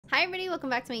Hi everybody, welcome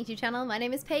back to my YouTube channel. My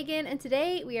name is Pagan and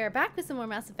today we are back with some more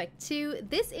Mass Effect 2.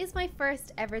 This is my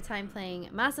first ever time playing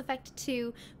Mass Effect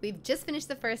 2. We've just finished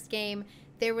the first game.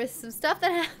 There was some stuff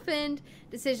that happened,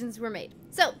 decisions were made.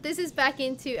 So this is back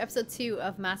into episode 2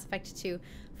 of Mass Effect 2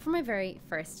 for my very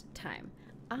first time.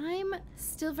 I'm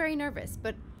still very nervous,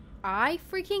 but I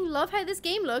freaking love how this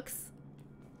game looks.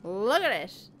 Look at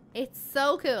it. It's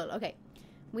so cool. Okay,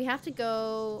 we have to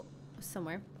go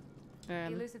somewhere. The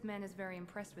elusive man is very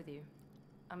impressed with you.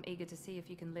 I'm eager to see if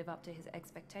you can live up to his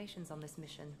expectations on this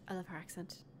mission. I love her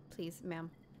accent. Please, ma'am.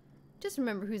 Just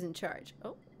remember who's in charge.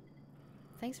 Oh.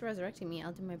 Thanks for resurrecting me.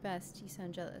 I'll do my best. You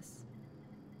sound jealous.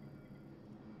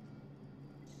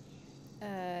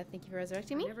 Thank you for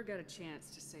resurrecting me. I never got a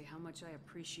chance to say how much I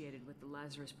appreciated what the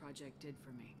Lazarus Project did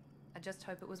for me. I just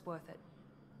hope it was worth it.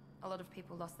 A lot of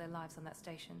people lost their lives on that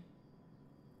station.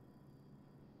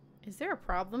 Is there a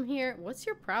problem here? What's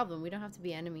your problem? We don't have to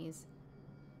be enemies.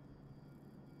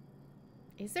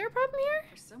 Is there a problem here?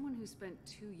 For someone who spent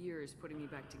 2 years putting me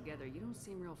back together, you don't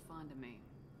seem real fond of me.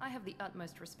 I have the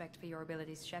utmost respect for your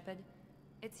abilities, Shepard.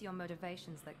 It's your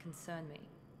motivations that concern me.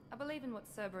 I believe in what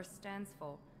Cerberus stands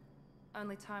for.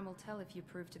 Only time will tell if you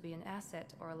prove to be an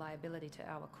asset or a liability to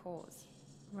our cause.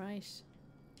 Right.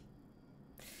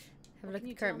 Have a look What at can the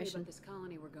you current tell me mission. about this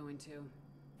colony we're going to?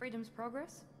 Freedom's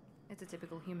Progress? It's a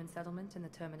typical human settlement in the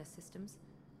Terminus systems.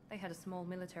 They had a small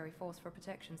military force for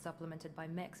protection supplemented by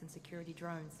mechs and security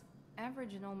drones.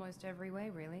 Average in almost every way,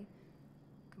 really.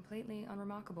 Completely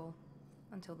unremarkable.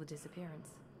 Until the disappearance.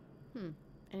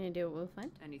 Any idea what we'll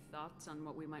find? Any thoughts on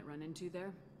what we might run into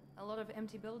there? A lot of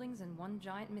empty buildings and one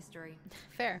giant mystery.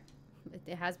 Fair.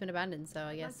 It has been abandoned, so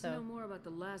I guess I'd like so. to know more about the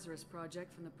Lazarus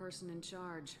Project from the person in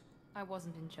charge. I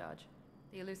wasn't in charge.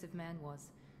 The elusive man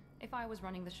was. If I was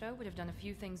running the show, would have done a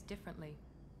few things differently.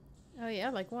 Oh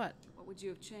yeah, like what? What would you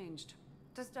have changed?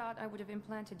 To start, I would have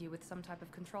implanted you with some type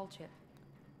of control chip.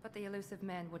 But the elusive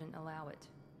man wouldn't allow it.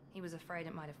 He was afraid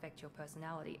it might affect your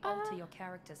personality, alter your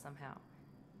character somehow.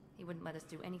 He wouldn't let us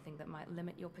do anything that might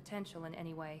limit your potential in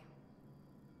any way.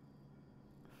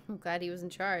 I'm glad he was in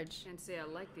charge. Can't say I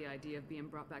like the idea of being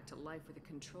brought back to life with a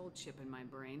control chip in my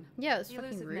brain. Yeah, it's The fucking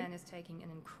elusive rude. man is taking an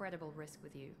incredible risk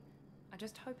with you. I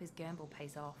just hope his gamble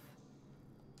pays off.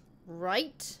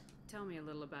 Right? Tell me a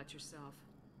little about yourself.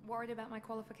 Worried about my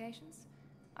qualifications?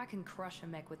 I can crush a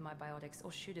mech with my biotics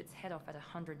or shoot its head off at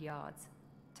 100 yards.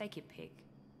 Take your pick.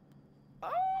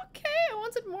 Okay, I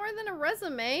wanted more than a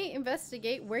resume.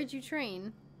 Investigate. Where'd you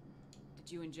train?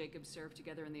 Did you and Jacob serve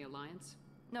together in the Alliance?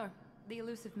 No, the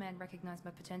elusive man recognized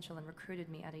my potential and recruited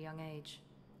me at a young age.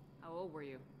 How old were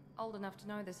you? Old enough to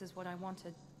know this is what I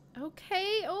wanted.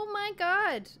 Okay, oh my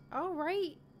god.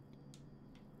 Alright.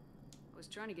 I was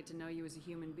trying to get to know you as a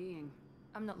human being.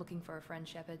 I'm not looking for a friend,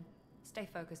 Shepard. Stay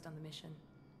focused on the mission.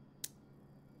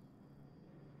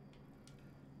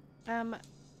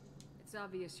 It's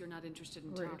obvious you're not interested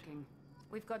in Rude. talking.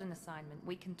 We've got an assignment.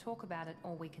 We can talk about it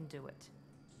or we can do it.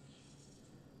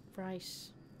 Right.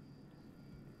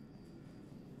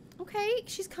 Okay,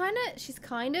 she's kind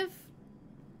of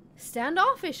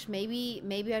standoffish. Maybe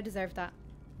I deserve that.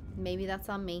 Maybe that's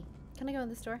on me. Can I go in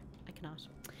this door? I cannot.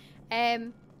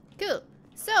 Cool.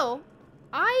 So,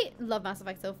 I love Mass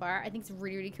Effect so far. I think it's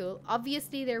really, really cool.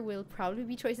 Obviously, there will probably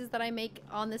be choices that I make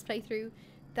on this playthrough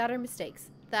that are mistakes.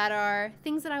 That are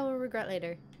things that I will regret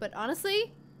later. But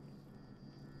honestly,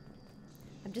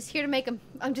 I'm just here to make them.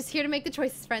 I'm just here to make the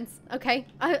choices, friends. Okay?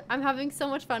 I'm having so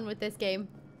much fun with this game.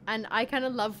 And I kind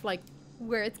of love, like,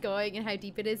 where it's going and how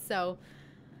deep it is, so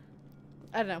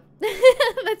I don't know.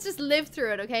 Let's just live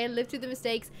through it, okay? Live through the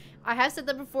mistakes. I have said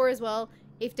that before as well.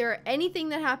 If there are anything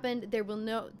that happened, there will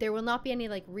not be any,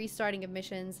 like, restarting of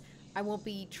missions. I won't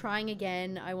be trying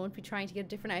again. I won't be trying to get a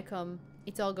different outcome.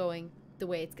 It's all going the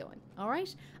way it's going. All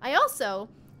right? I also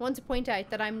want to point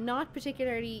out that I'm not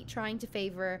particularly trying to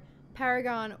favor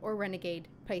Paragon or Renegade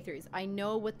playthroughs. I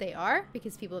know what they are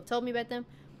because people have told me about them.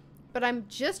 But I'm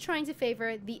just trying to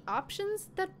favor the options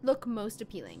that look most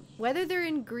appealing. Whether they're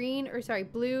in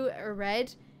blue or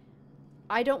red,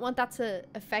 I don't want that to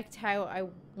affect how I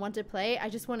want to play. I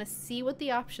just want to see what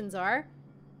the options are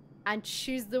and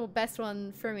choose the best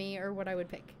one for me or what I would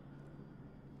pick.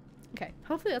 Okay,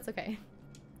 hopefully that's okay.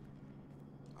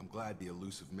 I'm glad the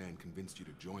elusive man convinced you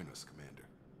to join us, Commander.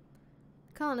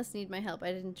 The colonists need my help.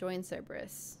 I didn't join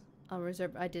Cerberus.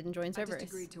 I didn't join Cerberus. I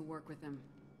just agreed to work with him.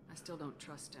 I still don't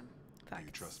trust him. Do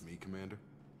you trust me, Commander?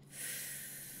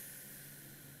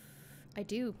 I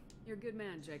do. You're a good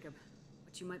man, Jacob.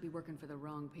 But you might be working for the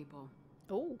wrong people.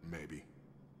 Oh. Maybe.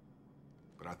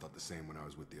 But I thought the same when I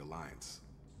was with the Alliance.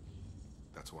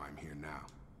 That's why I'm here now.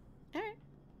 Alright.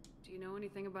 Do you know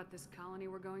anything about this colony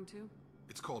we're going to?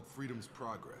 It's called Freedom's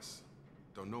Progress.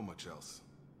 Don't know much else.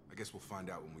 I guess we'll find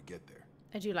out when we get there.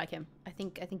 I do like him. I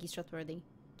think he's trustworthy.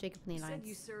 Jacob in the You Alliance. said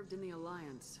you served in the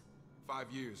Alliance.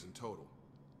 5 years in total.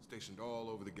 Stationed all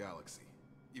over the galaxy.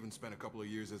 Even spent a couple of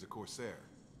years as a Corsair.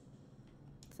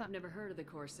 I've never heard of the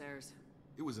Corsairs.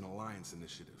 It was an Alliance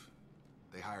initiative.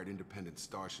 They hired independent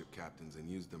starship captains and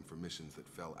used them for missions that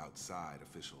fell outside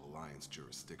official Alliance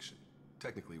jurisdiction.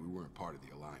 Technically, we weren't part of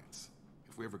the Alliance.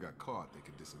 If we ever got caught, they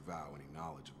could disavow any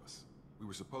knowledge of us. We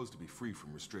were supposed to be free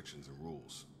from restrictions and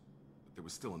rules, but there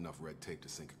was still enough red tape to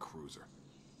sink a cruiser.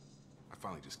 I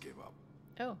finally just gave up.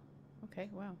 Oh, okay,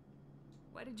 wow.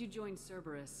 Why did you join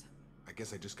Cerberus? I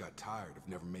guess I just got tired of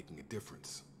never making a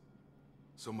difference.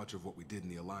 So much of what we did in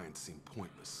the Alliance seemed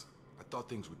pointless. I thought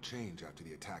things would change after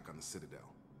the attack on the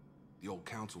Citadel. The old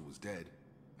council was dead,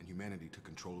 and humanity took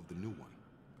control of the new one.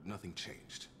 But nothing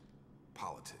changed.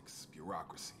 Politics,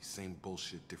 bureaucracy, same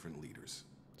bullshit, different leaders.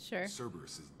 Sure.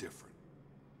 Cerberus is different.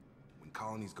 When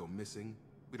colonies go missing,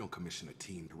 we don't commission a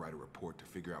team to write a report to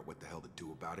figure out what the hell to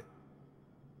do about it.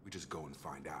 We just go and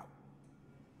find out.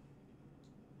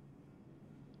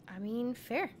 I mean,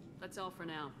 fair. That's all for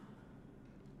now.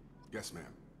 Yes, ma'am.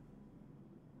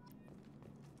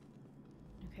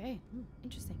 Okay,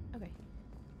 interesting. Okay.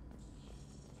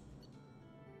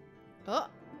 Oh!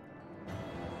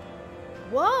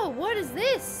 Whoa, what is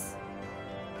this?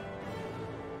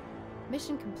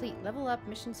 Mission complete. Level up.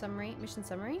 Mission summary. Mission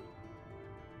summary.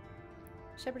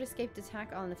 Shepard escaped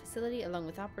attack on the facility along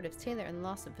with operatives Taylor and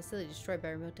loss of facility destroyed by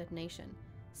remote detonation.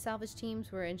 Salvage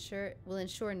teams will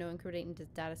ensure no incriminating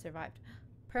data survived.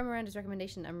 Per Miranda's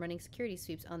recommendation, I'm running security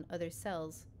sweeps on other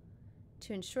cells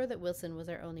to ensure that Wilson was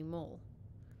our only mole.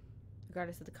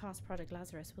 Regardless of the cost, Project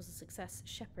Lazarus was a success.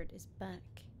 Shepard is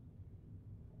back.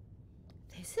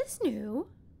 This is new.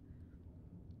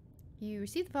 You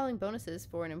receive the following bonuses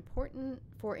for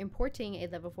importing a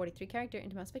level 43 character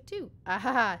into Mass Effect 2.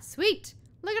 Aha! Sweet!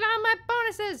 Look at all my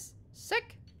bonuses!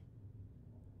 Sick!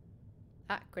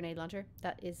 Ah, grenade launcher.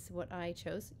 That is what I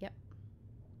chose. Yep.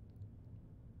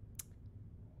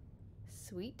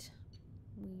 Sweet.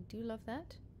 We do love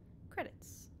that.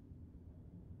 Credits.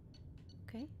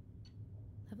 Okay.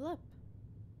 Level up.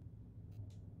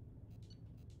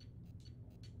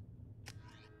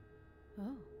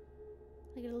 Oh.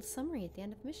 I get a little summary at the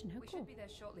end of the mission. How We cool. should be there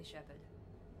shortly, Shepard.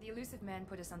 The elusive man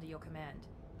put us under your command.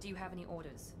 Do you have any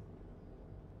orders?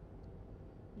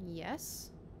 Yes.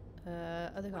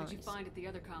 Other What colonies. did you find at the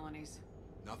other colonies?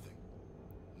 Nothing.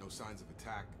 No signs of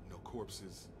attack, no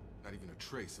corpses, not even a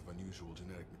trace of unusual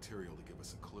genetic material to give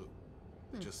us a clue.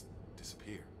 They just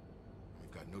disappear. And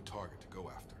we've got no target to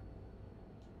go after.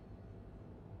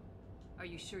 Are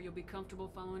you sure you'll be comfortable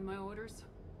following my orders?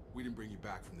 We didn't bring you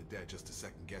back from the dead just to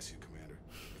second guess you, Commander.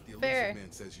 If the Fair. elusive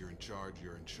man says you're in charge,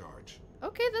 you're in charge.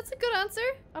 Okay, that's a good answer.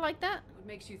 I like that. What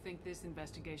makes you think this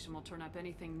investigation will turn up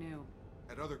anything new?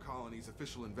 At other colonies,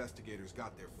 official investigators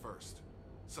got there first.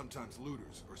 Sometimes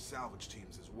looters or salvage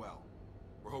teams as well.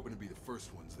 We're hoping to be the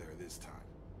first ones there this time.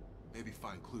 Maybe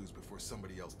find clues before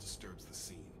somebody else disturbs the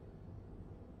scene.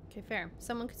 Okay, fair.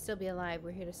 Someone could still be alive.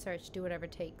 We're here to search, do whatever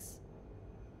it takes.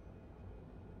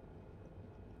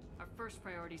 Our first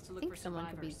priority is to I look think for someone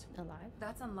could be survivors. alive.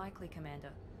 That's unlikely,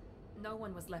 Commander. No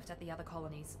one was left at the other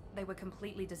colonies. They were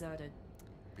completely deserted.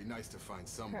 Be nice to find Her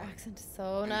somebody. accent is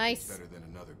so Anything's nice. better than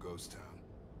another ghost town.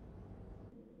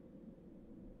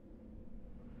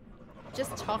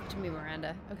 Just talk to me,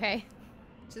 Miranda, okay?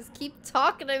 Just keep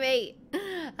talking to me.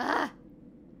 Ah,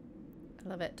 I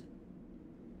love it.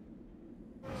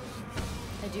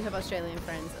 I do have Australian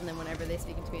friends, and then whenever they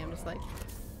speak to me, I'm just like,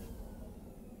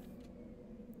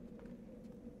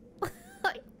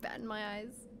 like bat in my eyes.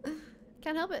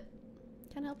 Can't help it.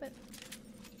 Can't help it.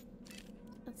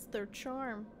 That's their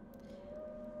charm.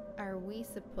 Are we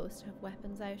supposed to have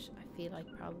weapons out? I feel like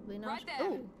probably not. Right there.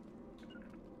 Oh,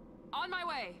 On my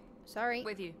way! sorry.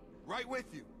 With you. Right with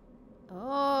you.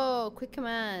 Oh, quick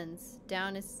commands.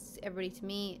 Down is everybody to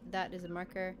me. That is a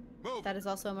marker. Move. That is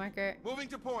also a marker. Moving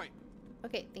to point.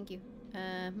 Okay, thank you.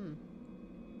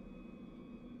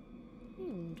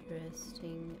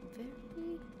 Interesting.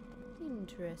 Very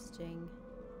interesting.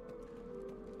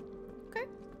 Okay.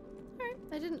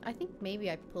 Alright. I think maybe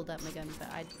I pulled out my gun, but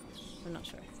I'm not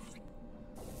sure.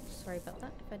 Sorry about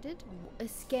that if I did.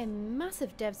 It's getting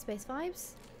massive Dev Space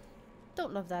vibes.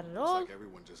 Don't love that at all. Looks like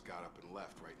everyone just got up and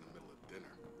left right in the middle of dinner.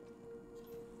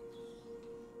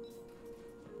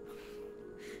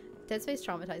 Dead Space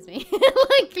traumatized me.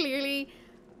 Like clearly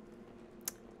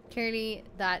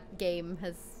that game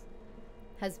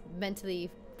has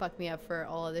mentally fucked me up for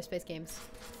all other space games.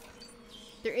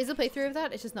 There is a playthrough of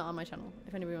that. It's just not on my channel.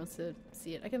 If anybody wants to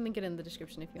see it, I can link it in the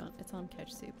description if you want. It's on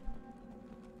Couch Soup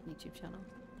YouTube channel.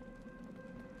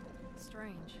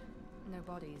 Strange. No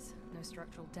bodies, no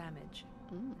structural damage,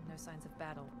 and no signs of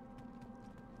battle.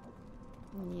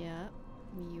 Yeah,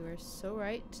 you are so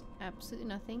right. Absolutely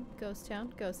nothing. Ghost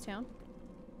town. Ghost town.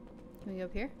 Can we go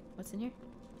up here? What's in here?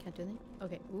 Can't do anything.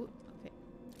 Okay. Ooh. Okay.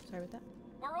 Sorry about that.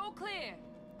 We're all clear.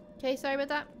 Okay. Sorry about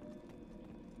that.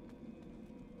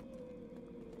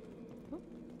 Oh,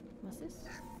 what's this?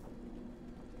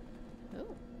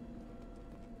 Oh.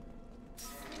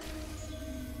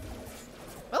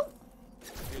 Oh.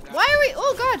 Why are we?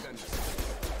 Oh God.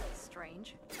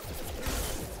 Strange.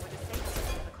 Were the safest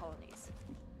of the colonies.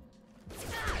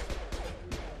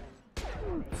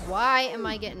 Why am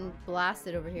I getting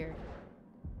blasted over here?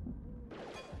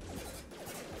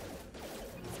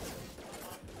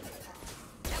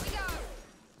 There we go.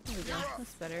 There we go.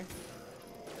 That's better.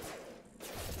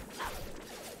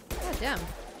 God damn.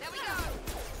 There we go.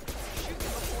 Shoot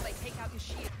them before they take out your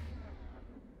shield.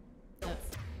 Oh.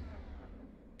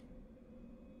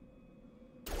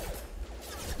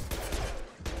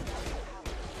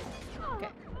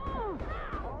 Okay.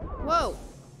 Whoa.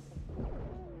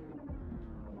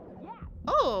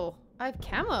 Oh, I have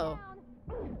camo.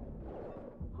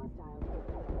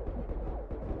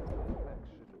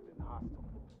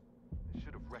 They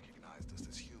should have recognized us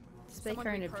as human. Display Someone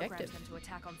current reprogrammed objective. them to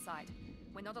attack on sight.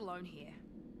 We're not alone here.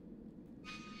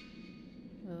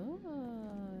 Oh,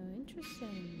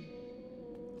 interesting.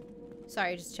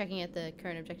 Sorry, just checking at the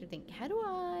current objective thing. How do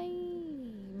I...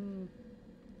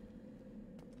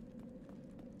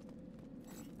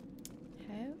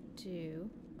 How do...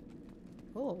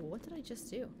 Oh, what did I just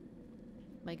do?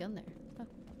 My gun there. Oh.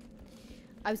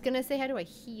 I was gonna say, how do I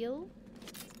heal?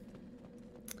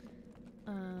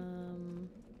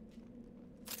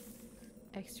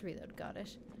 X to reload, got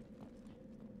it.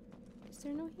 Is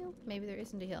there no heal? Maybe there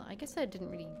isn't a heal. I guess I didn't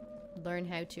really learn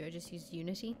how to. I just used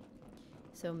Unity.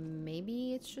 So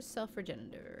maybe it's just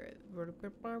self-regenerative.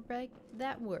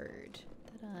 That word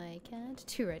that I can't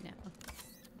do right now.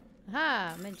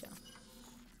 Aha! Menjo.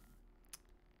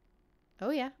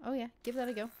 Oh yeah, oh yeah. Give that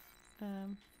a go.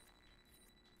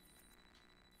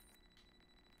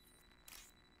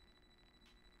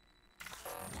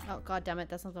 Oh god damn it,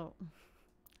 that's not the...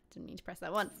 Didn't mean to press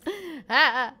that one.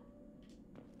 Ah!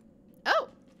 Oh!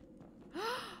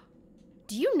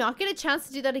 Do you not get a chance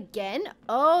to do that again?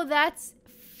 Oh, that's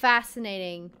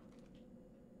fascinating.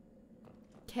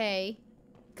 Okay.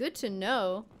 Good to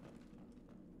know.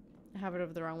 I have it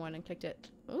over the wrong one and clicked it.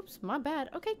 Oops, my bad.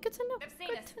 Okay, good to know.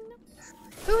 Good to know.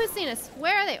 Who has seen us?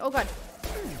 Where are they? Oh god.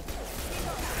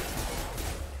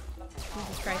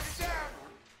 Jesus Christ.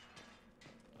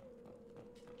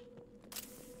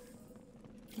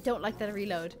 I don't like that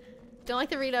reload. Don't like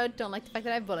the reload. Don't like the fact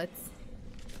that I have bullets.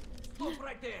 Stop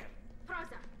right there.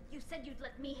 Praza, you said you'd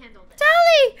let me handle this.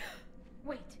 Tally!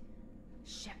 Wait,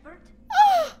 Shepard?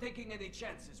 Oh! Taking any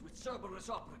chances with Cerberus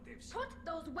operatives. Put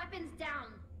those weapons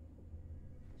down!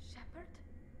 Shepard?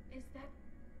 Is that...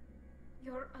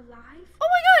 You're alive? Oh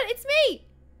my god, it's me!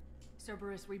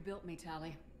 Cerberus rebuilt me,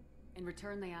 Tally. In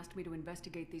return, they asked me to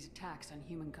investigate these attacks on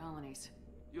human colonies.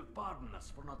 You'll pardon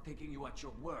us for not taking you at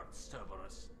your word,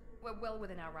 Cerberus. We're well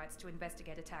within our rights to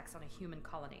investigate attacks on a human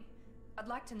colony. I'd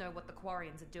like to know what the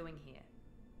Quarians are doing here.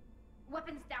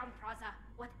 Weapons down, Praza.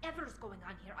 Whatever's going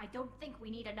on here, I don't think we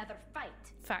need another fight.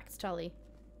 Facts, Tally.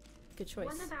 Good choice.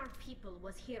 One of our people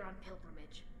was here on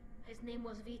pilgrimage. His name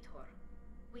was Vitor.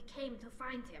 We came to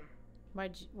find him.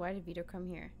 Why did Vito come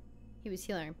here? He was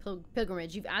healing on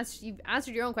pilgrimage. You've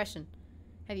answered your own question.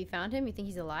 Have you found him? You think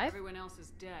he's alive? Everyone else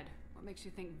is dead. What makes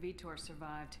you think Vitor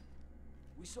survived?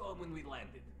 We saw him when we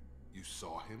landed. You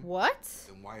saw him? What?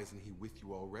 Then why isn't he with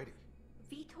you already?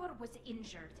 Vitor was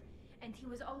injured, and he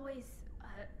was always,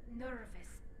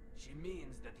 nervous. She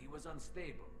means that he was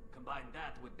unstable. Combine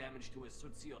that with damage to his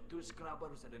CO2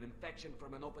 scrubbers and an infection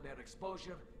from an open-air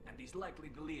exposure, and he's likely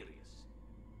delirious.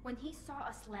 When he saw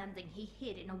us landing, he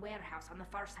hid in a warehouse on the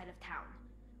far side of town.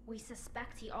 We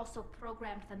suspect he also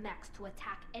programmed the mechs to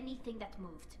attack anything that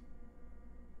moved.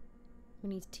 We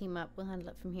need to team up. We'll handle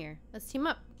it from here. Let's team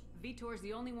up. Vitor's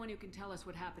the only one who can tell us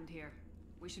what happened here.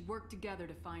 We should work together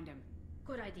to find him.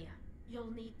 Good idea.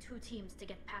 You'll need 2 teams to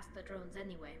get past the drones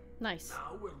anyway. Nice.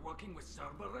 Now we're working with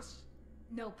Cerberus?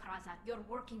 No, Praza, you're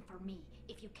working for me.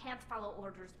 If you can't follow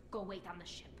orders, go wait on the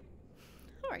ship.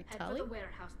 Alright, Head for Tally. the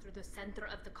warehouse through the center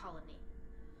of the colony.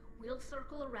 We'll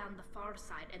circle around the far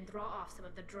side and draw off some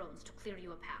of the drones to clear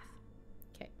you a path.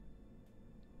 Okay.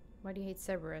 Why do you hate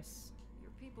Cerberus?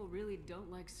 Your people really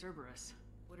don't like Cerberus.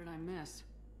 What did I miss?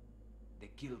 They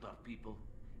killed our people,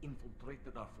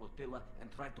 infiltrated our flotilla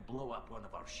and tried to blow up one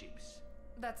of our ships.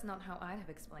 That's not how I'd have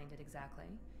explained it exactly.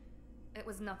 It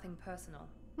was nothing personal.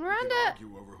 We Miranda! can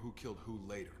argue over who killed who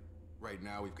later. Right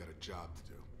now, we've got a job to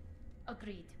do.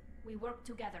 Agreed. We work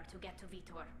together to get to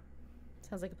Vitor.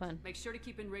 Sounds like a plan. Make sure to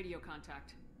keep in radio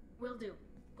contact. Will do.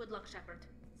 Good luck, Shepard.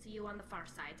 See you on the far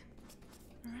side.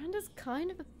 Miranda's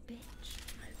kind of a bitch.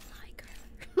 I like her.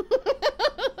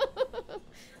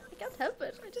 I can't help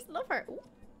it. I just love her. Ooh.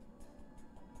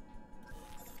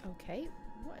 Okay,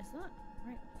 what is that?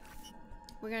 Right.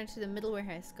 We're going to the middle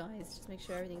warehouse, guys. Just make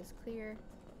sure everything's clear.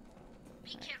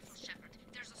 Be careful, Shepard.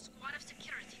 There's a squad of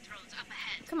security drones up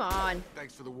ahead. Come on.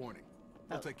 Thanks for the warning.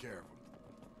 We'll take care of them.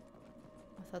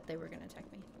 I thought they were going to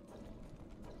attack me.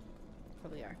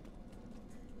 Probably are.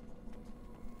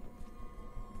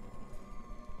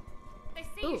 They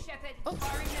see you, Ooh. Shepard. Oh.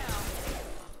 Firing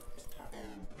now.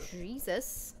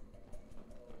 Jesus.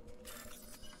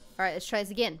 Alright, let's try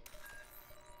this again.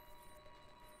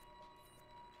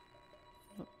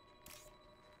 Oh.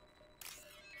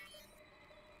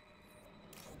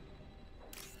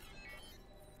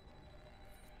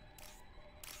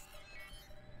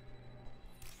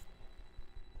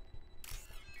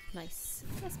 Nice.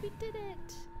 Yes, we did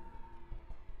it.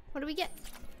 What do we get?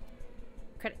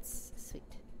 Credits. Sweet.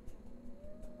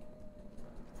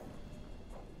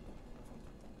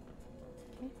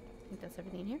 Okay, I think that's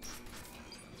everything in here.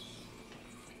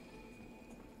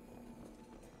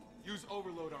 Use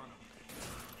overload on them.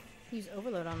 Use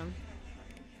overload on him.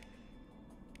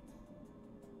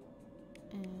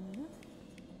 And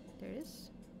there it is.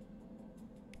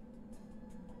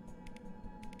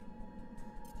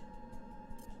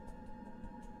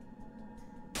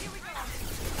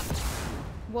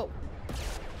 Whoa.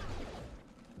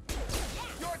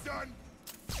 You're done!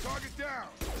 Target down!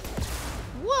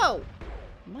 Whoa!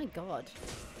 My god.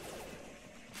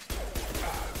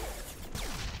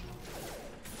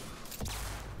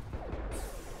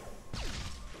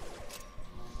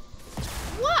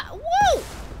 What? Whoa!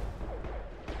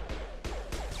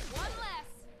 One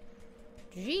less.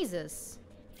 Jesus.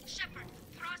 Shepard,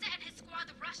 Praza and his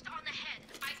squad rushed on ahead.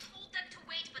 I told them to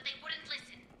wait, but they wouldn't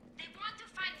listen. They want to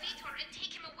find Vitor and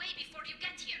take him away before you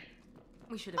get here.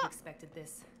 We should have expected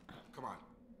this. Come on.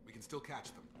 We can still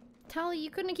catch them. Tally, you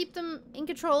couldn't keep them in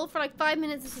control for like 5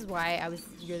 minutes. This is why I was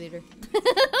your leader.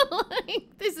 Like,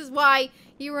 this is why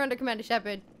you were under Commander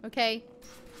Shepard, okay?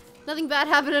 Nothing bad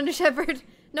happened under Shepard.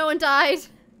 No one died.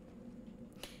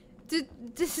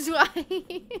 This is why.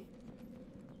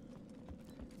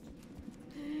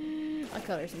 I'll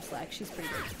cut her some slack. She's pretty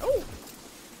good. Oh!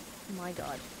 My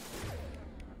god.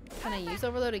 Can I use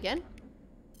overload again?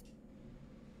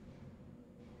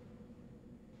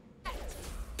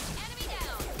 Enemy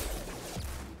down.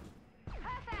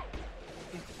 Perfect.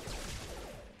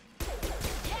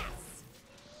 Yes.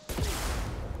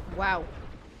 Wow.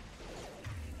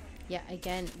 Yeah,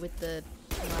 again with the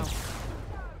wow.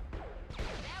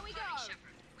 There we go.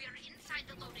 Shepard, we are inside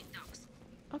the loading docks.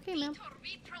 Okay, ma'am. Vitor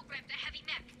reprogrammed the heavy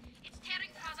mech. It's tearing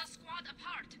Praza's squad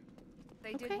apart.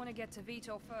 They Okay. did want to get to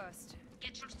Vitor first.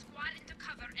 Get your squad into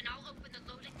cover and I'll open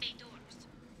the loading bay doors.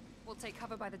 We'll take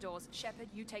cover by the doors. Shepard,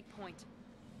 you take point.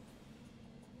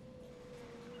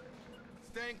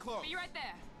 Staying close. Be right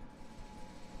there.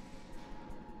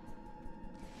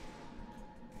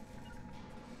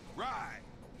 Right.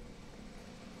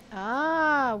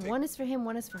 Ah, one is for him,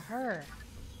 one is for her.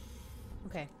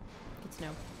 Okay, good to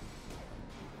know.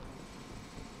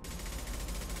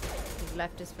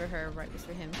 Left is for her, right is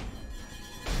for him.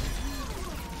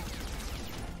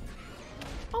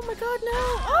 Oh my god, no!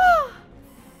 Oh!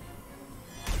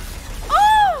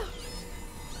 Oh!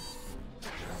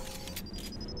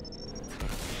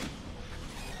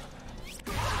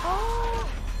 Oh!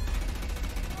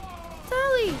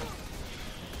 Sally!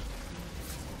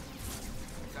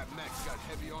 That mech's got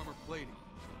heavy armor plating.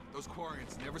 Those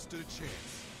Quarians never stood a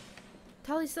chance.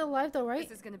 Tally's still alive though, right?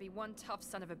 This is gonna be one tough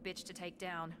son of a bitch to take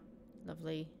down.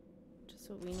 Lovely. Just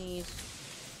what we need.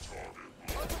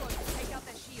 Overlord, take out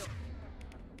their shield.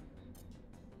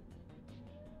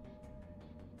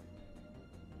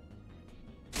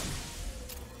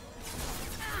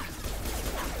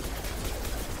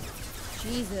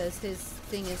 Jesus, his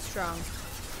thing is strong.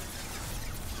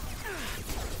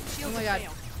 Shield Oh my god.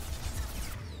 failed.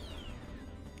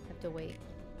 Have to wait.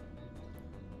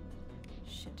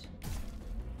 Shit.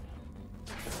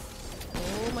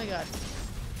 Oh my god.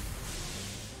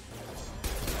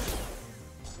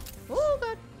 Oh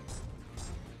god.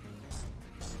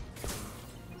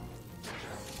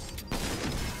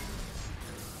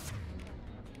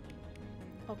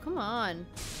 Oh, come on.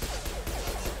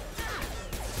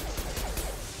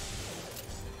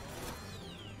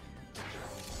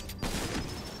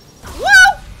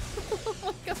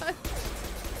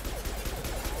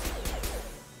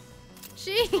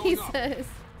 Jesus.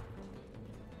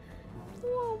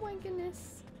 Oh my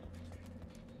goodness.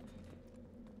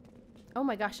 Oh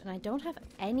my gosh, and I don't have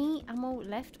any ammo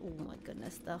left. Oh my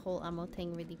goodness, the whole ammo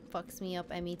thing really fucks me up,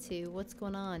 ME2. What's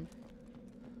going on?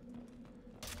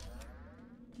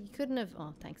 You couldn't have...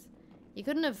 Oh, thanks. You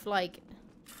couldn't have, like,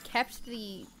 kept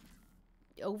the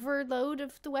overload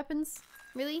of the weapons?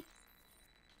 Really?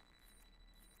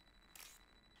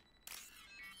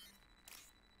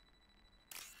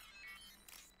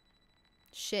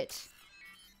 Shit.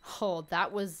 Oh,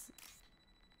 that was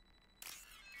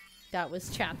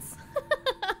chance.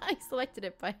 I selected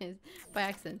it by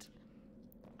accident.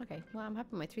 Okay, well, I'm happy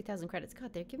with my 3,000 credits.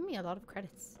 God, they're giving me a lot of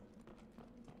credits.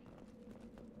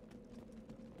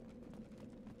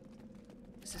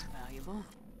 This is valuable.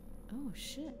 Oh,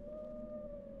 shit.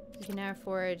 You can now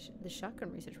afford the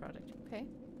shotgun research project. Okay.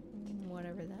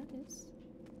 Whatever that is.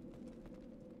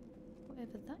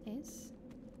 Whatever that is.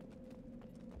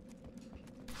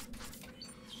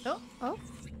 Oh.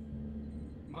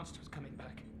 Monsters coming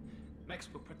back.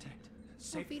 Mechs will protect.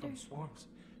 Safe from swarms.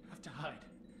 Have to hide.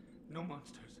 No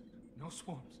monsters. No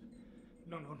swarms.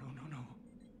 No.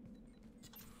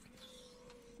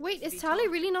 Wait, is Tali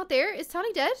really not there? Is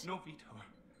Tali dead? No, Vitor.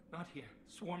 Not here.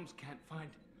 Swarms can't find.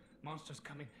 Monsters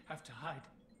coming. Have to hide.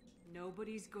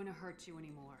 Nobody's gonna hurt you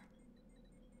anymore.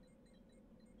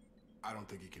 I don't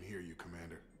think he can hear you,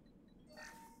 Commander.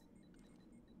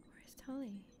 Where's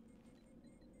Tali?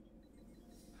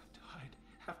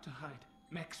 Have to hide.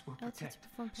 Mechs will Let's protect.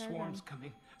 perform Pagan. Swarms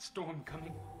coming. Storm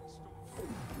coming.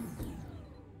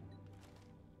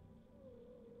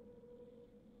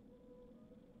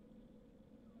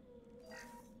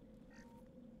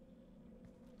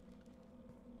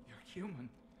 You're human.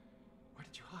 Where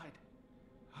did you hide?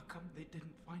 How come they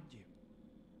didn't find you?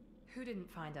 Who didn't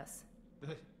find us?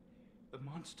 The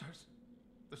monsters.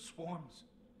 The swarms.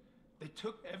 They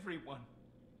took everyone.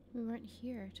 We weren't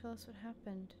here. Tell us what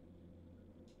happened.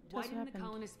 Why didn't the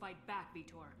colonists fight back,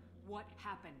 Vitor? What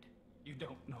happened? You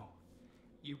don't know.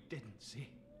 You didn't see.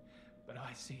 But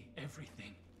I see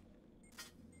everything.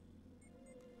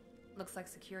 Looks like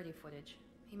security footage.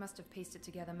 He must have pieced it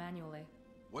together manually.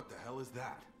 What the hell is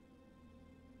that?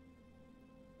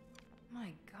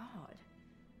 My god.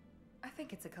 I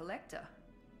think it's a collector.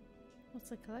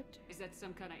 What's a collector? Is that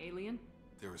some kind of alien?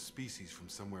 They're a species from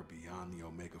somewhere beyond the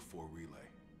Omega-4 relay.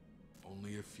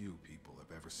 Only a few people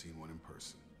have ever seen one in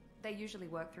person. They usually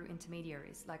work through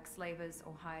intermediaries, like slavers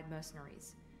or hired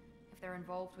mercenaries. If they're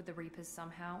involved with the Reapers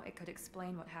somehow, it could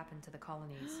explain what happened to the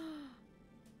colonies.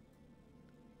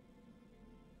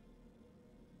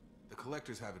 The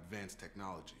Collectors have advanced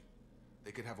technology.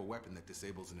 They could have a weapon that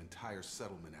disables an entire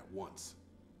settlement at once.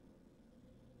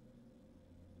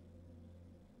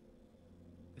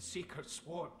 The Seeker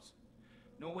swarms.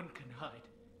 No one can hide.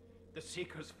 The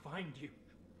Seekers find you,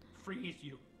 freeze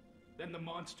you, then the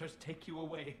monsters take you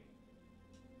away.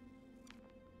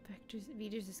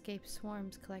 Leaders escape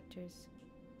swarms, collectors.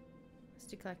 Let's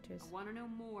do collectors. I want to know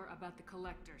more about the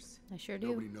collectors. I sure do.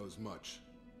 Nobody knows much.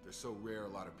 They're so rare, a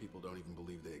lot of people don't even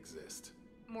believe they exist.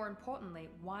 More importantly,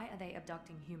 why are they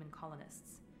abducting human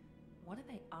colonists? What are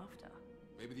they after?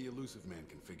 Maybe the elusive man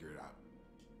can figure it out.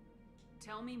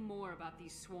 Tell me more about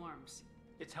these swarms.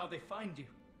 It's how they find you.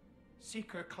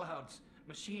 Seeker clouds,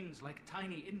 machines like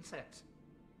tiny insects.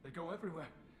 They go everywhere.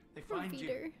 They find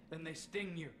you, then they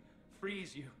sting you,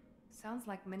 freeze you. Sounds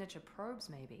like miniature probes,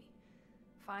 maybe.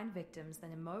 Find victims,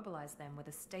 then immobilize them with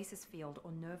a stasis field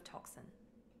or nerve toxin.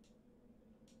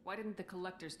 Why didn't the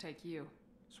collectors take you?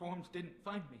 Swarms didn't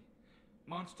find me.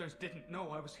 Monsters didn't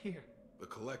know I was here. The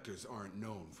Collectors aren't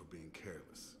known for being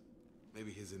careless.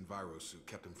 Maybe his envirosuit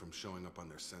kept him from showing up on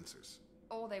their sensors.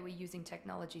 Or they were using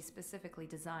technology specifically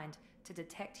designed to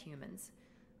detect humans.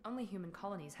 Only human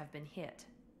colonies have been hit.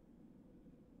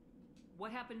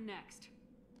 What happened next?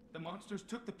 The monsters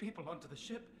took the people onto the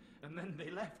ship, and then they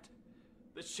left.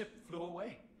 The ship flew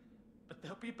away. But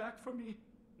they'll be back for me.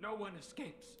 No one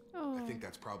escapes. Oh. I think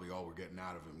that's probably all we're getting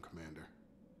out of him, Commander.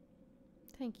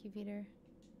 Thank you, Peter.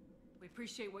 We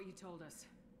appreciate what you told us.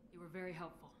 You were very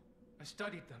helpful. I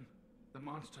studied them. The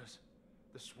monsters.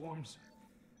 The swarms.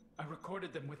 I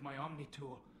recorded them with my Omni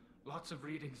tool. Lots of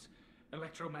readings.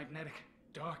 Electromagnetic.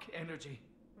 Dark energy.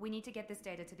 We need to get this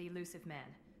data to the elusive man.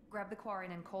 Grab the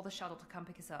Quarian and call the shuttle to come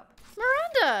pick us up.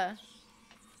 Miranda!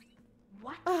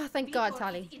 What? Oh, thank God, Vitor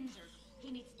Tali. is injured.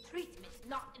 He needs treatment,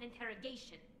 not an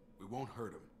interrogation. We won't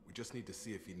hurt him. We just need to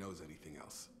see if he knows anything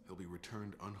else. He'll be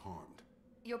returned unharmed.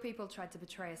 Your people tried to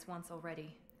betray us once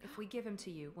already. If we give him to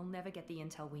you, we'll never get the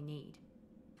intel we need.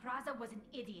 Praza was an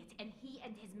idiot, and he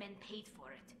and his men paid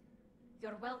for it.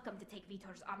 You're welcome to take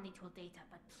Vitor's Omnitool data,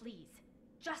 but please,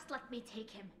 Just let me take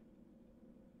him.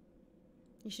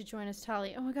 You should join us,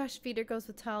 Tali. Oh my gosh, Vider goes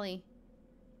with Tali.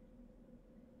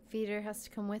 Vider has to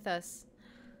come with us.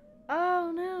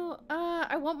 Oh no.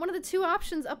 I want one of the two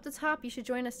options up the top. You should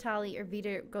join us, Tali, or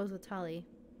Vider goes with Tali.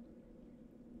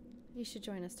 You should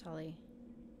join us, Tali.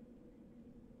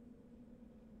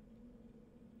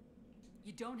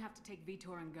 You don't have to take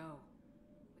Vitor and go.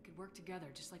 We could work together,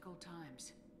 just like old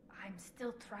times. I'm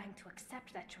still trying to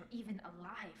accept that you're even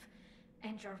alive.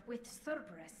 And you're with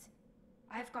Cerberus.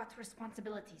 I've got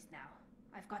responsibilities now.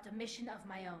 I've got a mission of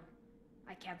my own.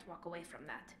 I can't walk away from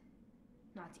that.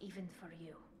 Not even for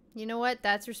you. You know what?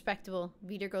 That's respectable.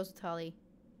 Vider goes with Tali.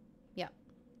 Yep.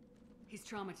 He's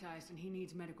traumatized and he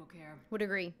needs medical care. Would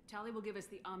agree. Tali will give us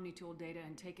the Omni Tool data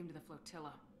and take him to the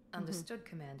flotilla. Understood,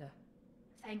 Commander.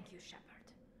 Thank you, Shepard.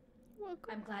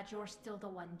 Welcome. I'm glad you're still the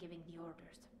one giving the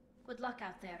orders. Good luck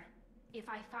out there. If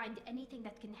I find anything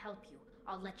that can help you,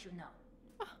 I'll let you know.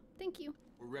 Oh, thank you.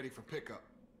 We're ready for pickup.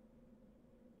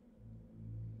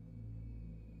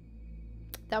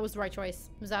 That was the right choice.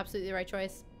 It was absolutely the right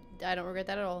choice. I don't regret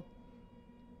that at all.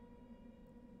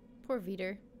 Poor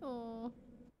Vider. Oh,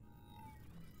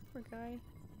 poor guy.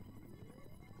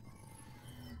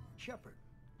 Shepard,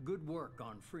 good work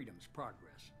on Freedom's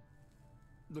progress.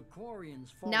 The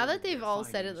Quarians Now that forwarded they've their all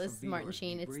said it, findings this from Martin Vior's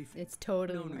Sheen, debriefing. it's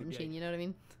totally No new Martin Sheen, data, you know what I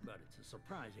mean? But it's a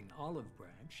surprising olive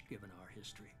branch given our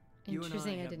history. Interesting, you and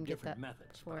I I have didn't get different that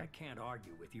methods, before. but I can't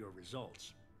argue with your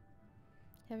results.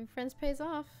 Having friends pays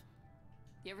off.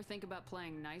 You ever think about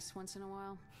playing nice once in a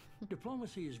while?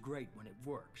 Diplomacy is great when it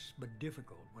works, but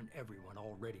difficult when everyone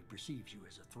already perceives you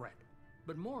as a threat.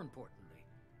 But more importantly,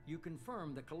 you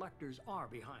confirm the collectors are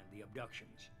behind the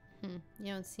abductions. You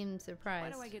don't seem surprised.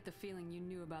 Why do I get the feeling you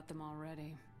knew about them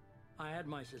already? I had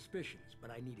my suspicions,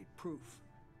 but I needed proof.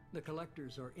 The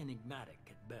collectors are enigmatic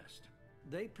at best.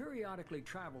 They periodically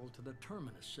travel to the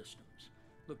terminus systems,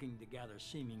 looking to gather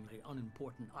seemingly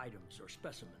unimportant items or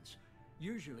specimens,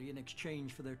 usually in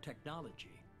exchange for their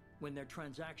technology. When their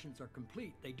transactions are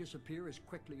complete, they disappear as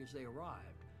quickly as they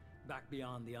arrived, back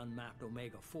beyond the unmapped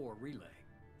Omega-4 relay.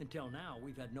 Until now,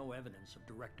 we've had no evidence of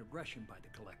direct aggression by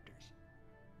the collectors.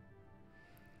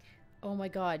 Oh my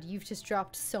god, you've just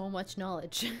dropped so much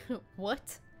knowledge.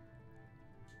 What?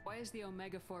 Why is the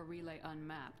Omega-4 relay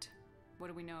unmapped? What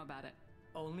do we know about it?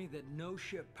 Only that no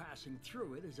ship passing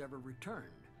through it has ever returned.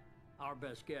 Our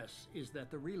best guess is that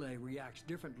the relay reacts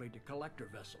differently to collector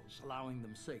vessels, allowing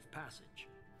them safe passage.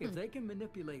 If they can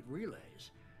manipulate relays,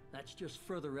 that's just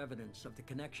further evidence of the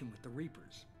connection with the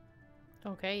Reapers.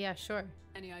 Okay, yeah, sure.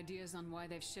 Any ideas on why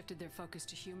they've shifted their focus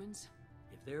to humans?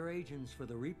 If they're agents for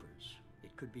the Reapers,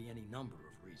 it could be any number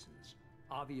of reasons.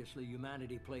 Obviously,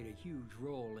 humanity played a huge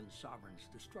role in Sovereign's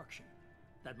destruction.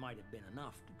 That might have been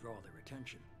enough to draw their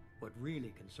attention. What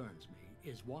really concerns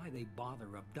me is why they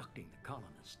bother abducting the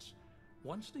colonists.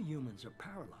 Once the humans are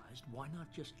paralyzed, why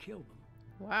not just kill them?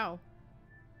 Wow.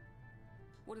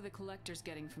 What are the collectors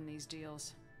getting from these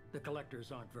deals? The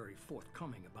collectors aren't very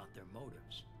forthcoming about their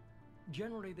motives.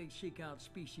 Generally, they seek out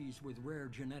species with rare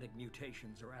genetic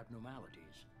mutations or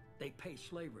abnormalities. They pay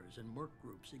slavers and merc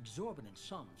groups exorbitant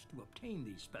sums to obtain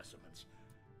these specimens,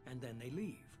 and then they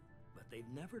leave. But they've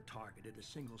never targeted a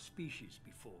single species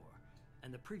before,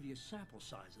 and the previous sample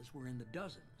sizes were in the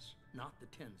dozens, not the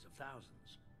tens of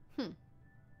thousands.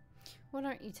 What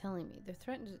aren't you telling me? The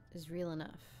threat is real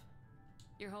enough.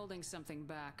 You're holding something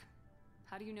back.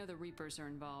 How do you know the Reapers are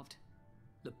involved?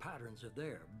 The patterns are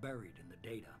there, buried in the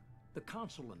data. The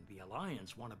Council and the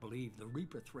Alliance want to believe the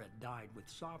Reaper threat died with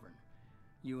Sovereign.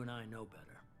 You and I know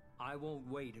better. I won't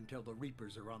wait until the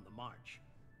Reapers are on the march.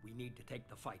 We need to take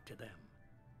the fight to them.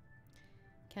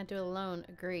 Can't do it alone.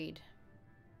 Agreed.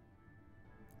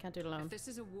 Can't do it alone. If this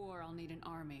is a war, I'll need an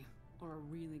army, or a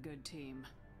really good team.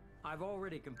 I've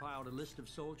already compiled a list of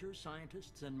soldiers,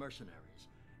 scientists, and mercenaries.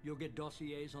 You'll get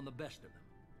dossiers on the best of them.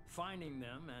 Finding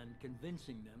them and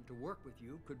convincing them to work with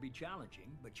you could be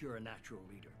challenging, but you're a natural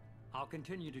leader. I'll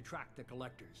continue to track the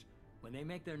collectors. When they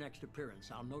make their next appearance,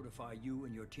 I'll notify you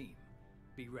and your team.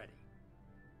 Be ready.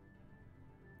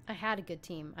 I had a good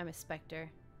team. I'm a Spectre.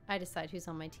 I decide who's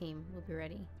on my team. We'll be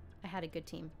ready. I had a good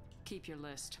team. Keep your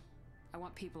list. I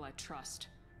want people I trust.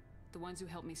 The ones who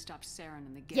helped me stop Saren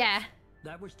and the Geth. Yeah.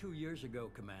 That was 2 years ago,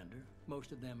 Commander.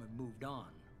 Most of them have moved on,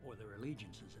 or their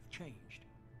allegiances have changed.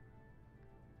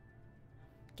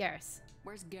 Garrus.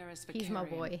 Where's Garrus Vicarian? He's my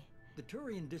boy. The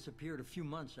Turian disappeared a few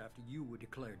months after you were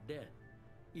declared dead.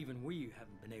 Even we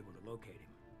haven't been able to locate him.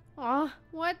 Aw,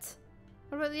 what?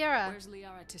 What about Liara? Where's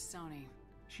Liara Tisoni?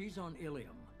 She's on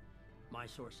Ilium. My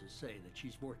sources say that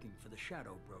she's working for the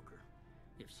Shadow Broker.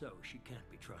 If so, she can't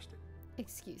be trusted.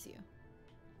 Excuse you.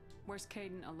 Where's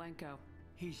Caden Alenko?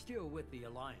 He's still with the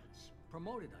Alliance.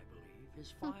 Promoted, I believe.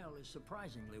 His file is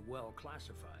surprisingly well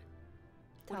classified.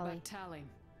 What Tali. about Tali?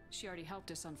 She already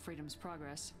helped us on Freedom's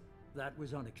Progress. That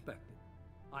was unexpected.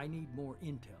 I need more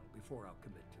intel before I'll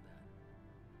commit to that.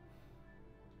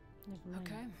 Never mind.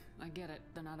 Okay, I get it.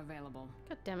 They're not available.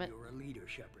 God damn it. You're a leader,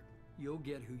 Shepard. You'll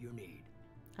get who you need.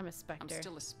 I'm a Spectre. I'm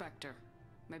still a Spectre.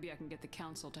 Maybe I can get the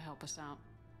Council to help us out.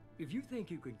 If you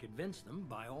think you can convince them,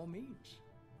 by all means.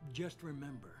 Just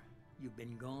remember, you've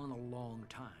been gone a long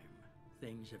time.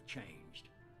 Things have changed.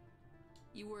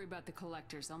 You worry about the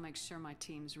Collectors. I'll make sure my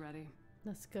team's ready.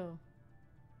 Let's go.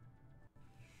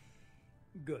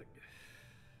 Good.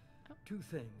 2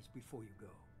 things before you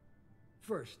go.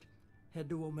 First, head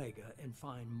to Omega and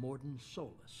find Morden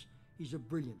Solus. He's a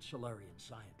brilliant Solarian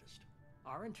scientist.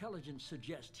 Our intelligence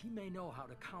suggests he may know how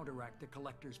to counteract the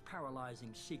Collector's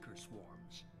paralyzing Seeker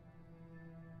swarms.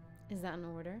 Is that in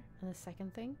order? And the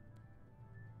second thing?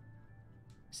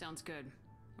 Sounds good.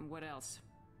 And what else?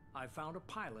 I found a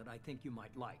pilot I think you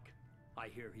might like. I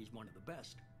hear he's one of the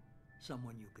best.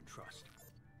 Someone you can trust.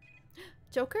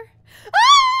 Joker?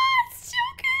 Ah! It's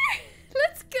Joker!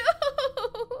 Let's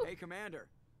go! Hey, Commander.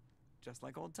 Just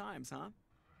like old times, huh?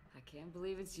 I can't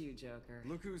believe it's you, Joker.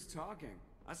 Look who's talking.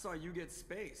 I saw you get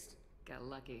spaced. Got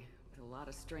lucky, with a lot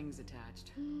of strings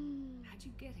attached. How'd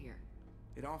you get here?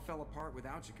 It all fell apart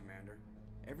without you, Commander.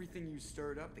 Everything you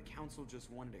stirred up, the Council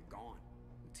just wanted it gone.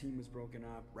 The team was broken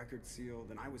up, records sealed,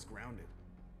 and I was grounded.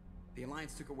 The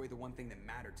Alliance took away the one thing that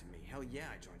mattered to me. Hell yeah,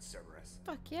 I joined Cerberus.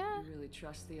 Fuck yeah. You really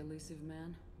trust the elusive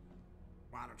man?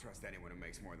 Well, I don't trust anyone who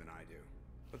makes more than I do.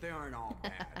 But they aren't all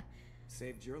bad.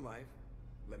 Saved your life,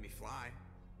 let me fly,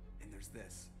 and there's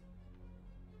this.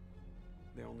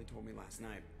 They only told me last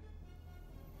night.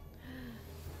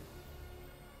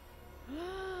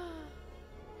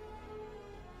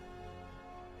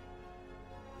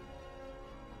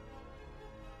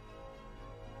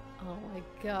 Oh my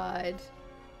god.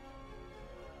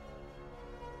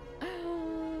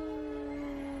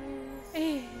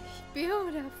 It's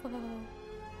beautiful.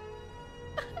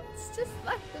 It's just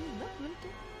like the moment.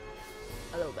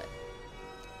 A little bit.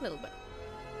 A little bit.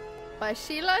 Why is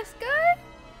she last guy?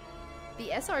 The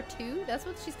SR2? That's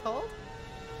what she's called?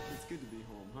 It's good to be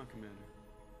home, huh, Commander?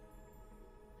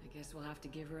 I guess we'll have to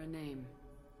give her a name.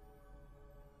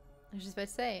 I was just about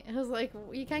to say. I was like,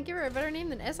 you can't give her a better name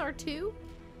than SR2?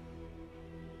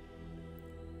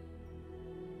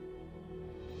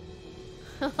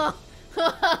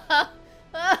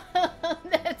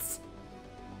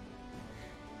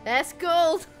 That's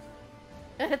gold.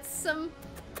 That's some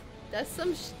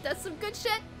good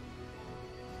shit.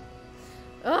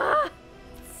 Ah,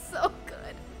 so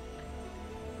good.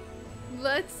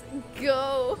 Let's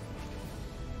go.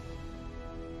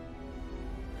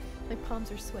 My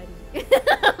palms are sweaty.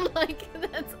 I'm like,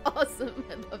 that's awesome.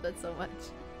 I love that so much.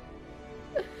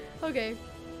 Okay.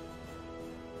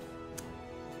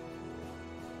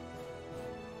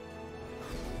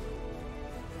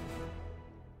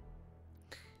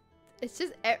 It's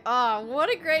just, oh,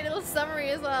 what a great little summary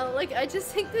as well. Like, I just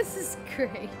think this is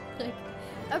great. Like,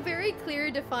 a very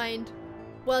clear, defined,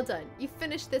 well done. You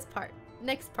finished this part.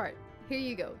 Next part. Here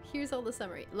you go. Here's all the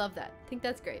summary. Love that. Think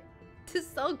that's great. This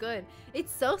is so good.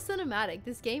 It's so cinematic.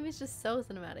 This game is just so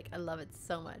cinematic. I love it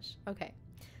so much. Okay.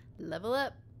 Level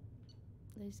up.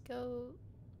 Let's go.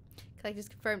 Collectors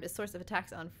confirmed a source of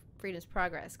attacks on Freedom's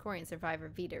Progress. Quarian survivor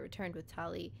Vita returned with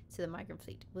Tali to the migrant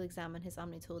fleet. We'll examine his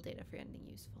Omni tool data for anything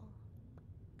useful.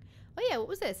 Oh yeah, what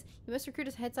was this? You must recruit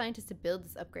as head scientist to build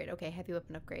this upgrade. Okay, heavy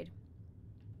weapon upgrade.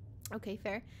 Okay,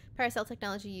 fair. Paracel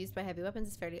technology used by heavy weapons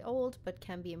is fairly old, but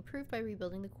can be improved by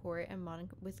rebuilding the core and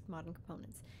with modern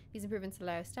components. These improvements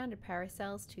allow standard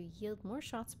paracels to yield more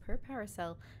shots per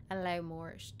paracel and allow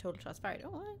more total shots fired.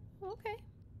 Oh, okay.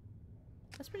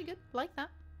 That's pretty good. Like that.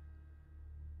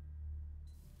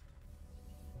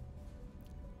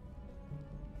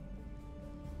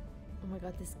 Oh my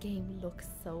god, this game looks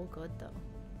so good though.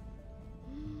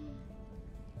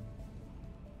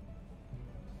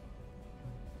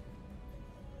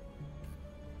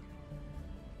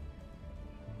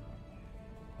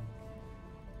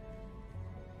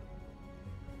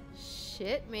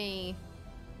 Shit me.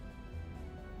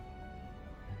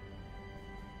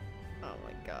 Oh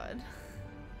my god.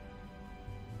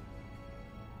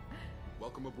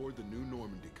 Welcome aboard the new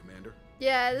Normandy, Commander.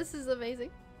 Yeah, this is amazing.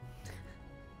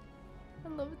 I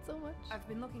love it so much. I've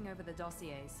been looking over the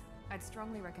dossiers. I'd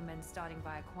strongly recommend starting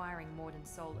by acquiring Morden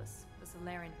Solus, the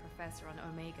Solarian professor on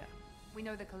Omega. We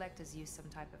know the Collectors use some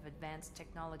type of advanced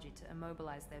technology to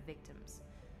immobilize their victims.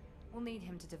 We'll need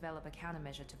him to develop a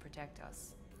countermeasure to protect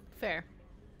us. Fair.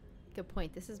 Good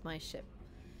point. This is my ship.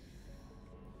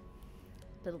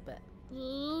 Little bit.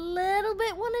 Little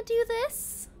bit want to do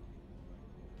this.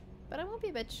 But I won't be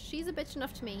a bitch. She's a bitch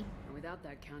enough to me. And without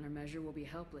that countermeasure, we'll be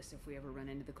helpless if we ever run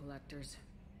into the collectors.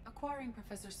 Acquiring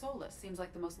Professor Solus seems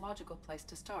like the most logical place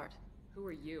to start. Who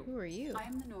are you? Who are you? I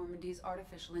am the Normandy's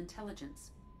artificial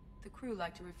intelligence. The crew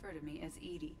like to refer to me as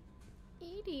Edie.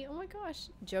 Edie, oh my gosh.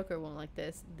 Joker won't like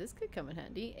this. This could come in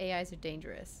handy. AIs are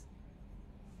dangerous.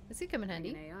 This could come in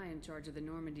handy. An AI in charge of the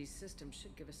Normandy system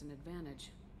should give us an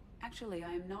advantage. Actually,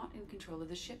 I am not in control of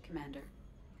the ship, Commander.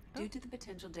 Due to the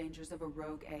potential dangers of a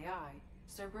rogue AI,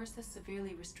 Cerberus has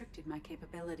severely restricted my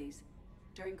capabilities.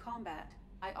 During combat,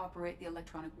 I operate the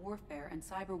electronic warfare and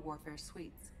cyber warfare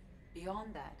suites.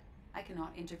 Beyond that, I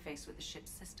cannot interface with the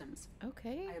ship's systems.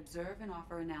 Okay. I observe and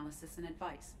offer analysis and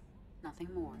advice. Nothing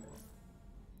more.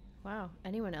 Wow.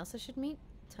 Anyone else I should meet?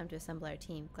 Time to assemble our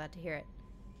team. Glad to hear it.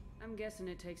 I'm guessing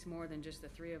it takes more than just the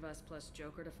 3 of us plus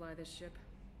Joker to fly this ship.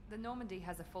 The Normandy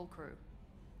has a full crew.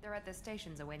 They're at their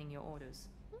stations awaiting your orders.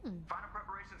 Final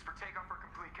preparations for takeoff are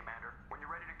complete, Commander. When you're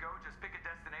ready to go, just pick a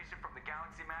destination from the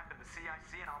galaxy map in the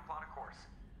CIC and I'll plot a course.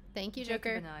 Thank you,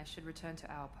 Joker. Jacob and I should return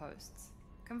to our posts.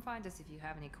 Come find us if you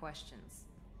have any questions.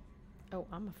 Oh,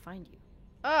 I'm gonna find you.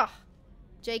 Ugh!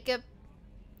 Jacob.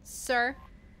 Sir.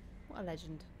 What a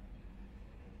legend.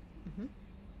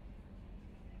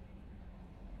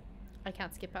 I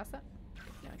can't skip past that?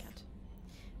 No, I can't.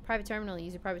 Private terminal.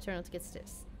 Use your private terminal to get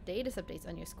status updates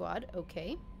on your squad.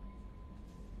 Okay.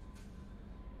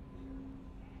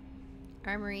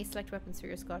 Armory. Select weapons for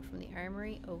your squad from the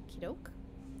armory. Okie doke.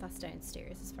 That's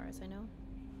downstairs as far as I know.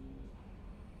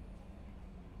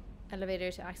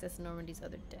 Elevator to access Normandy's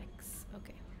other decks.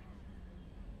 Okay.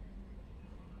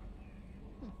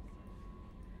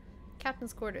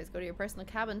 Captain's quarters. Go to your personal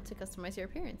cabin to customize your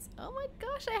appearance. Oh my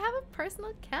gosh, I have a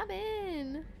personal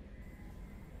cabin!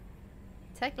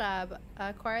 Tech lab.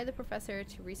 Acquire the professor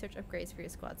to research upgrades for your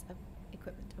squad's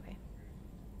equipment. Okay.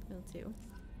 Will do.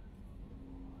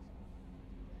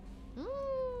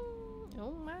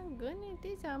 Oh my goodness,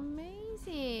 this is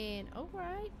amazing.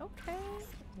 Alright, okay.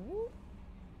 Ooh.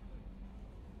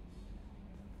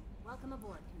 Welcome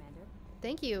aboard, Commander.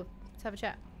 Thank you. Let's have a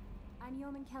chat. I'm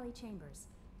Yeoman Kelly Chambers.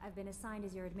 I've been assigned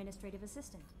as your administrative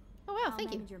assistant. Oh wow, I'll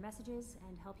thank you. manage your messages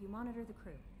and help you monitor the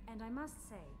crew. And I must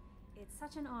say, it's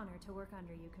such an honor to work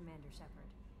under you, Commander Shepard.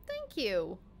 Thank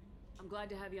you. I'm glad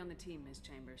to have you on the team, Ms.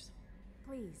 Chambers.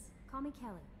 Please, call me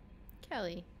Kelly.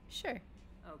 Kelly, sure.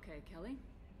 Okay, Kelly.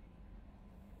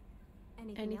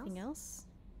 Anything else?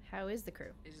 How is the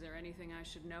crew? Is there anything I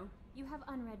should know? You have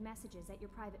unread messages at your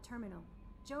private terminal.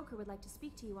 Joker would like to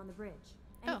speak to you on the bridge.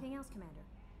 Anything else, Commander?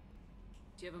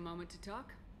 Do you have a moment to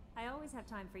talk? I always have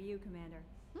time for you, Commander.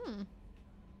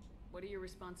 What are your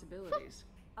responsibilities?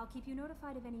 I'll keep you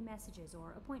notified of any messages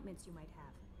or appointments you might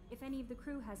have. If any of the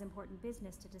crew has important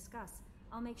business to discuss,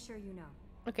 I'll make sure you know.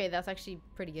 Okay, that's actually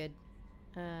pretty good.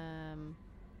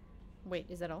 Wait,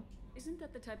 is that all? Isn't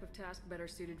that the type of task better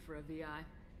suited for a VI?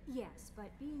 Yes,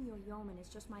 but being your yeoman is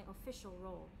just my official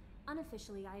role.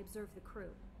 Unofficially, I observe the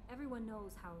crew. Everyone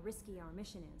knows how risky our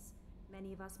mission is.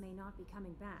 Many of us may not be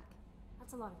coming back.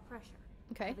 That's a lot of pressure.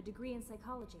 Okay. I have a degree in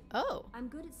psychology. Oh. I'm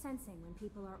good at sensing when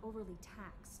people are overly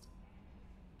taxed.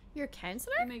 You're a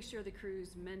counselor? You make sure the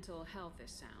crew's mental health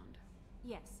is sound.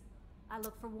 Yes. I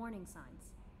look for warning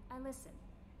signs. I listen.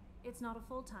 It's not a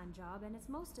full-time job, and it's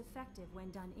most effective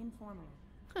when done informally.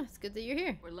 Huh, it's good that you're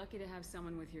here. We're lucky to have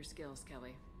someone with your skills,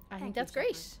 Kelly. I think Thank that's you,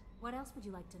 great. Shepard. What else would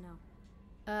you like to know?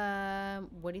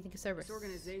 What do you think of Cerberus? This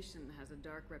organization has a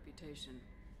dark reputation.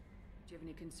 Do you have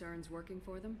any concerns working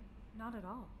for them? Not at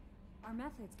all. Our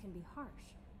methods can be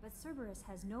harsh, but Cerberus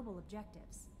has noble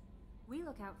objectives. We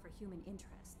look out for human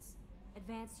interests,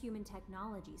 advance human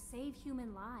technology, save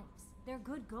human lives. They're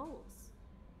good goals.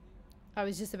 I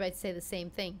was just about to say the same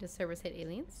thing. Does Cerberus hate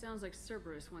aliens? Sounds like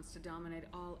Cerberus wants to dominate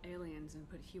all aliens and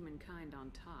put humankind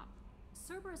on top.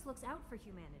 Cerberus looks out for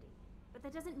humanity, but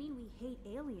that doesn't mean we hate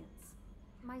aliens.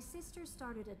 My sister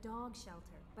started a dog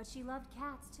shelter, but she loved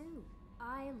cats too.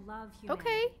 I love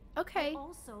humanity. Okay. I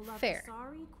also love Fair.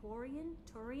 Asari, Quarian,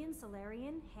 Turian,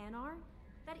 Solarian, Hanar.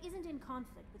 That isn't in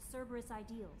conflict with Cerberus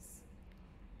ideals.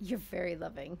 You're very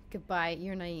loving. Goodbye.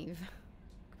 You're naive.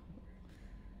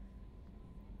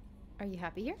 Are you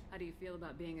happy here? How do you feel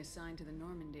about being assigned to the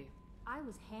Normandy? I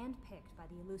was handpicked by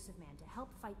the Elusive Man to help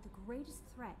fight the greatest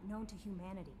threat known to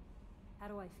humanity. How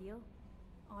do I feel?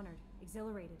 Honored,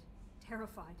 exhilarated,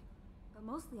 terrified. But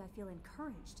mostly I feel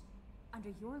encouraged. Under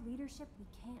your leadership, we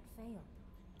can't fail.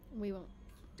 We won't.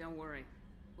 Don't worry.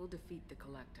 We'll defeat the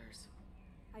Collectors.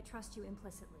 I trust you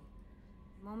implicitly.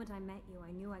 The moment I met you,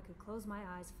 I knew I could close my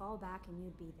eyes, fall back, and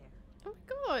you'd be there. Oh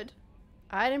my god.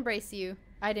 I'd embrace you.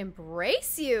 I'd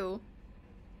embrace you!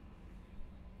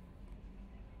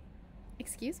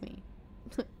 Excuse me.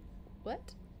 What?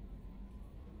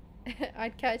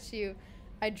 I'd catch you.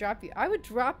 I'd drop you. I would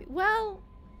drop you. Well,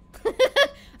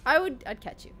 I'd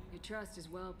catch you. Your trust is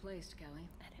well placed, Kelly.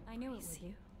 I knew it would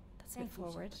be. That's a bit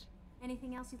forward.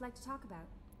 Anything else you'd like to talk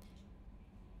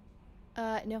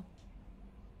about? No.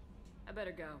 I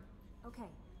better go. Okay.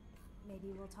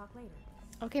 Maybe we'll talk later.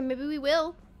 Okay, maybe we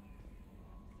will.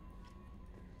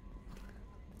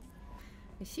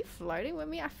 Is she flirting with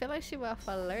me? I feel like she was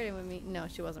flirting with me. No,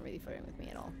 she wasn't really flirting with me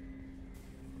at all.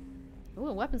 Ooh,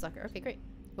 a weapons locker. Okay, great.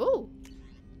 Ooh.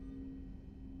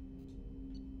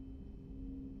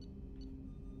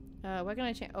 What can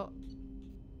I change? Oh.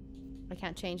 I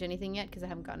can't change anything yet because I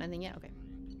haven't gotten anything yet. Okay.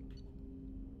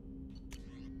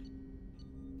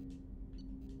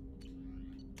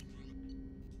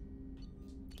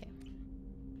 Okay.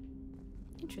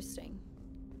 Interesting.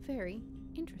 Very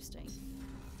interesting.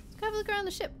 Let's go have a look around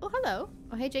the ship. Oh, hello.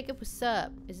 Oh, hey, Jacob. What's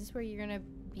up? Is this where you're going to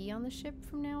be on the ship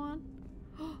from now on?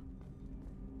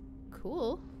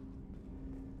 Cool.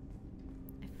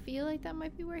 I feel like that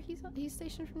might be where he's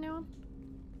stationed from now on.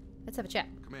 Let's have a chat.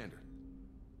 Commander,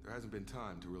 there hasn't been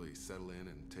time to really settle in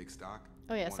and take stock.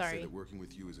 Oh yeah, I want to sorry. say that working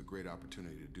with you is a great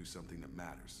opportunity to do something that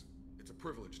matters. It's a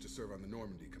privilege to serve on the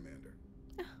Normandy, Commander.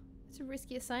 It's a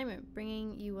risky assignment.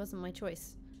 Bringing you wasn't my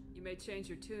choice. You may change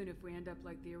your tune if we end up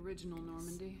like the original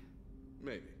Normandy.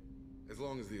 Maybe. As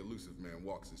long as the elusive man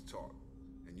walks his talk,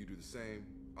 and you do the same,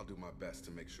 I'll do my best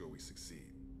to make sure we succeed.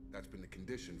 That's been the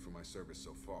condition for my service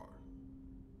so far.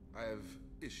 I have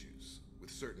issues with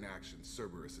certain actions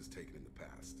Cerberus has taken in the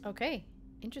past. Okay,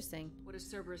 interesting. What has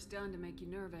Cerberus done to make you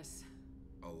nervous?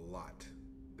 A lot.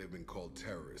 They've been called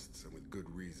terrorists, and with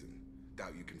good reason.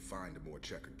 Doubt you can find a more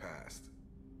checkered past.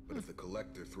 But if the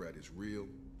Collector threat is real,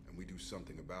 and we do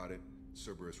something about it,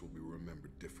 Cerberus will be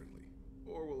remembered differently.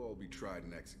 Or we'll all be tried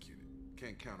and executed.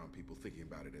 Can't count on people thinking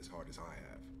about it as hard as I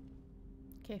have.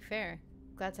 Okay, fair.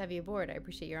 Glad to have you aboard. I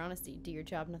appreciate your honesty. Do your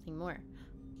job, nothing more.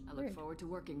 I look forward to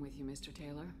working with you, Mr.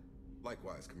 Taylor.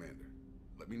 Likewise, Commander.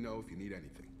 Let me know if you need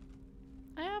anything.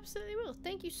 I absolutely will.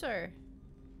 Thank you, sir.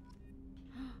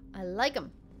 I like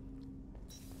him.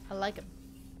 I like him.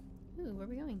 Ooh, where are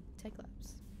we going? Tech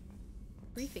labs.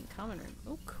 Briefing common room.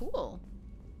 Oh, cool.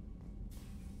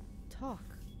 Talk.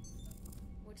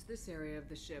 What's this area of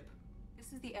the ship?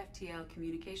 This is the FTL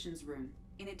communications room.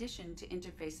 In addition to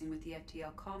interfacing with the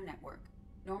FTL comm network,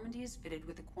 Normandy is fitted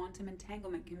with a quantum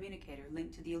entanglement communicator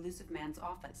linked to the elusive man's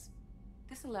office.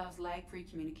 This allows lag-free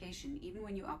communication even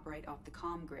when you operate off the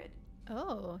comm grid.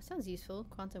 Oh, sounds useful.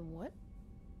 Quantum what?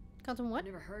 Quantum what? I've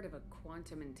never heard of a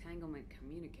quantum entanglement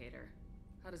communicator.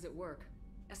 How does it work?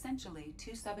 Essentially,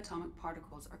 two subatomic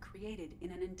particles are created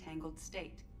in an entangled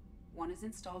state. One is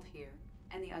installed here,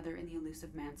 and the other in the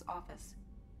elusive man's office.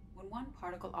 When one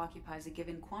particle occupies a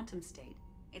given quantum state,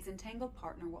 its entangled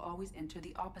partner will always enter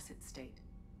the opposite state,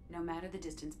 no matter the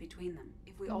distance between them.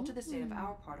 If we alter the state of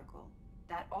our particle,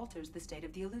 that alters the state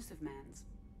of the elusive man's.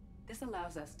 This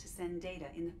allows us to send data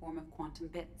in the form of quantum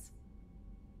bits.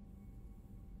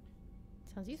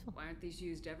 Sounds useful. Why aren't these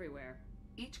used everywhere?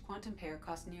 Each quantum pair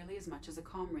costs nearly as much as a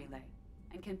comm relay,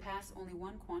 and can pass only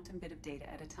one quantum bit of data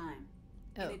at a time.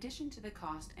 Oh. In addition to the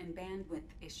cost and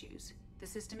bandwidth issues, the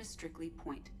system is strictly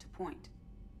point-to-point.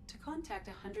 To contact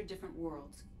 100 different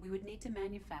worlds, we would need to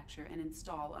manufacture and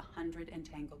install 100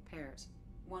 entangled pairs,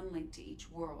 one linked to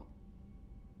each world.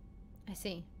 I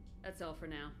see. That's all for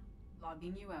now.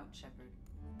 Logging you out, Shepard.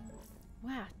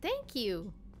 Wow, thank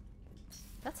you.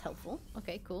 That's helpful.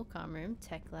 Okay, cool. Comm room,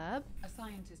 tech lab. A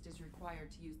scientist is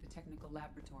required to use the technical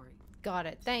laboratory. Got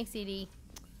it. Thanks, Edie.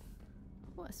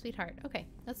 What a sweetheart. Okay,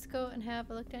 let's go and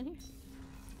have a look down here.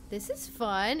 This is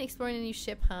fun. Exploring a new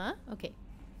ship, huh? Okay.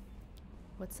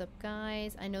 What's up,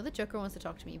 guys? I know the Joker wants to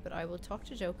talk to me, but I will talk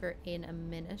to Joker in a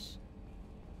minute.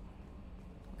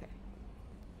 Okay.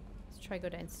 Let's try go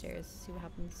downstairs, see what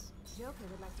happens. Joker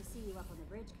would like to see you up on the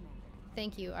bridge, Commander.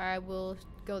 Thank you. I will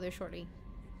go there shortly.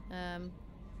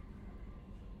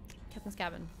 Captain's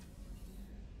cabin.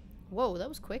 Whoa, that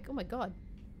was quick. Oh my god.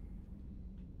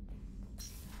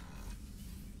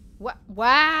 What?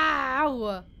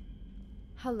 Wow!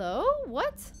 Hello?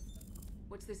 What?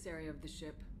 What's this area of the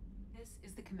ship? This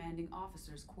is the commanding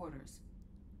officer's quarters.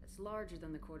 It's larger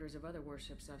than the quarters of other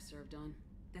warships I've served on.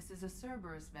 This is a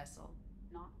Cerberus vessel,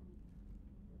 not...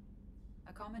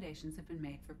 Accommodations have been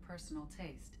made for personal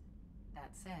taste. That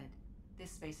said,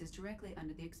 this space is directly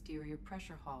under the exterior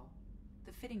pressure hall.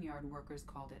 The fitting yard workers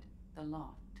called it the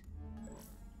loft.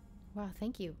 Wow,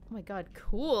 thank you. Oh my god,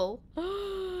 cool.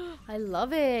 I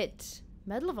love it.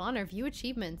 Medal of Honor, view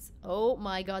achievements. Oh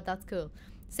my god, that's cool.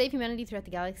 Save humanity throughout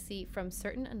the galaxy from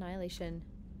certain annihilation.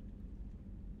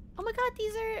 Oh my god,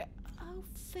 these are... Oh,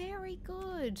 very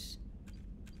good.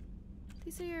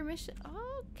 These are your mission.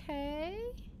 Okay.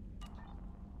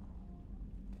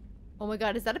 Oh my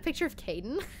god, is that a picture of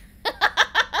Caden?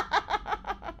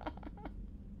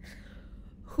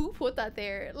 Who put that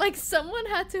there? Like, someone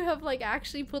had to have, like,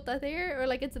 actually put that there. Or,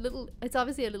 like, it's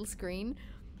obviously a little screen.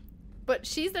 But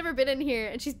she's never been in here,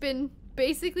 and she's been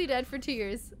basically dead for 2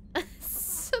 years.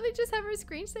 So they just have her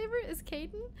screensaver as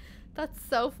Caden? That's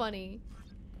so funny.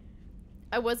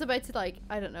 I was about to, like,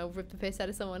 I don't know, rip the piss out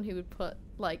of someone who would put,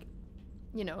 like,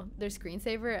 you know, their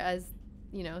screensaver as,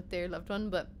 you know, their loved one,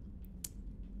 but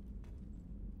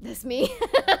that's me.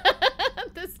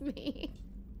 That's me.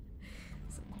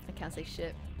 I can't say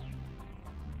shit.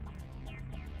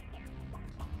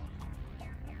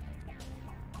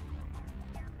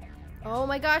 Oh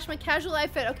my gosh, my casual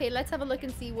outfit. Okay, let's have a look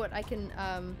and see what I can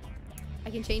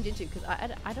change into, because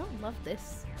I don't love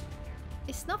this.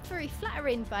 It's not very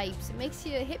flattering, babes. It makes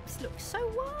your hips look so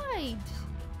wide.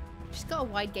 She's got a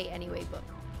wide gait anyway, but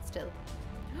still.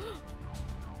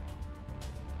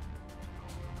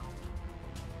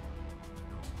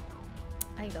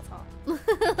 I think that's hot.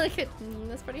 Look at,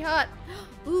 that's pretty hot.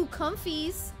 Ooh,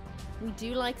 comfies. We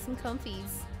do like some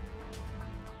comfies.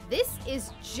 This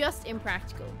is just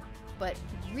impractical, but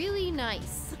really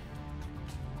nice.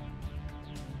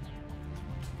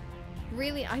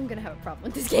 Really, I'm gonna have a problem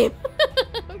with this game.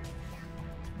 I'm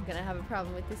gonna have a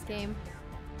problem with this game.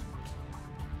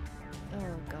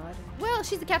 Oh god. Well,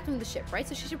 she's the captain of the ship, right?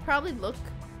 So she should probably look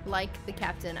like the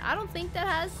captain. I don't think that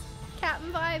has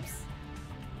captain vibes.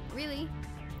 Really?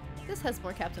 This has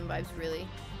more captain vibes, really.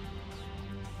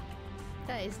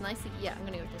 That is nicely. Yeah, I'm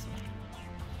gonna go with this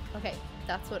one. Okay,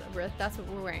 that's what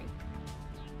we're wearing.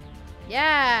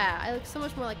 Yeah, I look so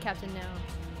much more like captain now.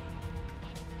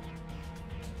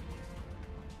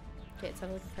 Okay, let's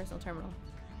have a look at personal terminal.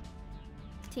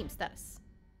 Team status.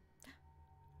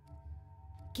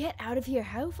 Get out of here.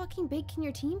 How fucking big can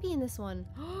your team be in this one?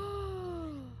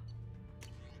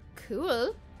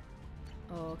 Cool.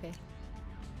 Oh, okay.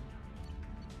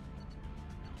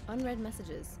 Unread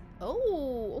messages.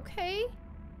 Oh, okay.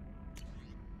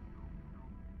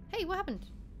 Hey, what happened?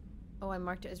 Oh, I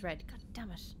marked it as red. God damn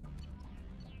it.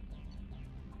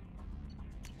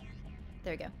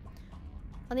 There we go.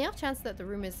 On the off chance that the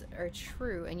rumors are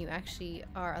true and you actually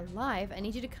are alive, I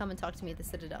need you to come and talk to me at the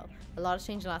Citadel. A lot has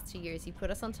changed in the last 2 years. You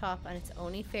put us on top, and it's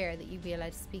only fair that you be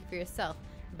allowed to speak for yourself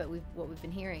about what we've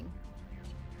been hearing.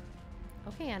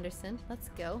 Okay, Anderson, let's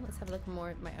go. Let's have a look more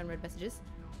at my unread messages.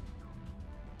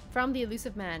 From the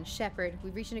elusive man, Shepard,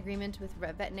 we've reached an agreement with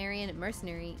veterinarian and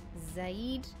mercenary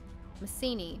Zaid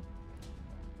Massini.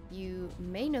 You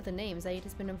may know the name. Zaid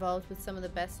has been involved with some of the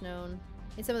best known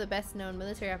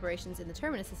military operations in the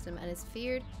Terminus system and is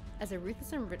feared as a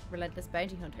ruthless and relentless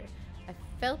bounty hunter. I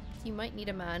felt you might need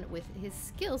a man with his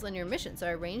skills on your mission, so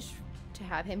I arranged to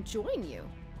have him join you.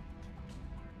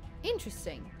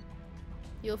 Interesting.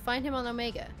 You'll find him on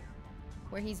Omega,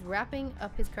 where he's wrapping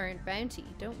up his current bounty.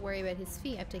 Don't worry about his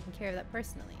fee. I've taken care of that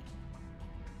personally.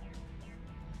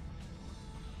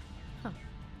 Huh.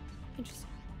 Interesting.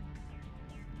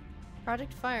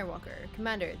 Project Firewalker.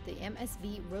 Commander, the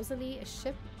MSV Rosalie, a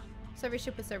survey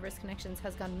ship with Cerberus connections,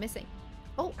 has gone missing.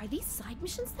 Oh, are these side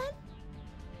missions then?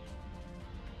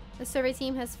 The survey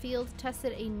team has field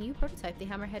tested a new prototype, the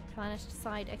Hammerhead Planet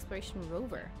Side Exploration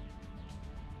Rover.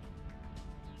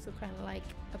 So kind of like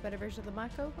a better version of the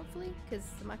Mako, hopefully, because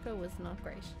the Mako was not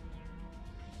great.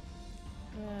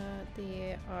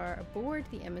 They are aboard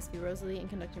the MSV Rosalie and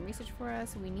conducting research for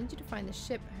us. We need you to find the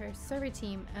ship, her survey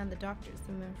team, and the doctors.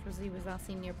 The Rosalie was last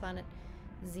seen near planet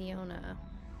Ziona.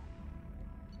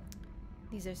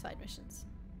 These are side missions.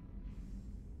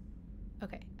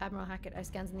 Okay, Admiral Hackett, our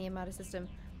scans in the Amada system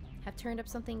have turned up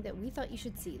something that we thought you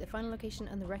should see. The final location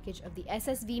and the wreckage of the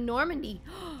SSV Normandy.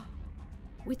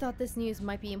 We thought this news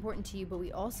might be important to you, but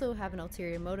we also have an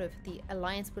ulterior motive. The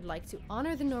Alliance would like to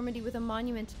honor the Normandy with a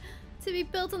monument to be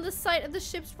built on the site of the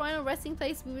ship's final resting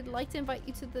place. We would like to invite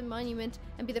you to the monument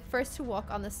and be the first to walk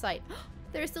on the site.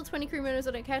 There are still 20 crew members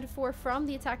unaccounted for from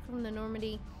the attack from the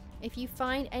Normandy. If you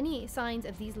find any signs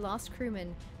of these lost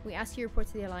crewmen, we ask you to report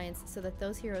to the Alliance so that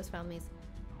those heroes' families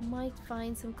might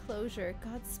find some closure.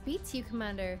 Godspeed to you,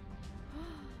 Commander.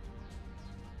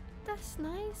 That's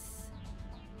nice.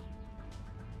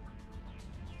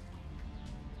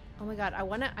 Oh my god,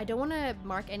 I don't wanna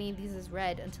mark any of these as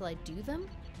red until I do them.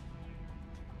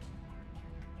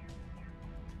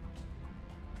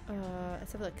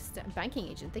 Let's have a look. Banking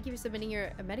agent, thank you for submitting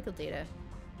your medical data.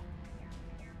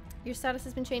 Your status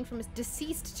has been changed from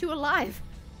deceased to alive.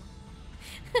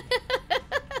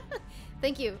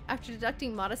 Thank you. After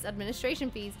deducting modest administration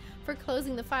fees for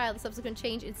closing the file, the subsequent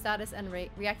change in status and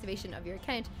reactivation of your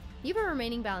account, you have a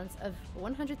remaining balance of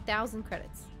 100,000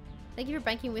 credits. Thank you for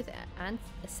banking with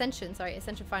Ascension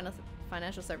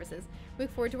Financial Services. We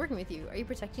look forward to working with you. Are you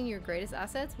protecting your greatest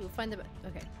assets? We'll find the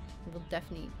okay. We'll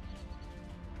definitely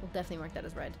mark that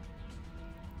as red.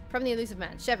 From the elusive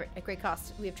man, Shepard, at great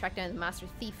cost, we have tracked down the master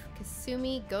thief,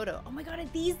 Kasumi Goto. Oh my god, are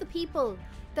these the people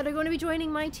that are going to be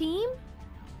joining my team?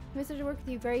 We have started to work with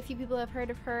you. Very few people have heard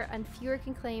of her, and fewer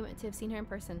can claim to have seen her in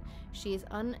person. She is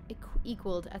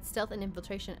unequaled at stealth and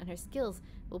infiltration, and her skills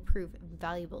will prove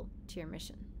valuable to your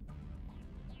mission.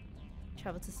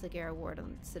 Travel to Sagara Ward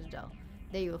on Citadel.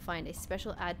 There you will find a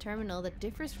special ad terminal that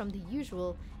differs from the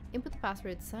usual. Input the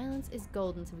password "Silence is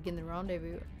golden" to begin the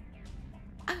rendezvous.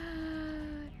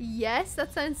 Yes,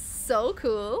 that sounds so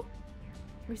cool.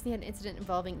 Recently had an incident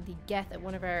involving the Geth at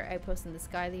one of our outposts in the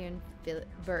Skylian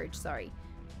Verge. Sorry.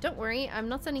 Don't worry, I'm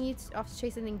not sending you off to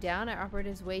chase anything down. Our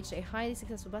operatives waged a highly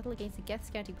successful battle against the Geth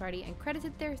scouting party and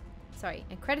credited their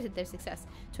success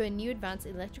to a new advanced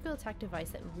electrical attack device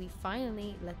that we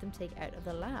finally let them take out of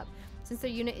the lab. Since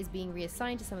their unit is being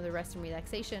reassigned to some of the rest and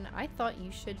relaxation, I thought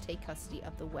you should take custody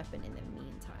of the weapon in the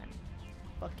meantime.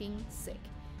 Fucking sick.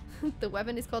 The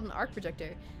weapon is called an arc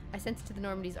projector. I sent it to the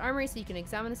Normandy's armory so you can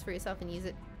examine this for yourself and use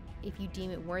it if you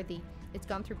deem it worthy. It's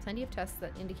gone through plenty of tests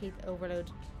that indicate the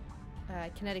overload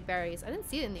kinetic barriers. I didn't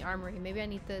see it in the armory. Maybe I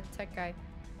need the tech guy.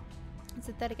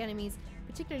 Synthetic enemies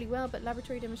particularly well, but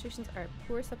laboratory demonstrations are a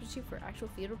poor substitute for actual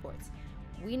field reports.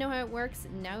 We know how it works.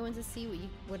 Now we want to see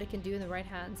what it can do in the right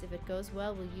hands. If it goes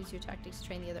well, we'll use your tactics to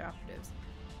train the other operatives.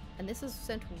 And this was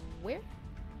sent where?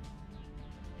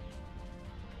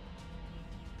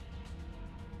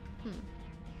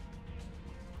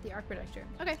 The arc projector.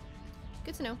 Okay.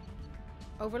 Good to know.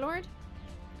 Overlord?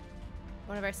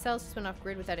 One of our cells just went off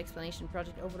grid without explanation.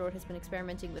 Project Overlord has been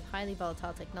experimenting with highly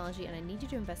volatile technology, and I need you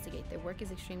to investigate. Their work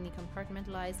is extremely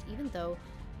compartmentalized, even though...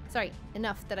 Sorry,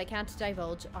 enough that I can't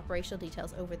divulge operational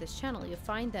details over this channel. You'll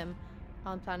find them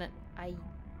on planet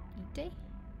Aite?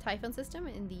 Typhon system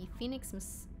in the Phoenix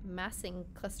massing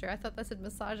cluster. I thought that said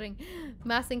massaging.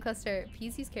 Massing cluster.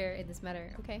 Please use care in this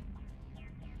matter. Okay.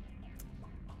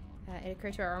 It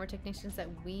occurred to our armor technicians that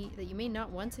you may not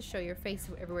want to show your face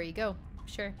everywhere you go.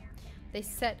 Sure. They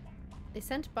sent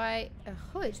by a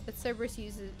hood that Cerberus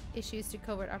issues to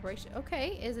covert operation.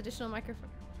 Okay, is additional microphone.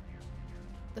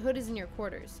 The hood is in your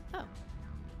quarters. Oh.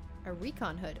 A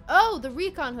recon hood. Oh, the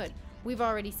recon hood. We've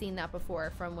already seen that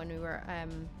before from when we were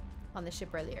on the ship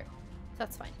earlier.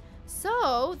 That's fine.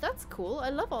 So, that's cool. I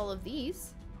love all of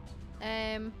these.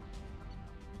 Will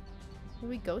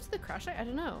we go to the crash site? I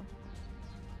don't know.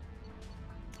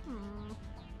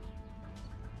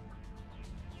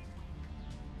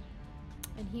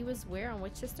 And he was where? On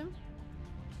which system?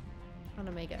 On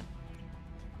Omega.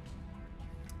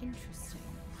 Interesting.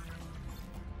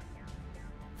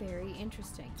 Very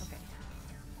interesting. Okay.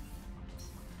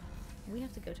 We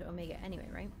have to go to Omega anyway,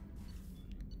 right?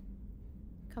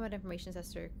 Combat information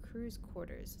tester, cruise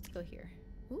quarters. Let's go here.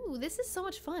 Ooh, this is so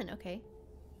much fun. Okay.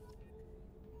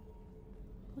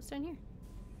 What's down here?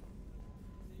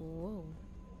 Whoa.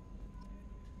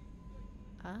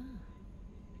 Ah.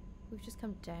 We've just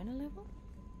come down a level?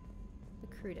 The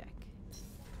crew deck.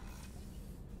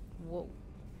 Whoa.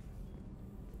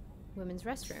 Women's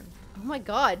restroom. Oh my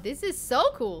god, this is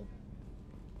so cool.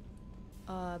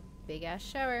 Big ass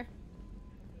shower.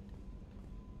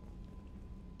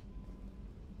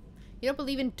 You don't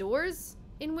believe in doors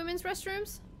in women's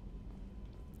restrooms?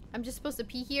 I'm just supposed to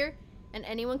pee here and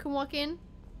anyone can walk in?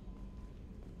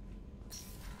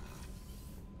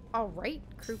 Alright,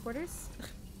 crew quarters.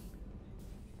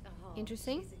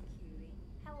 Interesting.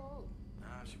 How old?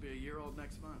 She'll be a year old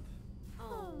next month.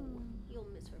 Oh, you'll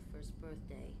miss her first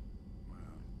birthday.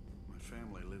 Well, my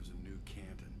family lives in New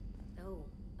Canton. Oh,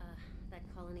 that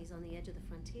colony's on the edge of the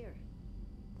frontier.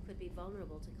 Could be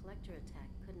vulnerable to collector attack,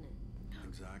 couldn't it?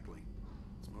 Exactly.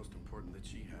 It's most important that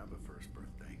she have a first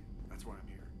birthday. That's why I'm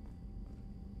here.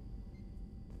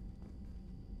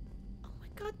 Oh my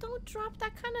god, don't drop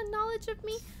that kind of knowledge of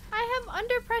me. I have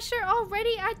under pressure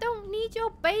already. I don't need your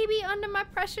baby under my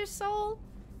pressure, soul.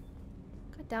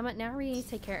 God damn it, now we need to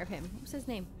take care of him. What's his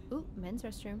name? Ooh, men's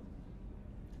restroom.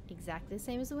 Exactly the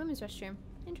same as the women's restroom.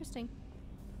 Interesting.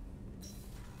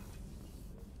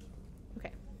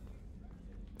 Okay.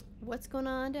 What's going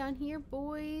on down here,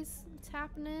 boys? What's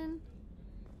happening?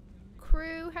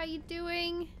 Crew, how you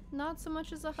doing? Not so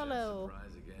much as a hello.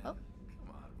 Surprise again. Oh.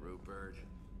 Come on, Rupert.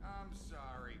 I'm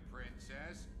sorry,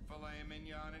 Princess. Filet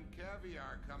mignon and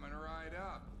caviar coming right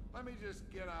up. Let me just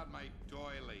get out my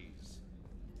doilies.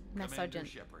 Mess Commander Sergeant.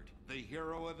 Shepard, the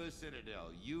hero of the Citadel.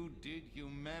 You did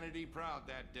humanity proud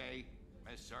that day.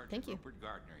 Mess Sergeant Thank you. Rupert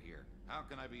Gardner here. How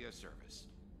can I be of service?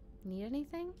 Need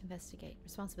anything? Investigate.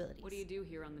 Responsibilities. What do you do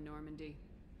here on the Normandy?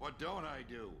 What don't I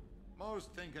do?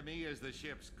 Most think of me as the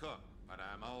ship's cook, but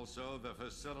I'm also the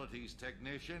facilities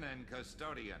technician and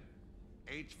custodian.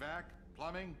 HVAC,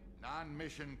 plumbing,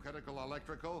 non-mission critical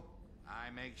electrical.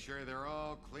 I make sure they're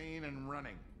all clean and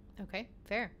running. Okay,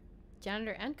 fair.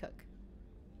 Janitor and cook.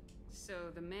 So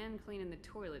the man cleaning the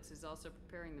toilets is also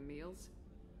preparing the meals?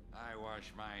 I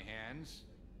wash my hands.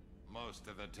 Most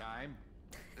of the time.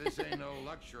 This ain't no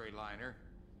luxury liner.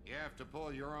 You have to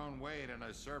pull your own weight in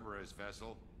a Cerberus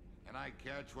vessel, and I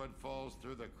catch what falls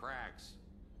through the cracks.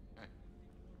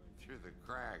 Through the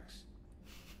cracks.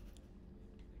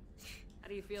 How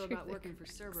do you feel about working for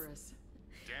Cerberus?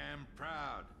 Damn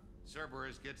proud.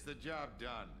 Cerberus gets the job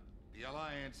done. The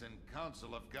Alliance and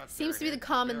Council have got Seems to their be the heads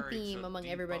common buried theme so among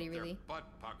deep everybody, up their really. butt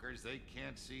puckers they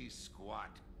can't see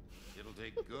squat. It'll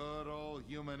take good old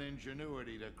human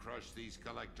ingenuity to crush these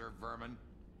collector vermin.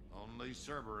 Only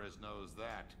Cerberus knows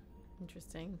that.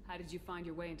 Interesting. How did you find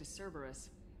your way into Cerberus?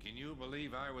 Can you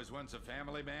believe I was once a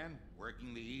family man,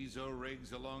 working the EZO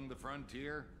rigs along the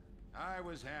frontier? I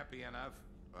was happy enough,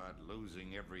 but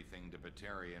losing everything to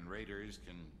Batarian raiders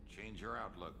can change your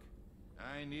outlook.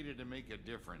 I needed to make a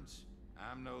difference.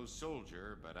 I'm no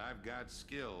soldier, but I've got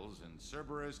skills, and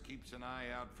Cerberus keeps an eye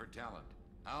out for talent.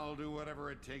 I'll do whatever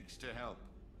it takes to help,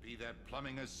 be that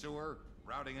plumbing a sewer,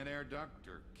 routing an air duct,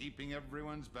 or keeping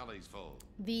everyone's bellies full.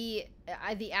 The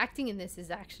acting in this is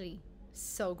actually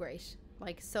so great.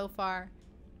 Like, so far,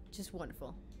 just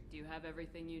wonderful. Do you have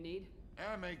everything you need?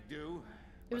 I make do.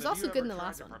 It was But have also you good in ever the tried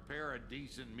last to one. Prepare a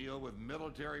decent meal with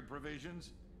military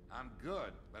provisions? I'm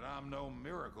good, but I'm no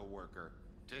miracle worker.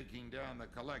 Taking down the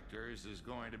collectors is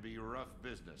going to be rough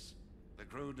business. The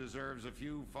crew deserves a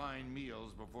few fine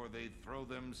meals before they throw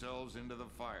themselves into the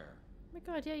fire. Oh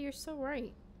my god, yeah, you're so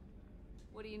right.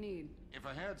 What do you need? If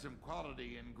I had some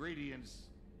quality ingredients...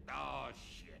 Oh,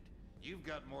 shit. You've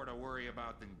got more to worry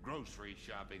about than grocery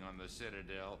shopping on the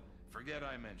Citadel. Forget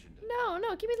I mentioned it. No,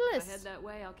 give me the If list. I head that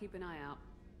way, I'll keep an eye out.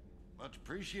 Much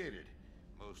appreciated.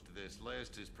 Most of this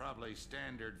list is probably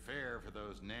standard fare for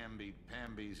those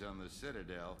namby-pambies on the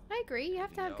Citadel. I agree, you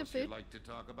have to have Anything good else you'd food. like to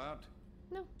talk about?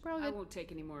 No, we're all I good. won't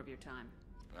take any more of your time.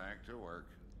 Back to work.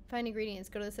 Find ingredients,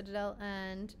 go to the Citadel,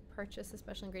 and purchase the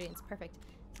special ingredients. Perfect.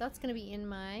 So that's going to be in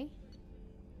my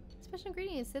special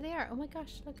ingredients. There they are. Oh my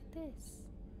gosh, look at this.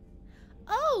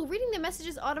 Oh, reading the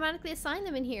messages automatically assign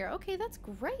them in here. Okay, that's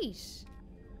great.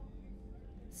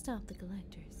 Stop the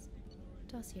collectors.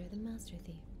 Dossier the master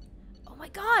thief. Oh my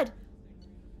god!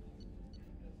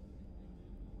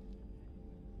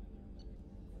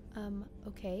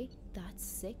 Okay, that's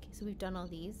sick. So we've done all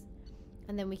these.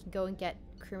 And then we can go and get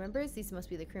crew members. These must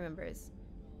be the crew members.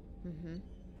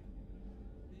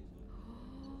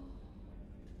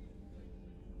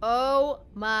 Oh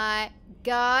my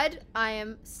god. I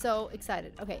am so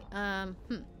excited. Okay,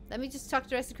 let me just talk to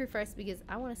the rest of the crew first because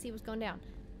I want to see what's going down.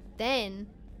 Then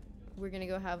we're gonna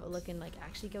go have a look and like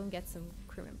actually go and get some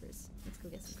crew members. Let's go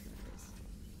get some crew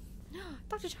members.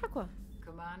 Dr. Chakwa.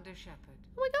 Commander Shepard.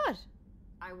 Oh my god.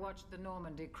 I watched the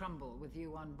Normandy crumble with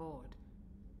you on board.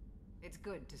 It's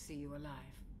good to see you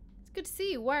alive. It's good to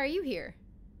see you. Why are you here?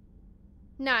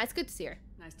 Nah, it's good to see her.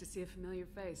 Nice to see a familiar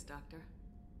face, Doctor.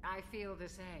 I feel the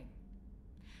same.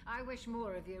 I wish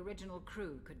more of the original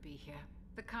crew could be here.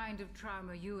 The kind of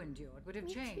trauma you endured would have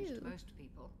Me changed too. most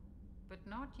people. But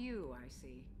not you, I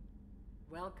see.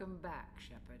 Welcome back,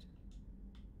 Shepard.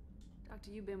 Doctor,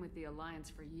 you've been with the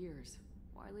Alliance for years.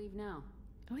 Why leave now?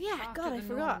 Oh yeah, After god, I the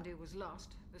forgot. Normandy was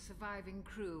lost, the surviving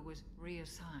crew was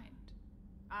reassigned.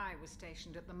 I was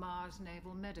stationed at the Mars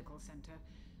Naval Medical Center.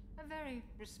 A very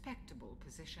respectable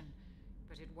position,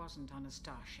 but it wasn't on a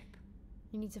starship.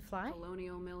 You need to fly?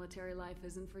 Colonial military life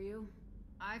isn't for you?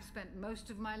 I've spent most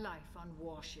of my life on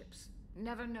warships,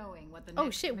 never knowing what the Oh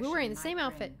next shit, we're mission wearing the might same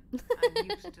outfit. bring. I'm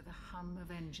used to the hum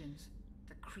of engines,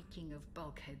 the creaking of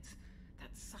bulkheads,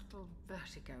 that subtle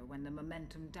vertigo when the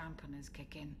momentum dampeners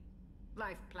kick in.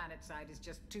 Life planetside is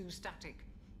just too static,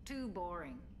 too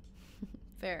boring.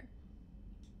 Fair.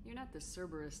 You're not the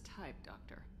Cerberus type,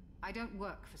 Doctor. I don't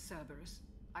work for Cerberus.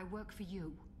 I work for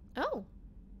you. Oh.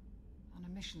 On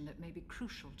a mission that may be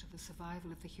crucial to the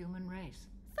survival of the human race.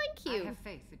 Thank you. I have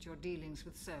faith that your dealings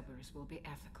with Cerberus will be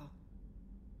ethical.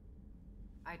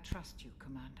 I trust you,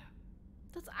 Commander.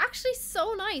 That's actually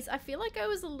so nice. I feel like I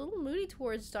was a little moody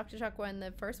towards Dr. Chakwa in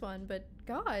the first one, but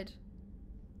god.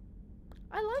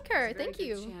 I like her. There's a very Thank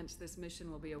you. good chance this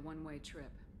mission will be a one-way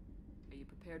trip. Are you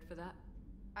prepared for that?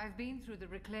 I've been through the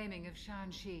reclaiming of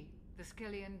Shanxi, The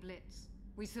Skillian Blitz.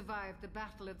 We survived the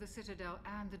Battle of the Citadel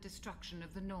and the destruction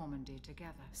of the Normandy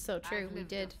together. So true, I've we lived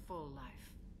did. a full life.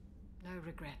 No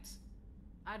regrets.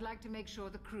 I'd like to make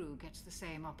sure the crew gets the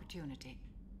same opportunity.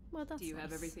 Well, that's Do you have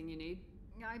nice. everything you need?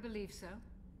 I believe so.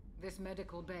 This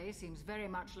medical bay seems very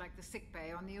much like the sick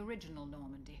bay on the original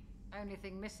Normandy. Only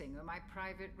thing missing were my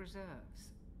private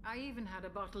reserves. I even had a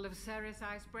bottle of Ceres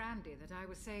Ice brandy that I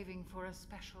was saving for a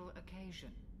special occasion.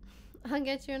 I'll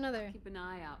get you another. Keep an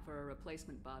eye out for a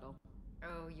replacement bottle.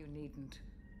 Oh, you needn't.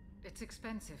 It's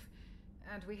expensive,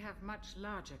 and we have much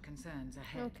larger concerns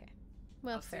ahead. Okay.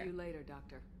 Well, I'll fair. see you later,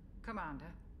 Doctor.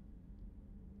 Commander.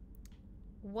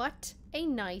 What a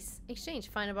nice exchange.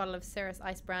 Find a bottle of Ceres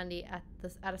Ice brandy at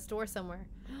a store somewhere.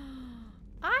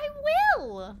 I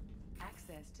will!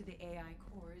 Access to the AI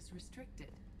core is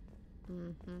restricted.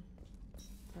 Mm-hmm.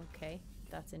 Okay,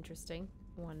 that's interesting.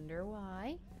 Wonder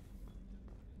why.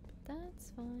 But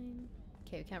that's fine.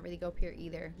 Okay, we can't really go up here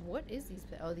either. What is these?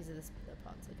 Oh, these are the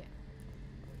pods. Okay.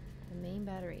 The main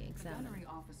battery A examine. gunnery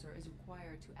officer is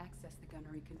required to access the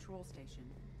gunnery control station.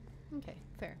 Okay,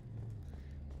 fair.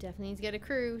 Definitely need to get a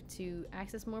crew to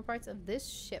access more parts of this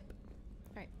ship.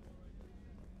 Alright.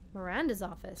 Miranda's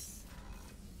office.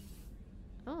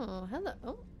 Oh, hello.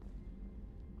 Oh.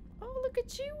 Oh, look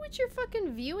at you with your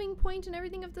fucking viewing point and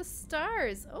everything of the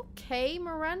stars. Okay,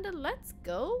 Miranda, let's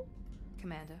go.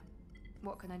 Commander,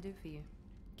 what can I do for you?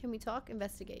 Can we talk?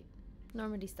 Investigate.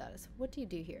 Normandy status. What do you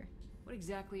do here? What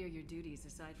exactly are your duties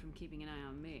aside from keeping an eye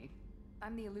on me?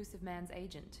 I'm the Elusive Man's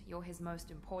agent. You're his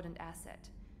most important asset.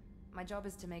 My job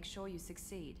is to make sure you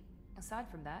succeed. Aside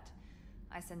from that,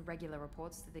 I send regular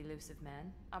reports to the Elusive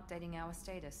Man, updating our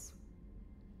status.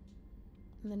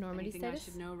 The Normandy Anything status? I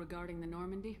should know regarding the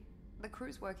Normandy? The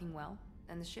crew's working well,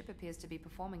 and the ship appears to be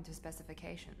performing to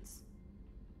specifications.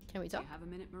 Can we Do talk? you have a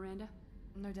minute, Miranda?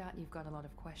 No doubt you've got a lot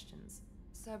of questions.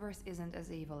 Cerberus isn't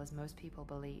as evil as most people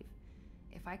believe.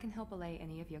 If I can help allay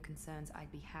any of your concerns,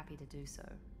 I'd be happy to do so.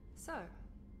 So,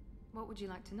 what would you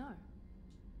like to know?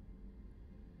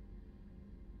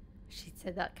 She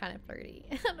said that kind of flirty.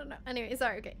 I don't know. Anyway,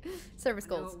 sorry, okay. Service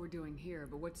I know goals. what we're doing here,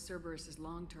 but what's Cerberus's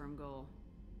long-term goal?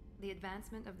 The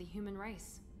advancement of the human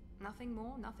race. Nothing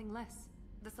more, nothing less.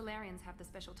 The Solarians have the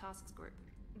Special Tasks Group.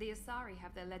 The Asari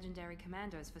have their legendary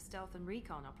commandos for stealth and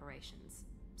recon operations.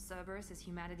 Cerberus is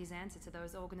humanity's answer to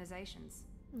those organizations.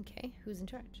 Okay, who's in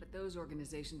charge? But those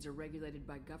organizations are regulated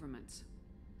by governments.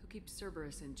 Who keeps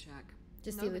Cerberus in check?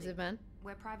 Just Nobody. the Elusive Man?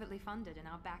 We're privately funded and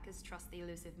our backers trust the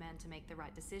Elusive Man to make the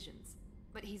right decisions.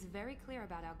 But he's very clear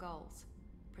about our goals.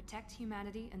 Protect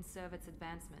humanity and serve its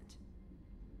advancement.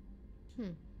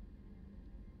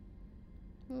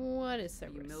 What is Are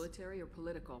you Cerberus? military or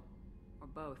political? Or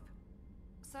both?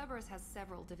 Cerberus has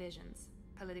several divisions.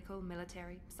 Political,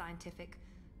 military, scientific.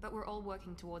 But we're all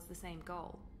working towards the same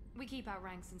goal. We keep our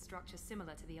ranks and structure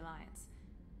similar to the Alliance.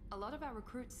 A lot of our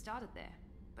recruits started there.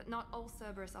 But not all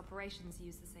Cerberus operations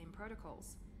use the same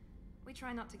protocols. We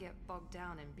try not to get bogged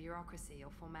down in bureaucracy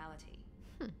or formality.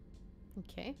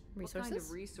 Okay, resources? What kind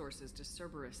of resources does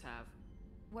Cerberus have?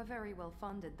 We're very well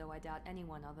funded, though I doubt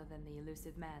anyone other than the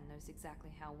Elusive Man knows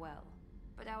exactly how well.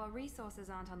 But our resources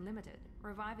aren't unlimited.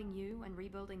 Reviving you and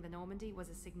rebuilding the Normandy was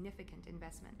a significant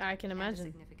investment. I can imagine. And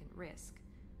a significant risk.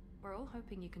 We're all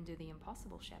hoping you can do the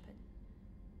impossible, Shepard.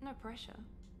 No pressure.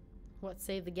 What,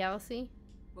 save the galaxy?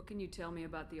 What can you tell me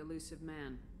about the Elusive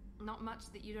Man? Not much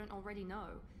that you don't already know.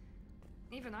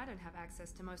 Even I don't have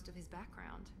access to most of his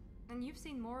background. And you've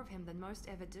seen more of him than most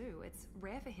ever do. It's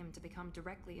rare for him to become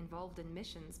directly involved in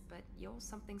missions, but you're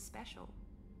something special.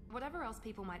 Whatever else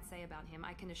people might say about him,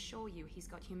 I can assure you he's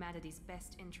got humanity's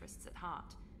best interests at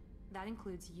heart. That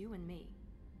includes you and me.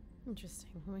 Interesting.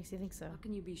 What makes you think so? How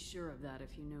can you be sure of that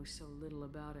if you know so little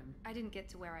about him? I didn't get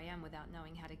to where I am without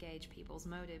knowing how to gauge people's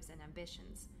motives and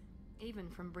ambitions. Even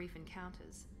from brief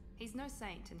encounters. He's no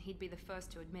saint, and he'd be the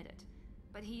first to admit it.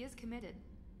 But he is committed.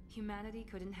 Humanity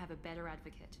couldn't have a better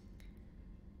advocate.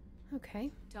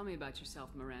 Okay. Tell me about yourself,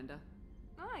 Miranda.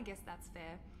 Oh, I guess that's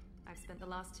fair. I've spent the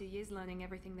last 2 years learning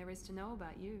everything there is to know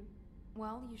about you.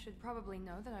 Well, you should probably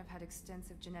know that I've had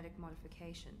extensive genetic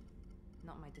modification.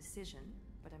 Not my decision,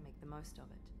 but I make the most of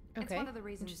it. Okay, It's one of the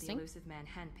reasons the interesting. Elusive Man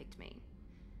handpicked me.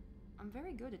 I'm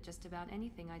very good at just about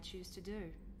anything I choose to do.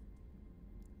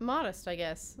 Modest, I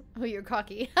guess. Oh, you're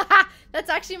cocky. That's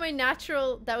actually my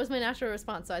natural, that was my natural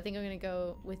response, so I think I'm going to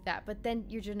go with that. But then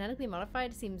you're genetically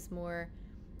modified seems more,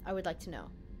 I would like to know.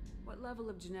 What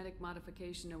level of genetic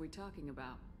modification are we talking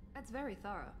about? It's very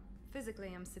thorough.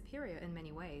 Physically, I'm superior in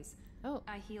many ways. Oh.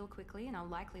 I heal quickly and I'll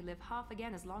likely live half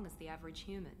again as long as the average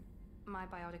human. My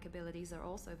biotic abilities are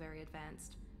also very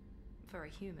advanced. For a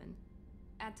human.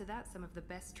 Add to that some of the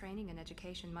best training and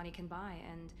education money can buy,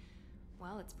 and,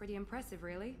 well, it's pretty impressive,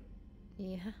 really.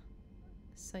 Yeah.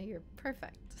 So you're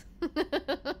perfect.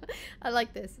 I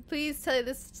like this. Please tell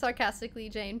this sarcastically,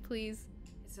 Jane, please.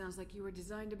 It sounds like you were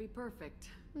designed to be perfect.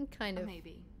 Kind of.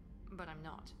 Maybe, but I'm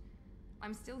not.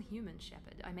 I'm still human,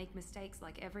 Shepard. I make mistakes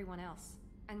like everyone else.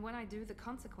 And when I do, the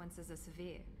consequences are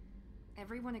severe.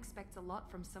 Everyone expects a lot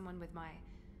from someone with my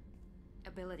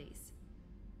abilities.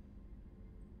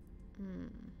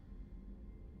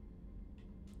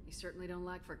 You certainly don't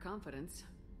lack for confidence.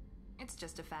 It's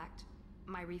just a fact.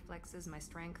 My reflexes, my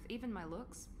strength, even my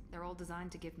looks, they're all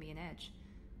designed to give me an edge.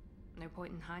 No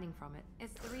point in hiding from it.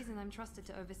 It's the reason I'm trusted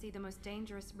to oversee the most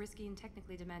dangerous, risky, and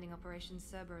technically demanding operations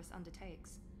Cerberus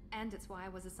undertakes. And it's why I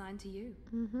was assigned to you.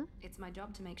 It's my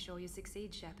job to make sure you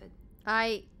succeed, Shepard.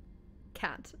 I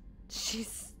can't.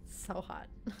 She's so hot.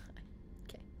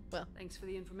 Okay, well. Thanks for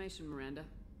the information, Miranda.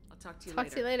 I'll talk to you later.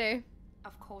 Talk to you later.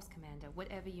 Of course, Commander.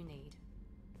 Whatever you need.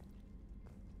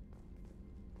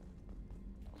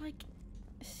 Like,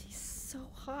 she's so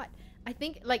hot. I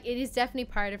think, like, it is definitely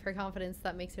part of her confidence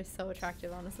that makes her so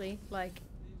attractive, honestly. Like,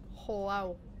 oh,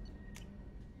 wow.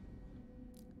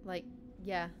 Like,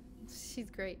 yeah. She's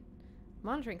great.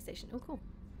 Monitoring station. Oh, cool.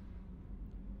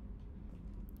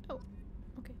 Oh,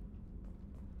 okay.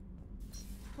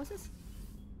 What's this?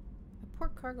 A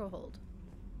port cargo hold.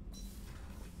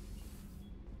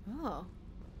 Oh.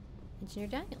 Engineer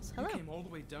Daniels. Hello. You came all the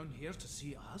way down here to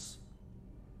see us?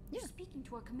 You're speaking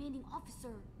to our commanding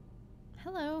officer.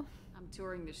 Hello. I'm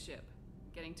touring the ship,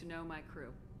 getting to know my crew.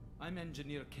 I'm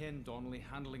Engineer Ken Donnelly,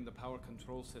 handling the power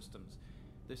control systems.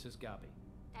 This is Gabby.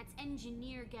 That's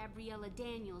Engineer Gabriella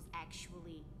Daniels,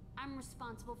 actually. I'm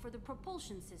responsible for the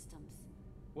propulsion systems.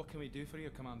 What can we do for you,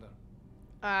 Commander?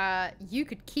 You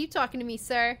could keep talking to me,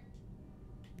 sir.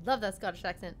 Love that Scottish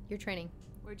accent. Your training.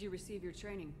 Where'd you receive your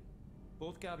training?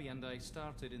 Both Gabby and I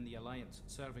started in the Alliance,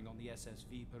 serving on the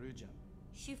SSV Perugia.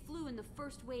 She flew in the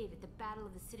first wave at the Battle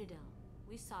of the Citadel.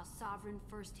 We saw Sovereign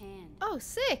firsthand. Oh,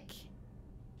 sick!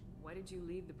 Why did you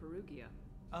leave the Perugia?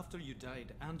 After you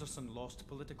died, Anderson lost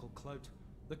political clout.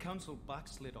 The Council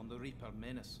backslid on the Reaper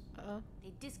menace.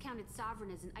 They discounted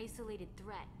Sovereign as an isolated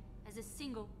threat, as a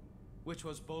single... Which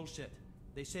was bullshit.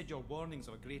 They said your warnings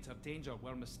of greater danger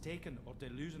were mistaken or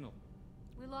delusional.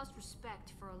 We lost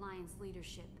respect for Alliance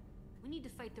leadership. We need to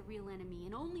fight the real enemy,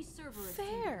 and only Cerberus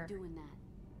can be doing that.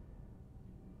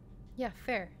 Yeah,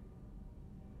 fair.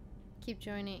 Keep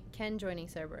joining... Ken joining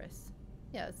Cerberus.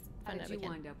 Yeah, let's How find out did you again.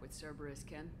 wind up with Cerberus,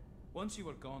 Ken? Once you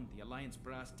were gone, the Alliance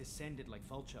brass descended like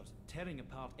vultures, tearing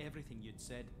apart everything you'd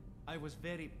said. I was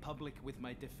very public with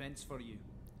my defense for you.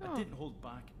 I didn't hold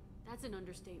back. That's an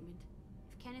understatement.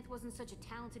 If Kenneth wasn't such a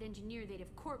talented engineer, they'd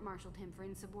have court-martialed him for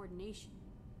insubordination.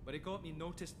 But it got me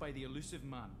noticed by the elusive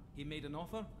man. He made an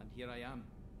offer, and here I am.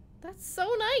 That's so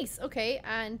nice. Okay,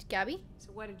 and Gabby?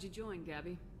 So why did you join,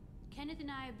 Gabby? Kenneth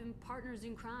and I have been partners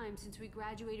in crime since we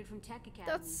graduated from Tech Academy.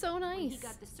 That's so nice. When he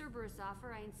got the Cerberus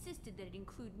offer, I insisted that it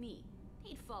include me.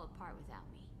 He'd fall apart without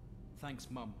me. Thanks,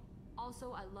 Mum.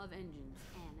 Also, I love engines,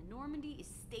 and the Normandy is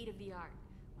state-of-the-art.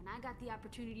 When I got the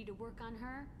opportunity to work on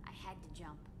her, I had to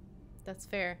jump. That's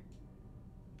fair.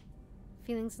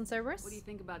 Feelings on Cerberus? What do you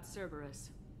think about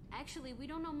Cerberus? Actually, we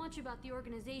don't know much about the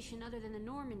organization other than the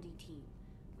Normandy team.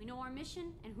 We know our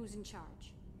mission and who's in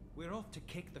charge. We're off to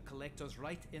kick the collectors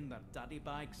right in their daddy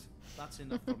bags. That's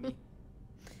enough for me.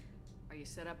 Are you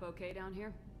set up okay down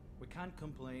here? We can't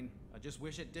complain. I just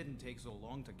wish it didn't take so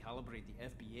long to calibrate the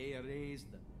FBA arrays.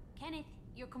 Kenneth,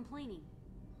 you're complaining.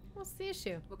 What's the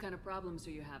issue? What kind of problems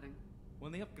are you having?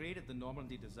 When they upgraded the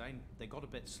Normandy design, they got a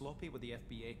bit sloppy with the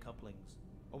FBA couplings.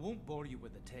 I won't bore you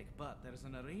with the tech, but there is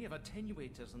an array of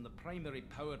attenuators in the primary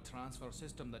power transfer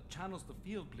system that channels the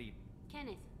field bleed.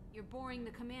 Kenneth, you're boring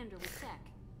the commander with tech.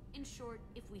 In short,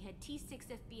 if we had T6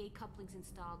 FBA couplings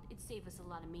installed, it'd save us a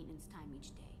lot of maintenance time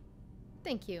each day.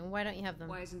 Thank you. Why don't you have them?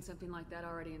 Why isn't something like that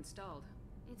already installed?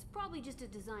 It's probably just a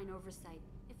design oversight.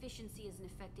 Efficiency isn't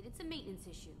affected. It's a maintenance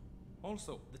issue.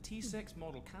 Also, the T6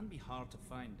 model can be hard to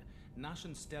find. Nash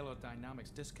and Stellar Dynamics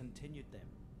discontinued them.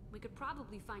 We could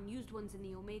probably find used ones in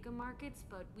the Omega markets,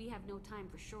 but we have no time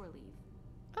for shore leave.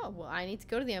 Oh, well, I need to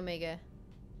go to the Omega.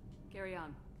 Carry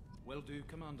on. Will do,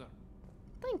 Commander.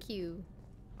 Thank you.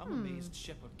 I'm amazed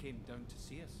Shepard came down to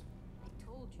see us. I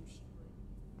told you she would.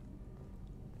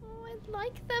 Oh, I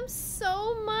like them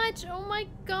so much. Oh my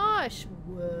gosh.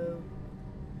 Whoa.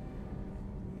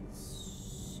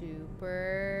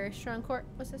 Super strong core.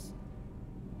 What's this?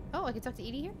 Oh, I can talk to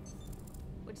Edie here?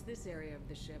 What's this area of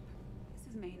the ship? This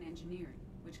is main engineering,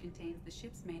 which contains the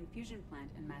ship's main fusion plant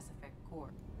and Mass Effect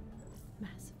core.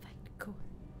 Mass Effect core.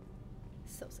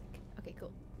 So sick. Okay,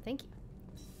 cool. Thank you.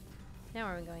 Now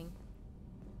where are we going?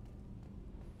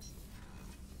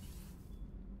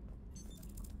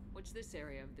 What's this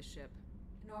area of the ship?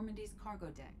 Normandy's cargo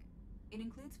deck. It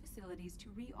includes facilities to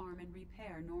rearm and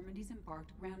repair Normandy's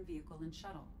embarked ground vehicle and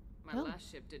shuttle. My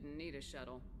last ship didn't need a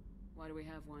shuttle. Why do we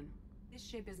have one? This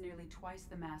ship is nearly twice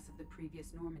the mass of the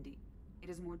previous Normandy. It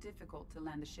is more difficult to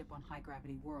land the ship on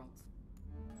high-gravity worlds.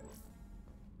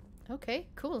 Okay,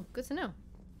 cool. Good to know.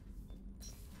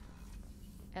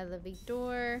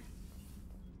 Elevator.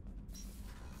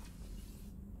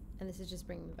 And this is just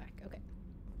bringing me back. Okay.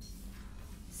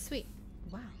 Sweet.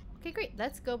 Wow. Okay, great.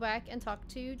 Let's go back and talk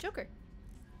to Joker.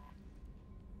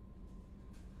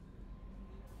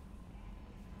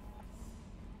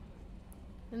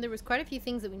 And there was quite a few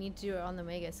things that we need to do on the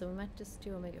Omega, so we might just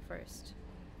do Omega first.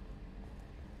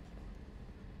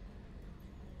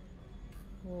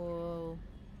 Whoa.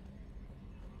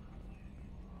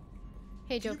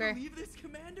 Hey, Joker. Can you believe this,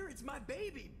 Commander? It's my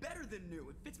baby. Better than new.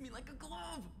 It fits me like a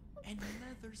glove. And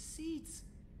leather seats.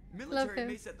 Military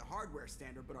may set the hardware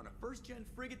standard, but on a first-gen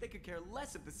frigate, they could care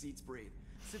less if the seats breathe.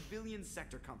 Civilian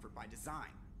sector comfort by design.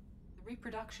 The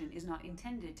reproduction is not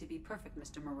intended to be perfect,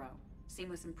 Mr. Moreau.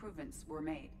 Seamless improvements were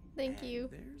made. Thank you.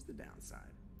 There's the downside.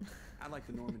 I liked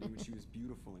the Normandy when she was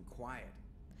beautiful and quiet.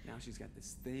 Now she's got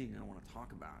this thing I don't want to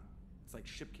talk about. It's like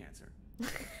ship cancer.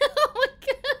 Oh my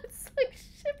god, it's like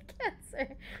ship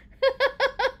cancer.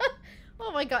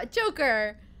 Oh my god,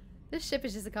 Joker! This ship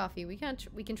is just a coffee. We can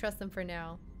trust them for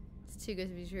now. It's too good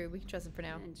to be true. We can trust them for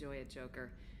now. Enjoy it,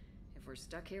 Joker. If we're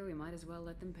stuck here, we might as well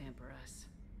let them pamper us.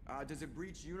 Does it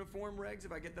breach uniform regs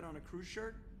if I get that on a cruise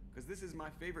shirt? Because this is my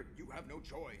favorite you have no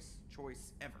choice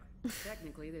ever.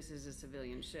 Technically, this is a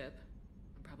civilian ship.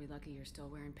 I'm probably lucky you're still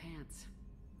wearing pants.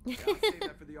 Yeah, I'll save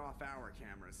that for the off-hour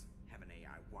cameras. Have an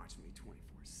AI watch me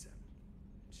 24/7.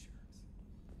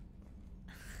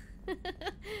 Sure.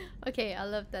 Okay, I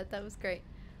love that. That was great.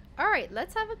 Alright,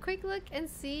 let's have a quick look and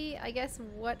see, I guess,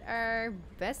 what our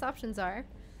best options are.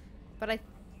 But I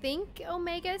think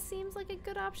Omega seems like a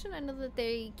good option. I know that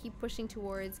they keep pushing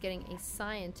towards getting a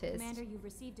scientist. Commander, you've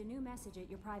received a new message at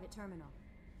your private terminal.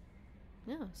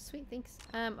 Oh, sweet, thanks.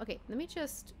 Okay, let me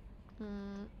just...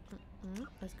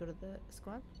 let's go to the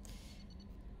squad.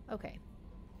 Okay.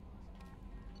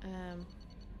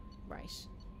 Right.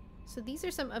 So these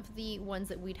are some of the ones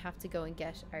that we'd have to go and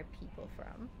get our people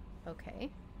from.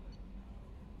 Okay.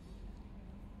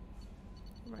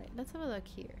 Right, let's have a look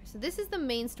here. So this is the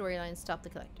main storyline, Stop the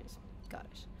Collectors. Got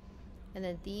it. And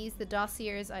then these, the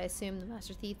dossiers, I assume the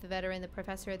Master Thief, the Veteran, the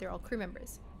Professor, they're all crew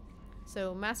members.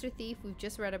 So Master Thief, we've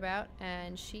just read about,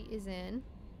 and she is in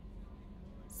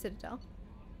Citadel.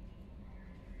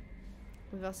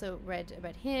 We've also read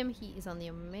about him. He is on the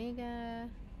Omega.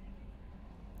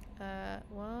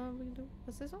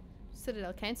 What's this one?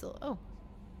 Citadel Council.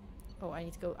 Oh, I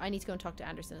need to go and talk to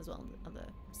Anderson as well on the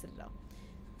Citadel.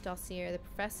 Dossier, the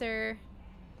Professor.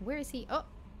 Where is he? Oh,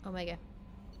 Omega.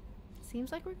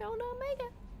 Seems like we're going to Omega.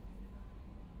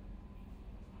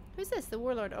 Who's this? The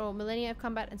Warlord. Oh, millennia of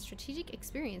combat and strategic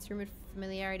experience, rumored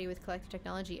familiarity with collective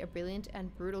technology, a brilliant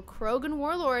and brutal Krogan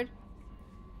warlord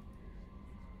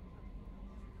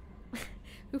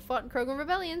who fought in Krogan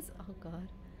rebellions. Oh god.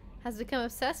 Has become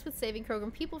obsessed with saving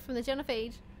Krogan people from the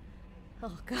genophage.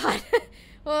 Oh god.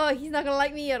 Oh, he's not gonna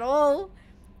like me at all.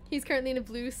 He's currently in a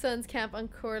Blue Suns camp on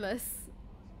Corliss.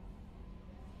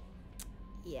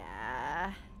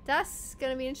 Yeah, that's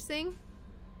gonna be interesting.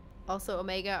 Also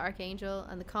Omega, Archangel,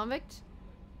 and the Convict.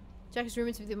 Jack is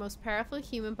rumored to be the most powerful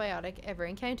human biotic ever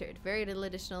encountered. Very little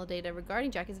additional data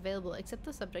regarding Jack is available, except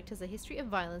the subject has a history of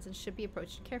violence and should be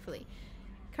approached carefully.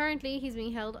 Currently, he's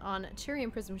being held on a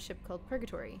Turian prison ship called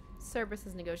Purgatory. Cerberus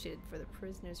has negotiated for the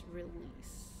prisoner's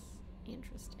release.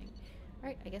 Interesting.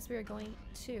 Alright, I guess we are going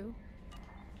to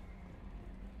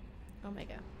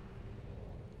Omega.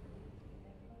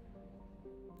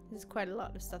 There's quite a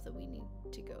lot of stuff that we need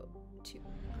to go to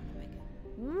on Omega.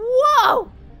 Whoa!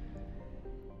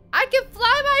 I can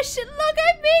fly my shit! Look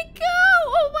at me go!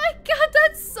 Oh my god,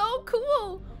 that's so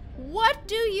cool! What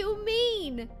do you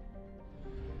mean?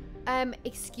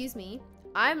 Excuse me.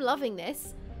 I'm loving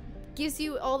this. Gives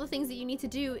you all the things that you need to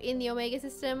do in the Omega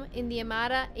system, in the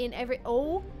Amada, in every...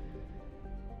 Oh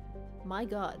my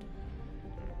god.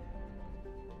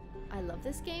 I love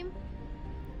this game.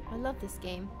 I love this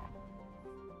game.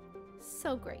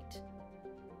 So great.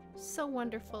 So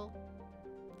wonderful.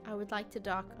 I would like to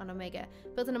dock on Omega.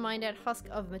 Built in a mined-out husk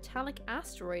of metallic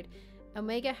asteroid,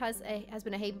 Omega has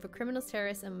been a haven for criminals,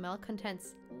 terrorists, and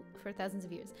malcontents for thousands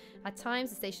of years. At times,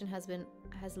 the station has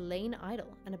lain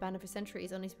idle and abandoned for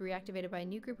centuries, only to be reactivated by a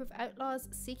new group of outlaws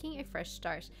seeking a fresh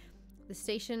start. The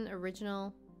station's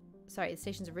original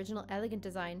elegant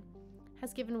design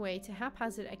has given way to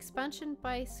haphazard expansion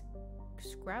by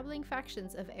scrabbling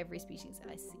factions of every species.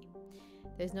 I see.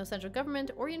 There's no central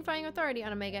government or unifying authority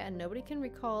on Omega, and nobody can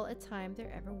recall a time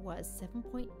there ever was.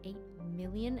 7.8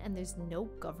 million, and there's no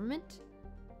government?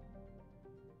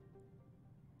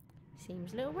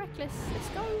 Seems a little reckless. Let's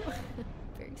go!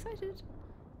 Very excited.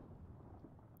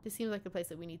 This seems like the place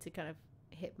that we need to kind of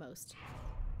hit most.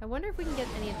 I wonder if we can get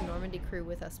any of the Normandy crew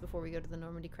with us before we go to the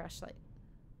Normandy crash site.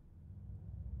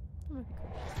 That might be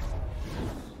cool.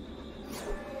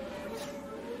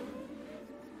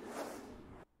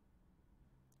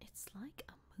 It's like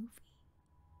a movie.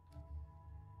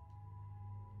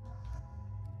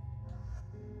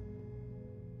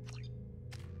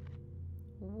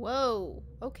 Whoa,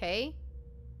 okay.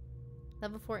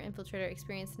 Level 4 infiltrator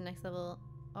experience the next level.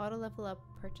 Auto level up,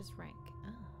 purchase rank.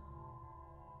 Oh.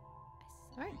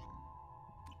 Nice. Alright.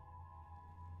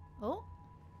 Oh.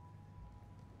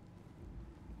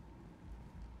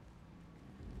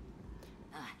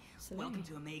 Welcome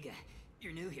to Omega.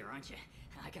 You're new here, aren't you?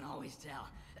 I can always tell.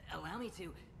 Allow me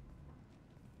to...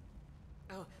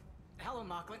 Oh, hello,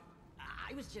 Mocklin.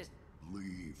 I was just...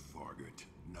 Leave, Fargate.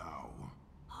 Now.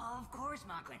 Oh, of course,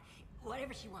 Mocklin.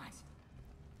 Whatever she wants.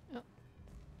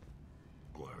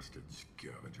 Blasted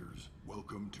scavengers.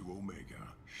 Welcome to Omega,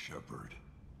 Shepard.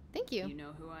 Thank you. You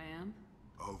know who I am?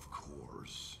 Of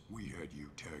course. We had you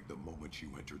tagged the moment you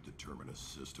entered the Terminus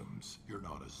systems. You're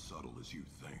not as subtle as you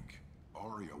think.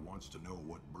 Arya wants to know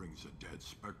what brings a dead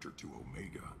Spectre to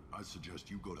Omega. I suggest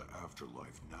you go to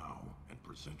Afterlife now and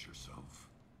present yourself.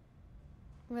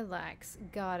 Relax.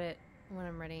 Got it. When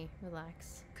I'm ready.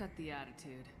 Relax. Cut the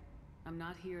attitude. I'm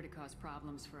not here to cause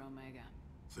problems for Omega.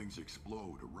 Things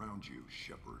explode around you,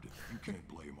 Shepard. You can't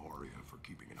blame Arya for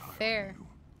keeping an eye Fair. on you.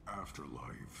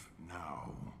 Afterlife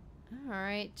now.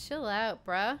 Alright, chill out,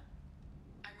 bruh.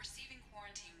 I'm receiving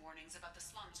quarantine warnings about the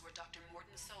slums where Dr.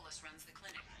 Morton Solus runs the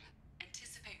clinic.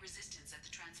 Anticipate resistance at the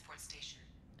transport station.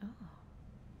 Oh.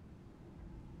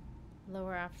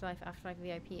 Lower Afterlife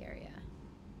VIP area.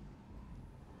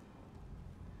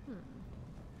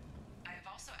 I have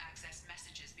also accessed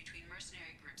messages between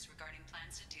mercenary groups regarding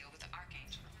plans to deal with the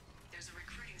Archangel. There's a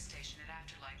recruiting station at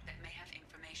Afterlife that may have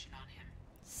information on him.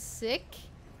 Sick.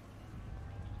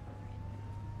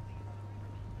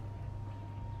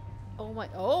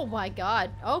 Oh my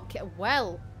god. Okay,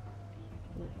 well.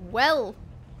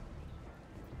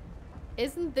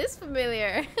 Isn't this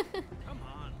familiar? Come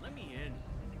on, let me in.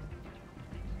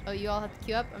 Oh, you all have to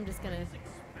queue up? I'm just gonna...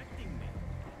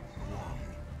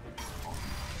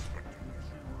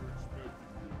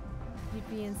 You'd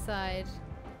be inside.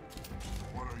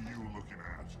 What are you looking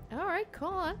at? Alright, cool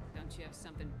on. Don't you have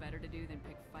something better to do than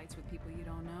pick fights with people you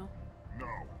don't know? No,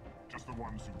 just the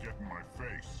ones who get in my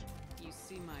face. You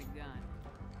see my gun.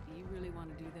 Do you really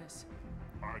want to do this?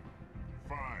 Fine.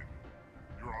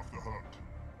 You're off the hook.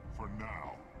 For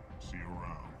now. See you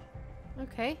around.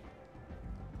 Okay.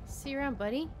 See you around,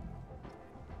 buddy.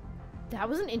 That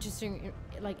was an interesting,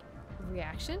 like,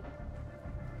 reaction.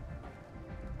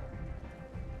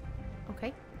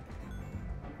 Okay.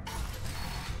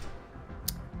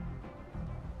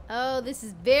 Oh, this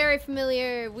is very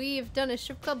familiar. We've done a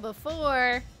strip club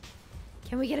before.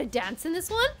 Can we get a dance in this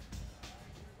one?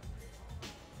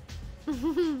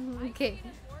 Okay.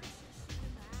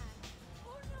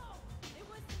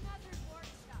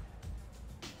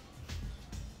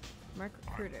 Mark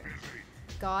Recruiter.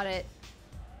 Got it.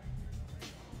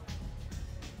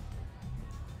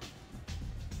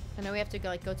 I know we have to go,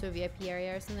 like, go to a VIP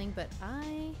area or something, but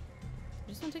I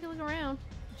just want to take a look around.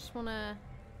 I just want to...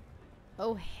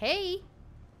 Oh, hey!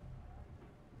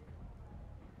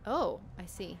 Oh, I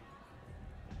see.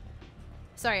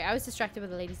 Sorry, I was distracted by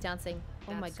the ladies dancing.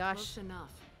 Oh my gosh. Close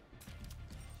enough.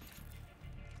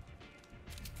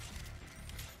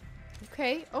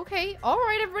 Okay, okay.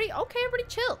 Alright, everybody. Okay, everybody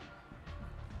chill.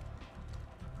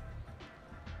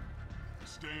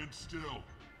 Stand still.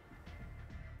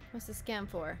 What's the scam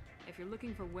for? If you're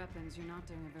looking for weapons, you're not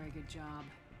doing a very good job.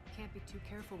 Can't be too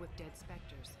careful with dead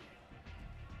specters.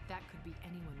 That could be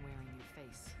anyone wearing your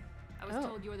face. I was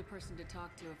told you're the person to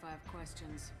talk to if I have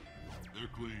questions. They're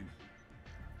clean.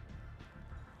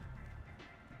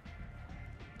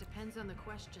 Depends on the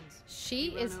questions.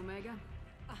 She You run is Omega?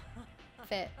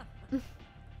 fit.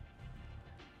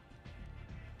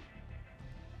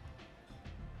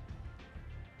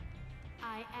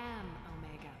 I am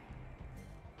Omega.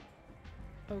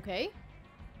 Okay.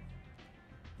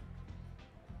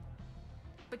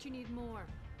 But you need more.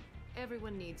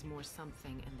 Everyone needs more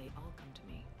something, and they all come to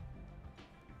me.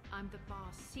 I'm the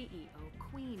boss, CEO,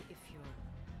 queen, if you're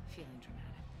feeling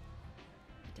dramatic.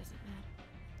 It doesn't matter.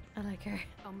 I like her.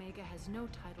 Omega has no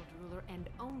titled ruler and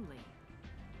only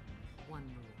one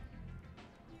rule.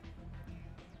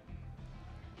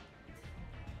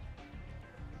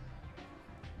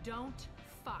 Don't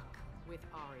fuck with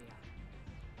Arya.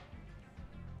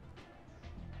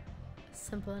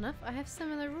 Simple enough. I have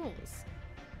similar rules.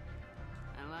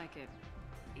 I like it.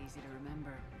 Easy to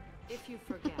remember. If you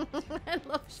forget, I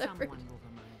love someone Shepard. will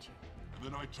remind you.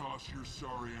 Then I toss your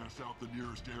sorry ass out the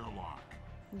nearest airlock.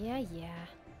 Yeah, yeah.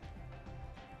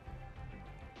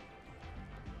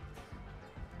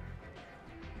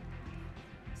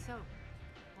 So,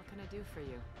 what can I do for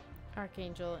you?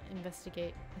 Archangel,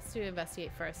 investigate. Let's do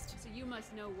investigate first. So you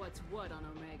must know what's what on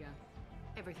Omega.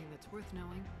 Everything that's worth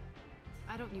knowing.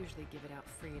 I don't usually give it out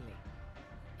freely.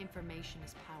 Information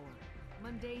is power.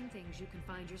 Mundane things you can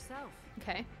find yourself.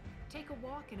 Okay. Take a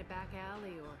walk in a back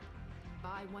alley or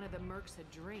buy one of the mercs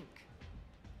a drink.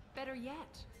 Better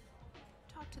yet,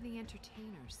 talk to the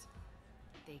entertainers.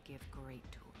 They give great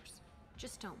tours.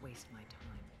 Just don't waste my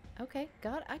time. Okay,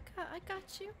 I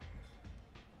got you.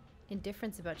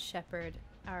 Indifference about Shepard,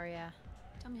 Arya.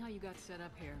 Tell me how you got set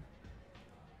up here.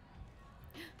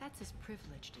 That's as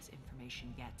privileged as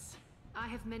information gets. I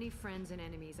have many friends and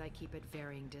enemies I keep at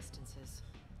varying distances.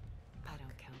 I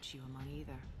don't count you among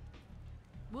either.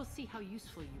 We'll see how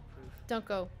useful you prove. Don't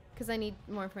go, because I need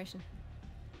more information.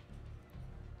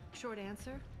 Short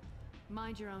answer,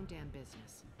 mind your own damn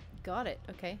business. Got it,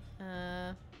 okay.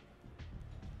 I'm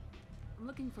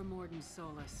looking for Morden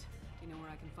Solus. Do you know where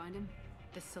I can find him?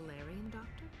 The Solarian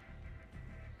doctor?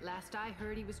 Last I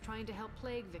heard, he was trying to help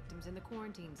plague victims in the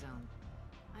quarantine zone.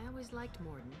 I always liked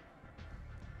Morden.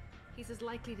 He's as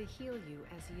likely to heal you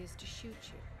as he is to shoot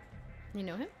you. You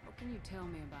know him? What can you tell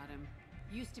me about him?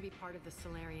 Used to be part of the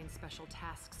Solarian Special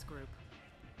Tasks Group.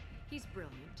 He's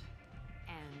brilliant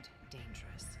and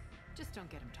dangerous. Just don't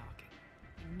get him talking.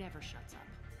 He never shuts up.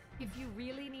 If you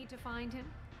really need to find him,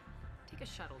 take a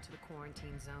shuttle to the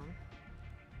quarantine zone.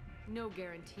 No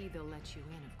guarantee they'll let you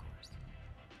in, of course.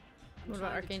 What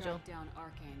about Archangel? To track down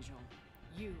Archangel.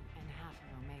 You and half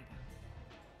of Omega.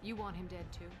 You want him dead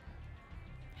too?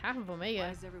 Half of Omega? Why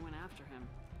is everyone after him?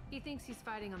 He thinks he's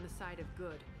fighting on the side of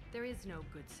good. There is no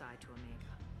good side to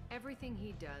Omega. Everything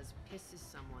he does pisses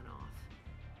someone off.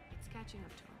 It's catching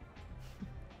up to him.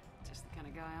 Just the kind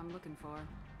of guy I'm looking for.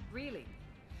 Really?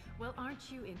 Well,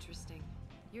 aren't you interesting?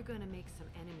 You're gonna make some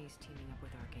enemies teaming up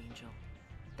with Archangel.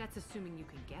 That's assuming you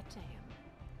can get to him.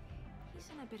 He's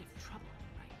in a bit of trouble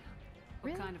right now.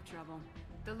 Really? What kind of trouble?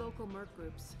 The local merc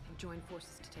groups have joined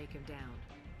forces to take him down.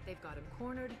 They've got him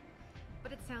cornered,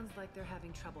 but it sounds like they're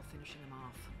having trouble finishing him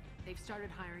off. They've started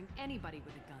hiring anybody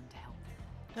with a gun to help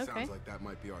them. Okay. Sounds like that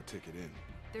might be our ticket in.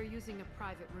 They're using a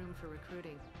private room for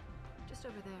recruiting. Just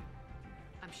over there.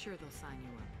 I'm sure they'll sign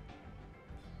you up.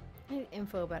 I need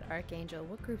info about Archangel.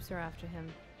 What groups are after him?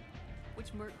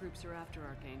 Which merc groups are after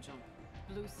Archangel?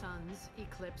 Blue Suns,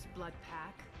 Eclipse, Blood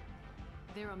Pack.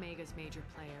 They're Omega's major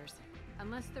players.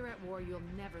 Unless they're at war, you'll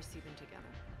never see them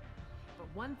together. But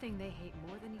one thing they hate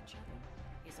more than each other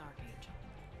is Archangel.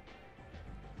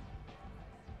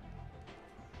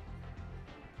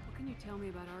 What can you tell me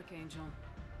about Archangel?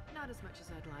 Not as much as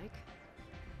I'd like.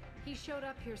 He showed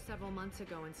up here several months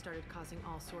ago and started causing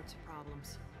all sorts of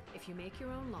problems. If you make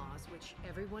your own laws, which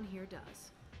everyone here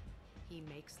does, he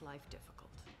makes life difficult.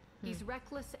 He's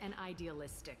reckless and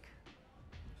idealistic.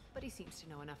 But he seems to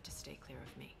know enough to stay clear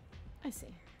of me. I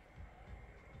see.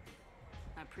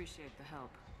 I appreciate the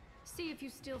help. See if you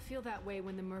still feel that way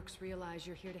when the mercs realize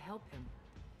you're here to help him.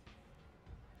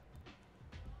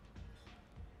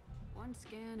 One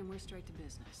scan and we're straight to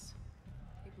business.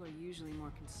 People are usually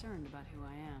more concerned about who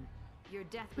I am. Your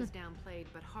death was downplayed,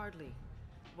 but hardly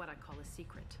what I call a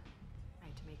secret. I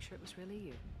had to make sure it was really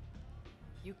you.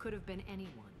 You could have been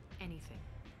anyone, anything.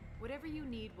 Whatever you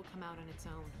need will come out on its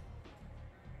own.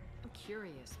 I'm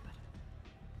curious,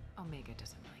 but Omega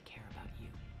doesn't really care about you.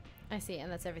 I see,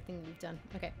 and that's everything you've done.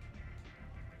 Okay.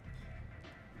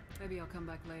 Maybe I'll come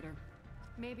back later.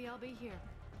 Maybe I'll be here.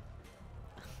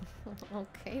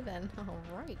 Okay then.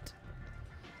 Alright.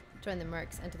 Join the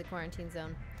mercs, enter the quarantine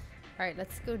zone. Alright,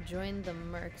 let's go join the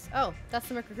mercs. Oh, that's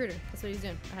the merc recruiter. That's what he's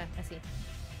doing. I see.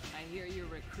 I hear you're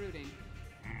recruiting.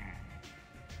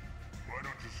 Why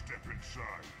don't you step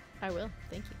inside? I will.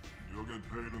 Thank you. You'll get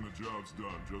paid when the job's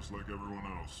done, just like everyone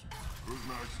else. Who's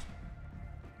next?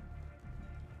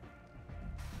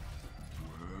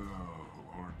 Well,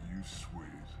 aren't you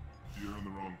sweet? You're in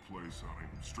the wrong place, honey.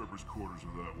 Strippers' quarters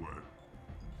are that way.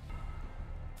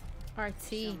 RT.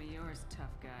 Show me yours,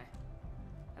 tough guy.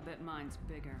 I bet mine's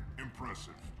bigger.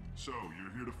 Impressive. So,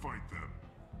 you're here to fight then?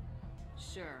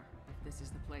 Sure, if this is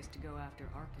the place to go after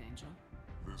Archangel.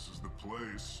 This is the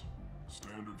place.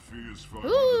 Standard fee is $500.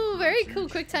 Ooh, very credits cool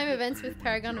each. quick time You get events paid with when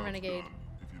Paragon the and job's Renegade. done.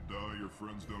 If you die, your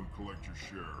friends don't collect your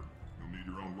share. You'll need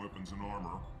your own weapons and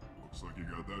armor. Looks like you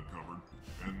got that covered.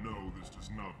 And no, this does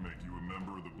not make you a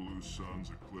member of the Blue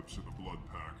Suns, Eclipse, or the Blood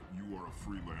Pack. You are a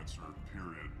freelancer,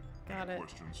 period. Got Any it.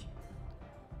 questions?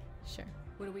 Sure.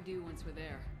 What do we do once we're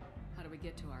there? How do we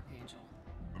get to Archangel?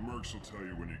 The mercs will tell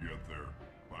you when you get there.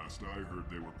 Last I heard,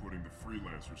 they were putting the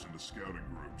freelancers into scouting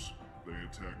groups. They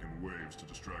attack in waves to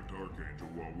distract Archangel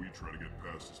while we try to get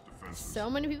past his defenses. So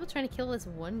many people trying to kill this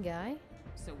one guy?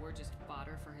 So we're just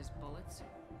fodder for his bullets?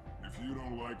 If you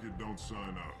don't like it, don't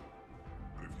sign up.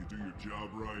 But if you do your job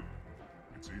right,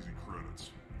 it's easy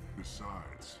credits.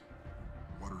 Besides,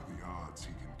 what are the odds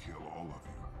he can kill all of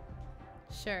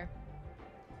you? Sure.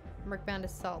 Mercbound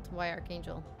Assault. Why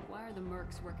Archangel? Why are the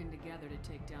mercs working together to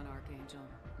take down Archangel?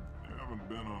 You haven't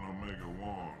been on Omega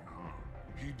long, huh?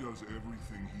 He does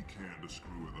everything he can to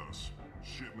screw with us.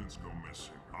 Shipments go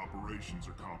missing. Operations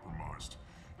are compromised.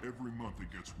 Every month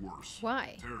it gets worse.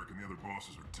 Why? Tarek and the other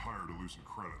bosses are tired of losing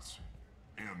credits.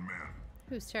 And men.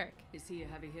 Who's Tarek? Is he a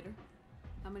heavy hitter?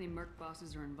 How many merc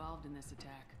bosses are involved in this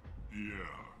attack? Yeah,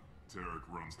 Tarek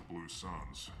runs the Blue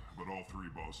Suns, but all three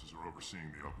bosses are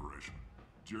overseeing the operation.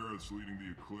 Jared's leading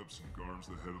the Eclipse and Garm's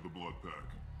the head of the Blood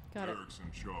Pack. Got it. Tarek's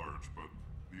in charge, but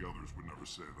the others would never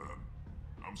say that.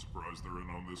 I'm surprised they're in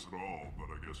on this at all, but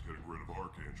I guess getting rid of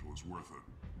Archangel is worth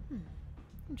it.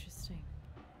 Interesting.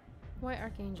 Why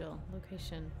Archangel?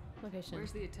 Location.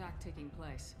 Where's the attack taking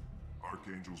place?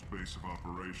 Archangel's base of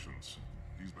operations.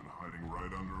 He's been hiding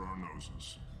right under our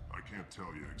noses. I can't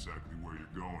tell you exactly where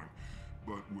you're going,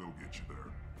 but we'll get you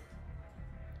there.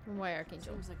 Why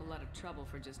Archangel? Seems like a lot of trouble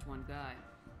for just one guy.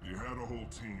 You had a whole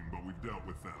team, but we've dealt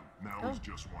with them. Now he's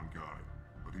just one guy.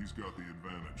 But he's got the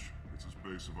advantage. It's his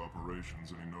base of operations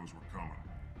and he knows we're coming.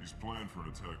 He's planned for an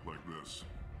attack like this.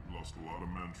 We've lost a lot of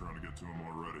men trying to get to him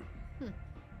already.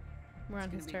 We're on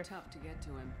his It's turf. gonna be tough to get to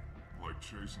him. Like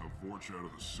chasing a Vorch out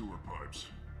of the sewer pipes.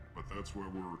 But that's why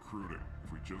we're recruiting.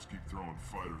 If we just keep throwing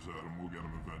fighters at him, we'll get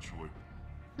him eventually.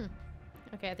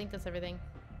 Okay, I think that's everything.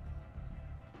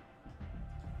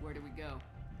 Where do we go?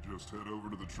 Just head over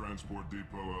to the transport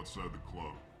depot outside the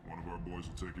club. One of our boys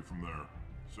will take you from there.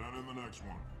 Send in the next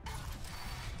one.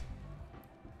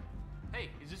 Hey,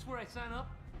 is this where I sign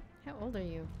up? How old are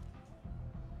you?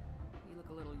 You look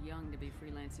a little young to be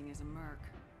freelancing as a merc.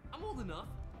 I'm old enough.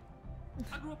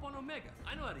 I grew up on Omega.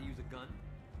 I know how to use a gun.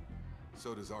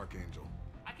 So does Archangel.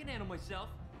 I can handle myself.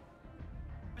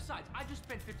 Besides, I just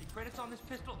spent 50 credits on this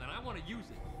pistol and I want to use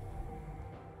it.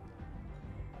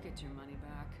 Get your money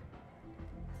back.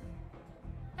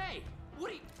 Hey,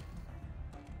 what are you...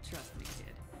 Trust me,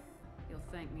 kid. You'll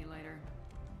thank me later.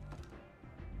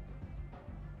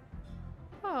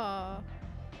 Aww.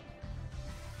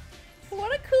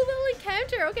 What a cool little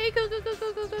encounter. Okay,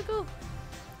 cool.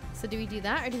 So do we do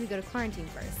that or do we go to quarantine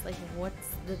first? Like, what's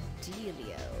the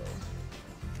dealio?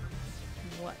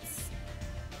 What's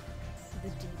the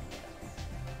dealio?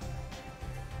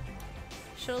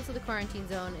 Shuttle to the quarantine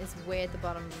zone is way at the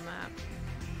bottom of the map.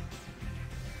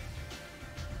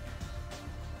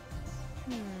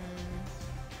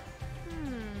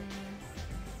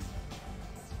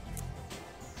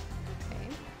 Okay.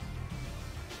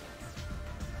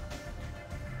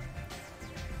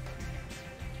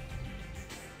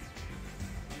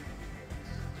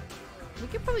 We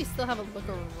could probably still have a look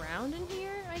around in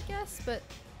here, I guess, but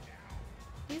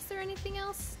is there anything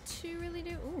else to really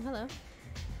do? Ooh, hello.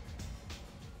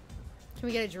 Can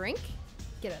we get a drink?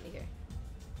 Get out of here.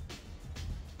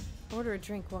 Order a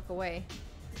drink, walk away.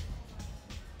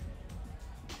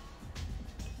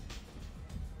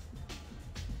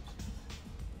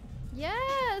 Yeah,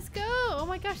 let's go. Oh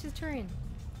my gosh, it's Turian.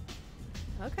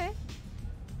 Okay.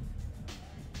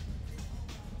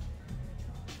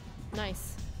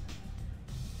 Nice.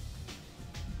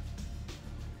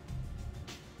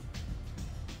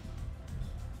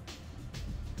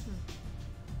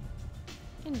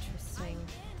 Interesting.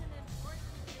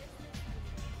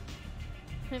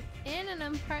 I'm in an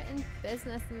important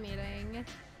business meeting.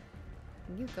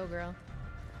 You go, girl.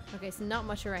 Okay, so not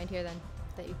much around here then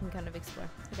that you can kind of explore.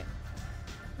 Okay.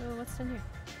 Oh, what's down here?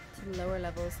 To lower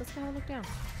levels. Let's go have a look down.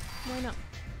 Why not?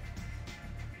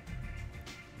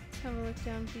 Let's have a look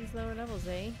down these lower levels,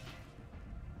 eh?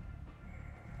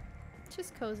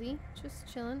 Just cozy.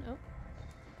 Just chilling. Oh.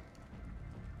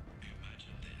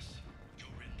 Imagine this.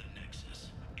 You're in the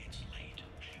Nexus. It's late.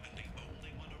 And the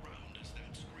only one around is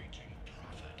that screeching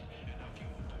prophet and a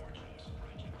few fortunes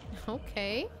spreading.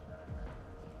 Okay.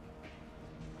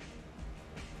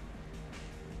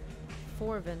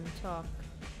 Forvin talk.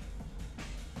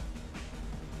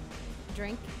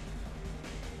 drink.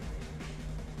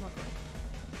 Walk away.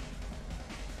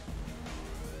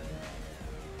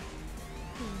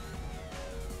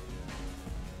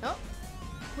 Oh,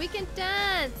 we can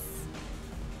dance.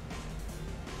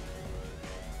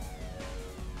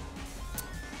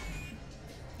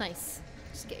 Nice.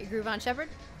 Just get your groove on, Shepard.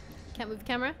 Can't move the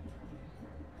camera.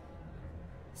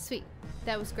 Sweet.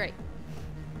 That was great.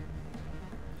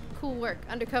 Cool work.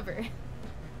 Undercover.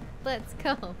 Let's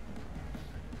go.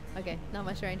 Okay, not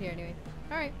much around here anyway.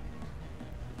 Alright.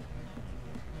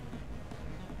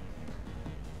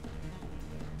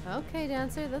 Okay,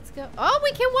 dancer, let's go. Oh,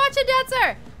 we can watch a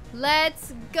dancer!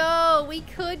 Let's go! We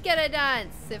could get a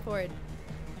dance. Sit forward.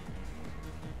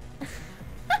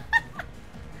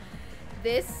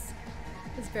 This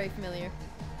is very familiar.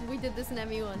 We did this in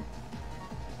ME1.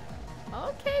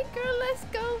 Okay, girl, let's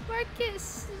go.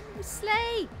 Marcus.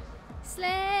 Slay.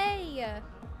 Slay.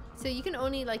 So you can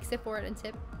only like sit forward and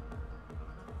tip.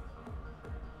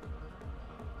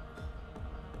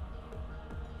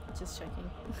 Just checking.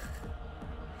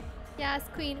 Yes,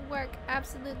 queen, work.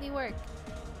 Absolutely work.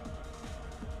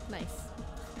 Nice.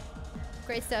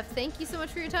 Great stuff. Thank you so much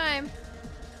for your time.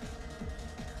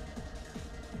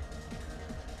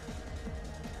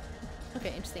 Okay,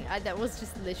 interesting. That was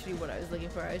just literally what I was looking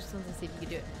for. I just wanted to see if you could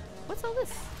do it. What's all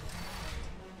this?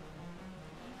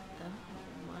 Oh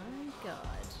my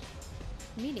god.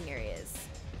 Meeting areas.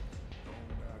 Don't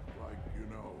act like you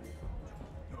know.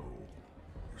 No.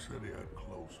 You said he had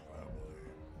close family.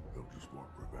 They'll just want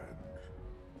revenge.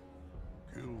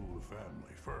 Kill the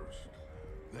family first.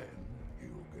 Then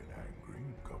he'll get angry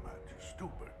and come at you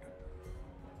stupid.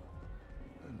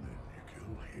 And then you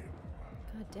kill him.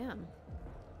 God damn.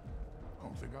 I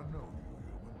don't think I know you,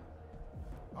 human.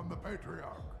 I'm the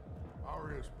Patriarch.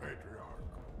 Aria's Patriarch.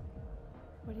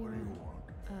 What do you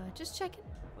want? Just checking.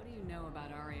 What do you know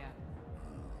about Aria?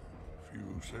 A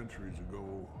few centuries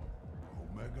ago,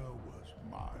 Omega was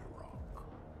my rock.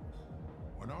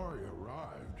 When Aria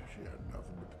arrived, she had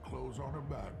nothing but the clothes on her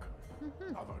back.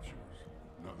 I thought she was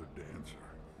another dancer.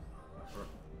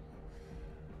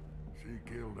 She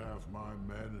killed half my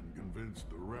men and convinced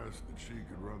the rest that she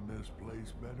could run this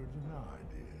place better than I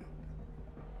did.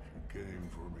 She came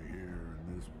for me here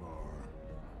in this bar.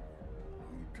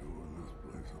 We tore this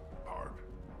place apart.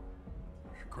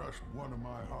 She crushed one of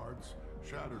my hearts,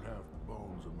 shattered half the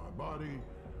bones in my body,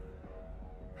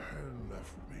 and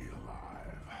left me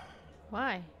alive.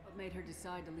 Why? What made her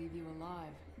decide to leave you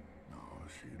alive? No,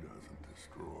 she doesn't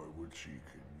destroy what she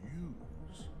can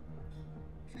use.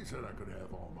 She said I could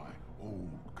have all my old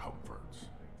comforts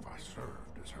if I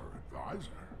served as her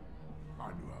advisor. I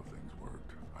knew how things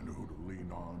worked. I knew who to lean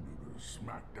on, who to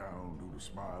smack down, who to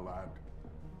smile at.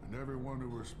 And everyone who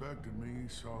respected me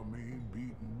saw me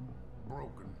beaten,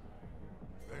 broken.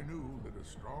 They knew that as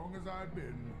strong as I'd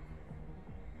been,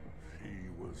 she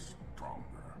was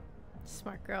stronger.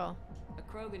 Smart girl. A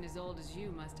Krogan as old as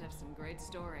you must have some great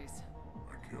stories.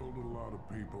 I killed a lot of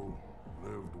people,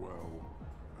 lived well,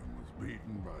 and was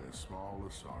beaten by a small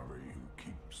Asari who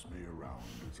keeps me around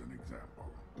as an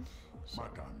example. My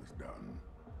time is done.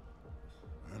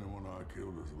 Anyone I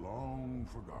killed is long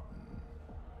forgotten.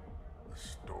 The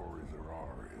stories are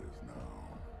Aria's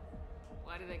now.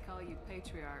 Why do they call you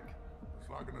Patriarch? It's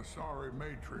like an Asari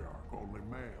matriarch, only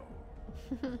male.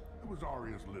 It was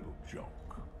Aria's little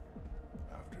joke.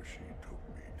 After she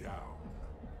took me down,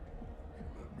 she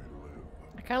let me live.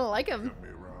 I kind of like him. Kept me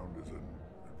around as an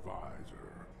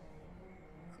advisor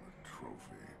and a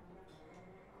trophy.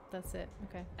 That's it.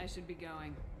 Okay. I should be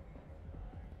going.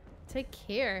 Take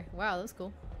care. Wow, that was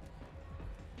cool.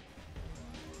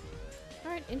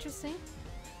 Alright, interesting.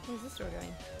 Where's this door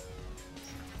going?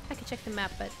 I could check the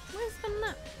map, but where's the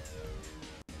map?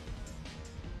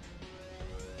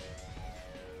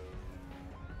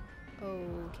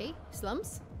 Okay,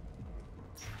 slums?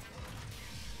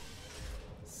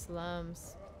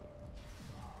 Slums.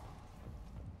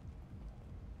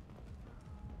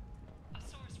 A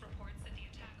source reports that the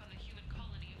attack on the human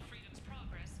colony of Freedom's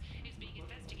Progress is being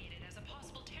investigated as a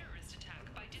possible terrorist attack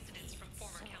by dissidents from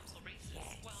former council races.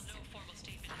 While no formal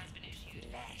statement has been issued,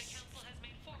 the council has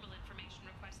made formal information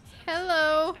requests.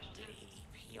 Hello.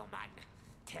 Human,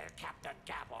 tell Captain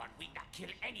Gavorn we not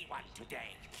kill anyone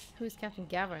today. Who's Captain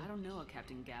Gavorn? I don't know a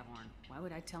Captain Gavorn. Why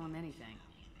would I tell him anything?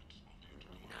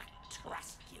 Not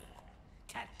trust you.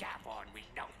 Tell Gavorn we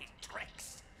know his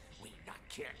tricks. We not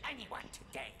kill anyone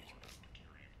today.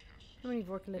 How many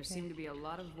Vorka There live seem here? to be a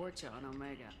lot of Vorcha on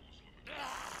Omega.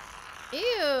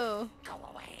 Ew. Go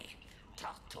away.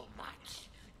 Talk too much.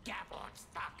 Gavorn's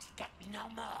thugs get no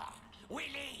more. We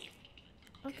leave.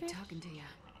 Okay. Good talking to you.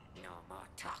 No more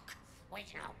talk. We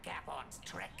know Gavorn's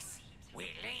tricks. We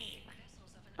leave.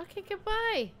 Okay,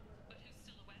 goodbye.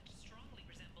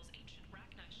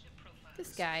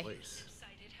 This guy. Place.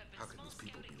 How can these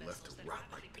people be left to rot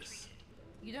like this?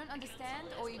 You don't understand,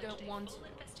 or you don't want to?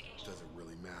 Doesn't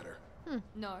really matter.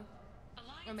 No.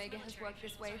 Omega has worked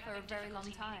this way for a very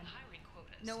long time.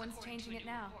 No one's changing it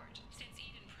now.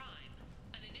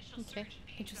 Okay,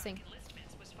 interesting.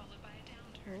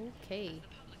 Okay.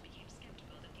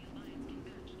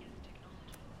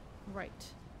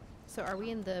 Right. So are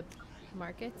we in the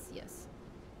markets? Yes.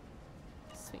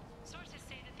 Sweet.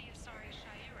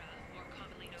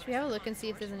 Should we have a look and see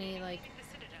if there's any, like...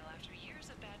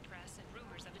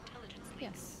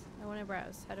 Yes. I want to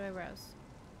browse. How do I browse?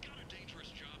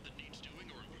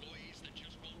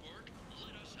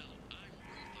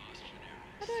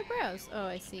 How do I browse? Oh,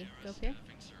 I see. Go up here.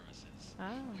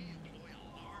 Ah.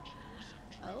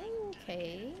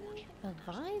 Okay.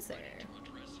 Advisor.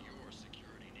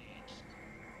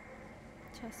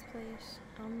 Chest plate.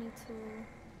 Omni tool.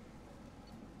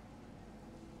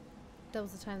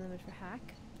 Doubles the time limit for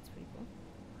hack. That's pretty cool.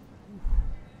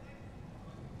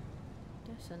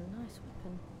 That's a nice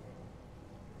weapon.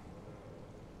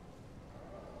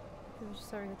 We were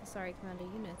starting with Asari Commander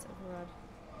units overrod.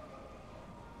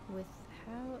 With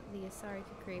how the Asari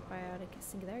could create biotic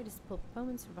singularities to pull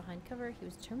opponents from behind cover, he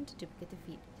was determined to duplicate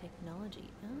defeat technology.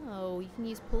 Oh, you can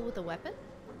use pull with a weapon?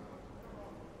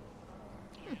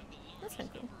 That's kind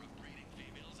of cool.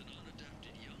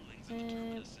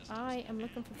 I am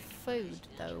looking for food,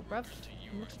 though, bruv.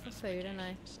 I'm looking for food,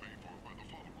 and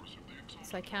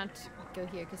so I can't go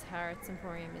here because Harrods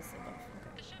Emporium is above.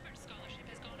 Okay. The Shepard Scholarship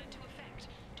has gone into effect,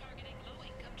 targeting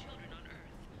low-income children on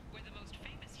Earth, where the most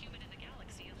famous human in the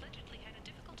galaxy allegedly had a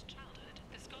difficult childhood.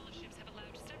 The scholarships have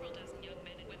allowed several dozen young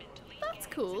men and women to leave. That's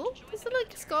cool. Is it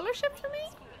like a scholarship for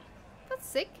me? That's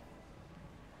sick.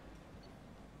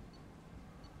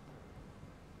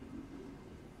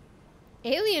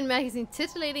 Alien magazine,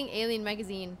 titillating alien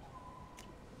magazine.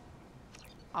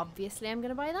 Obviously, I'm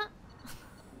gonna buy that.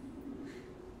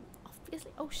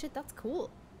 Obviously. Oh shit, that's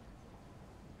cool.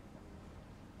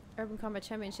 Urban Combat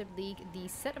Championship League. The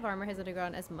set of armor has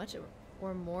undergone as much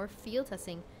or more field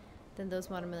testing than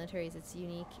those modern militaries. Its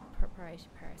unique proprietary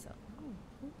parasol.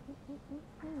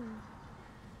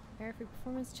 Air-free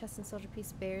performance. Chest and soldier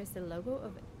piece bears the logo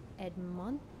of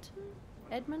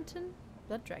Edmonton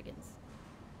Blood Dragons.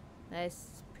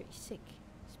 That's pretty sick.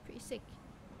 It's pretty sick.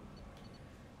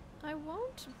 I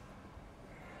won't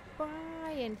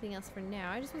buy anything else for now.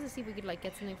 I just want to see if we could like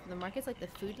get something from the markets, like the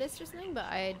food list or something, but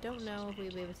I don't know if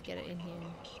we'll be able to get it in here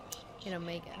in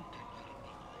Omega.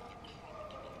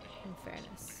 In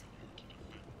fairness.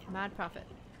 Mad profit.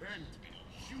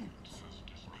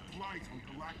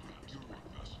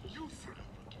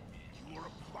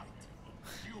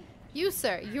 You,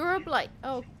 sir, you're a blight.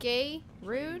 Okay,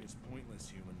 rude. It's pointless,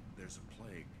 human. There's a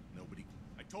plague. Nobody.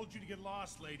 I told you to get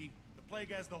lost, lady. The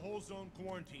plague has the whole zone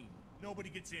quarantined. Nobody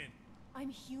gets in. I'm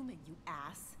human, you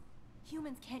ass.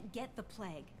 Humans can't get the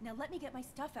plague. Now let me get my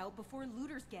stuff out before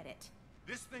looters get it.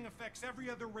 This thing affects every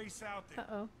other race out there.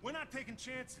 Uh-oh. We're not taking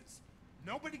chances.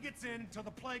 Nobody gets in until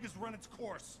the plague has run its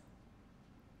course.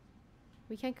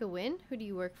 We can't go in? Who do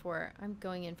you work for? I'm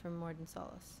going in for Morden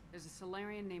Solace. There's a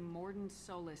Solarian named Morden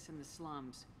Solis in the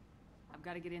slums. I've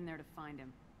got to get in there to find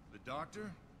him. The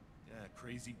doctor? Yeah,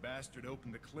 crazy bastard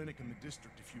opened a clinic in the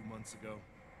district a few months ago.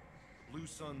 The Blue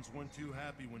Suns weren't too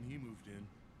happy when he moved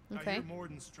in. Okay. I hear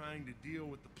Morden's trying to deal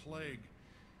with the plague.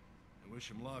 I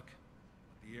wish him luck,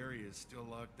 but the area is still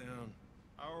locked down.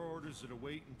 Our orders are to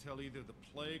wait until either the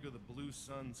plague or the Blue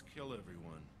Suns kill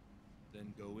everyone.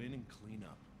 Then go in and clean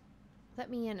up. Let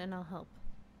me in and I'll help.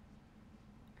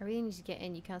 I really need to get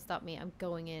in. You can't stop me. I'm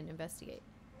going in. Investigate.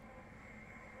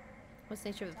 What's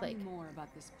the nature of the plague? Tell me more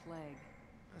about this plague.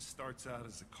 It starts out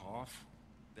as a cough,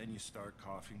 then you start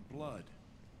coughing blood.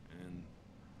 And,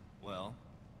 well,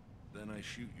 then I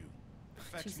shoot you.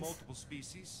 Affects Jesus. multiple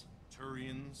species.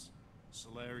 Turians,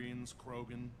 Solarians,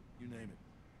 Krogan, you name it.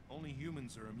 Only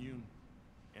humans are immune.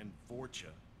 And Vorcha,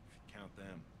 if you count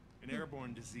them. An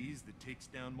airborne disease that takes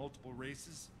down multiple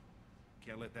races.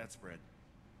 Can't let that spread.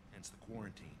 Hence the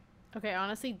quarantine. Okay,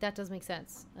 honestly, that does make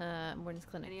sense. Morden's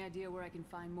clinic. Any idea where I can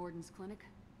find Morden's clinic?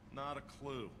 Not a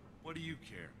clue. What do you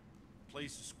care? The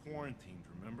place is quarantined,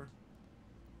 remember?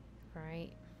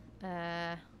 Right.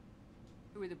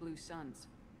 Who are the Blue Suns?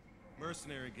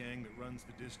 Mercenary gang that runs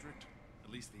the district.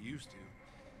 At least they used to.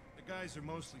 The guys are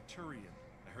mostly Turian.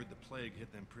 I heard the plague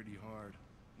hit them pretty hard.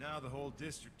 Now the whole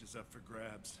district is up for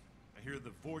grabs. I hear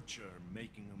the Vorcha are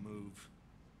making a move.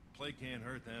 Plague can't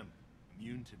hurt them.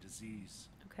 Immune to disease.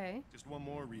 Okay. Just one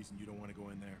more reason you don't want to go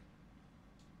in there.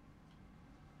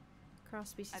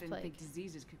 Cross-species I didn't plague. think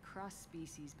diseases could cross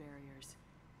species barriers.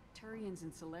 Turians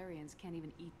and Solarians can't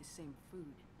even eat the same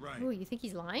food. Right. Ooh, you think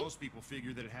he's lying? Most people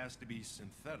figure that it has to be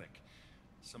synthetic.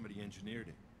 Somebody engineered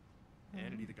it.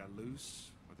 And it either got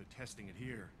loose, or they're testing it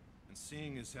here. And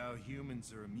seeing as how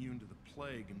humans are immune to the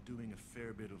plague and doing a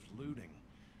fair bit of looting,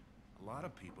 a lot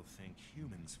of people think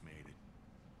humans made it.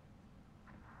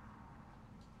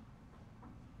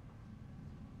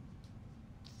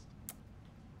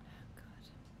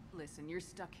 Listen, you're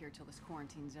stuck here till this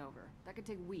quarantine's over. That could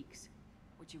take weeks.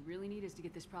 What you really need is to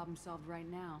get this problem solved right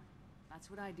now. That's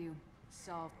what I do.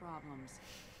 Solve problems.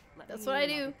 That's what I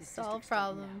do. Solve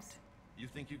problems. You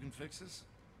think you can fix this?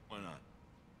 Why not?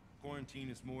 Quarantine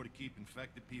is more to keep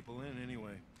infected people in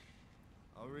anyway.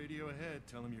 I'll radio ahead,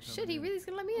 tell them you're coming Shit, he in. really's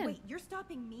gonna let me in. Wait, you're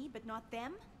stopping me, but not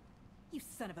them? You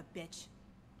son of a bitch.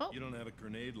 Oh. You don't have a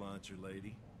grenade launcher,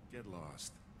 lady. Get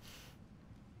lost.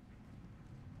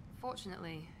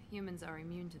 Fortunately, humans are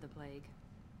immune to the plague.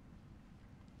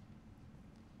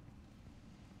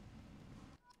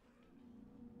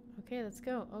 Okay, let's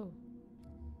go. Oh.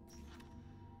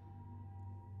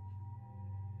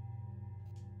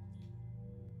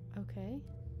 Okay.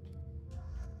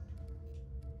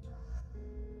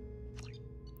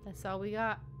 That's all we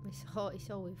got. It's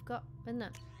all we've got, isn't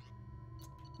it?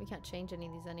 We can't change any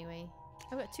of these anyway.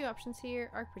 I've got two options here.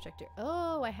 Arc projector.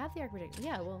 Oh, I have the arc projector.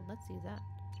 Yeah, well, let's use that.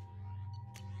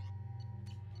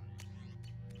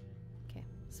 Okay,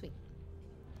 sweet.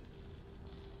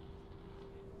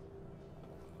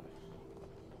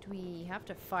 Do we have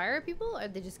to fire at people? Are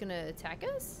they just gonna attack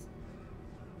us?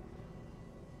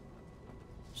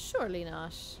 Surely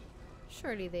not.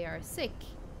 Surely they are sick.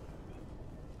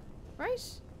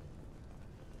 Right?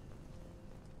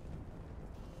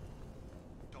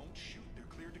 Don't shoot. They're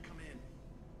cleared to come in.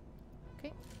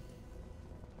 Okay.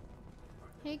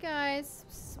 Hey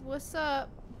guys, what's up?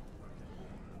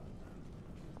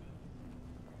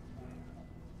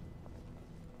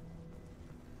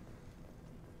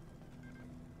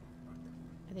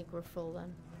 I think we're full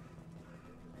then.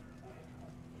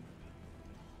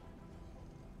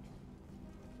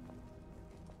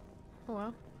 Oh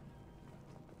well.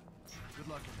 Good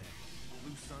luck in there.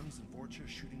 Blue Suns and Vorcha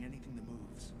shooting anything that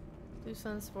moves. Blue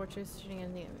Sun's Fortress shooting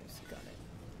anything that moves. Got it.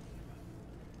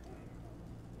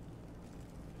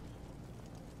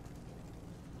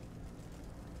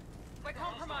 We're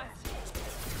compromised.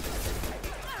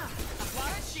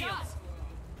 Apply shields.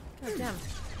 God damn.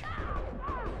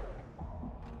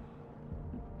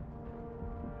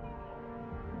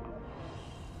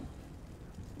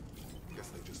 Guess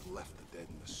they just left the dead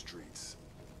in the streets.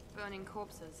 Burning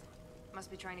corpses. Must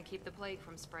be trying to keep the plague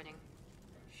from spreading.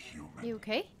 Human. You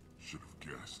okay? Should have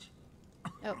guessed.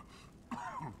 Oh.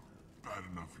 Bad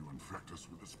enough you infect us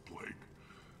with this plague.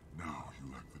 Now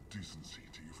you lack the decency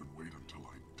to even wait until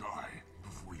I die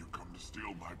before you come to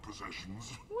steal my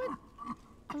possessions. What?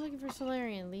 I'm looking for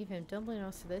Solarian. Leave him. Don't blame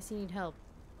us for this. You need help.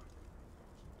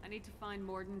 I need to find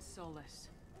Morden Solus.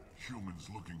 Humans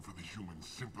looking for the human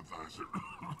sympathizer.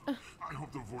 I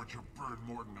hope the Vorcha burned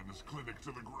Morton and his clinic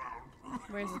to the ground.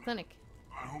 Where's the clinic?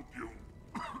 I hope you...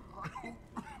 I hope...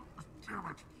 Damn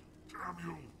it. Damn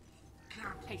you.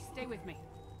 Can't... Hey, stay with me.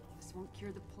 This won't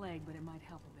cure the plague, but it might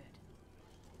help a bit.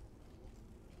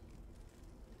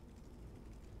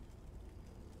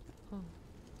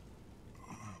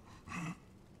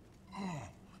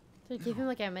 Did I give him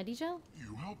like a Medigel?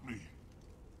 You help me.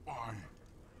 Why?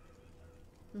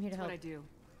 I'm here to That's help. what I do.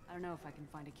 I don't know if I can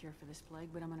find a cure for this plague,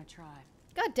 but I'm gonna try.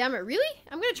 God damn it, really?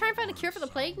 I'm gonna try and find a cure for the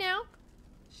plague now?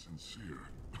 Sincere.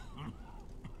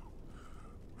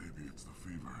 Maybe it's the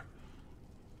fever.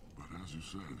 But as you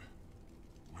said,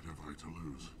 what have I to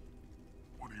lose?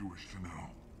 What do you wish to know?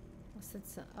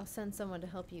 I'll send someone to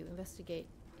help you investigate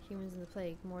humans in the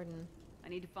plague, Morden. I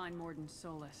need to find Morden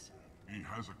Solus. He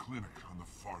has a clinic on the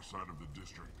far side of the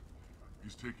district.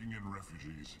 He's taking in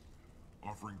refugees,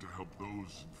 offering to help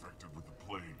those infected with the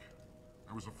plague.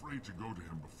 I was afraid to go to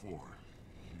him before.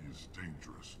 He is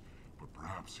dangerous, but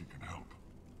perhaps he can help.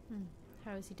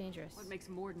 How is he dangerous? What makes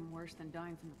Morden worse than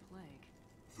dying from the plague?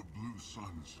 The Blue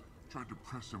Suns tried to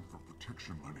press him for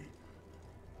protection money.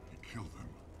 He killed them,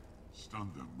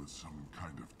 stunned them with some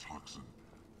kind of toxin,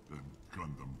 then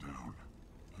gunned them down.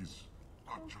 He's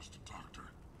not just a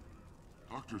doctor.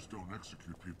 Doctors don't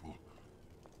execute people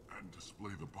and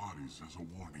display the bodies as a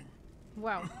warning.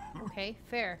 Wow. Okay,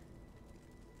 fair.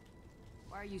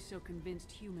 Why are you so convinced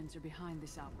humans are behind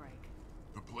this outbreak?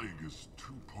 The plague is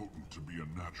too potent to be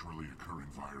a naturally occurring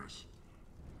virus.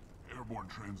 Airborne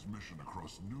transmission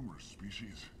across numerous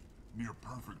species, near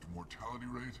perfect mortality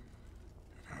rate.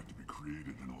 It had to be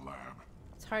created in a lab.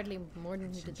 It's hardly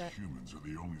Morden who did that. Humans are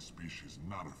the only species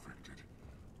not affected,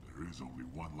 there is only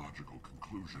one logical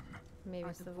conclusion. Maybe Are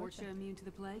it's the the Vorcha Vorcha. immune to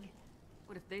the plague?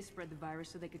 What if they spread the virus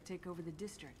so they could take over the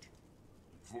district?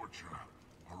 Vorcha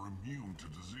are immune to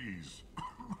disease.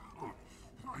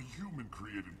 A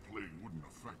human-created plague wouldn't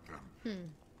affect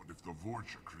them. But if the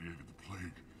Vorcha created the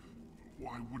plague,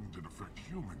 why wouldn't it affect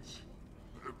humans?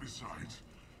 Besides,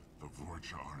 the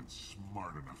Vorcha aren't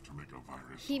smart enough to make a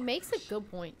virus. He makes a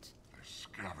good point. They're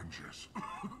scavengers.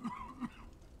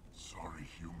 Sorry,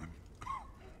 human.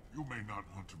 You may not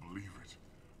want to believe it,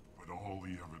 but all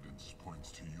the evidence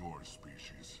points to your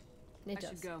species. It I does.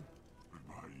 should go.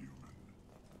 Goodbye, human.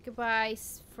 Goodbye,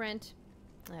 friend.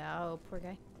 Oh, poor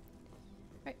guy.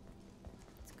 Right.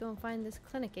 Let's go and find this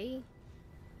clinic, eh?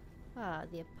 Ah,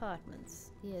 the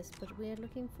apartments. Yes, but we're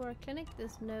looking for a clinic.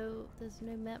 There's no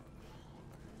map.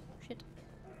 Shit.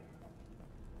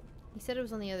 He said it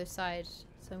was on the other side,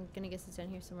 so I'm gonna guess it's down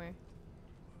here somewhere.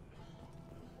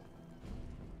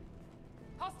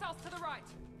 Hostiles to the right.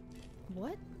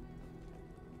 What?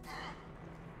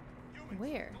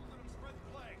 Where?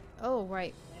 Oh,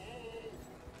 right.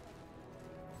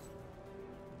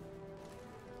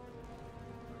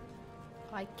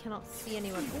 I cannot see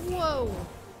anyone. Whoa!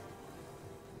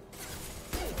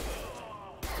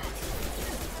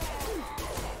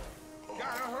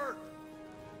 Gotta hurt.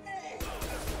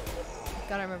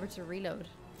 Gotta remember to reload.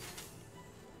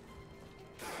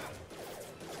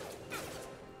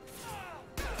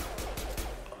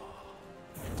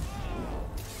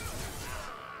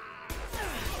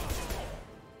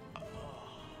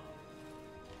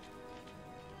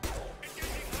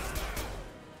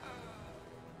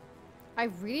 I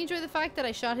really enjoy the fact that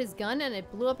I shot his gun and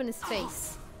it blew up in his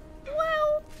face.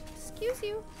 Well, excuse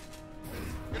you.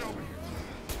 Get over here.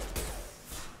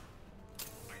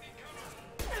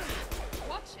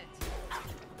 Watch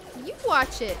it. You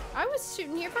watch it. I was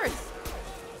shooting here first.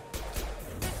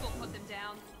 This will put them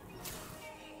down.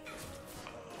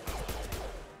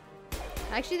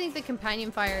 I actually think the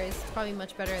companion fire is probably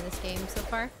much better in this game so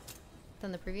far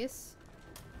than the previous.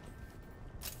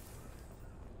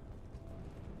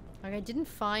 Like, I didn't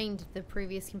find the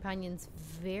previous companions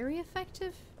very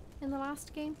effective in the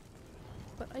last game,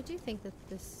 but I do think that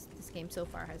this game so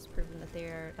far has proven that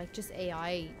they're, like, just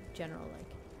AI general, like,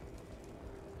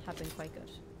 have been quite good.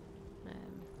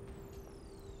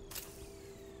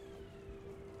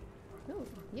 Oh,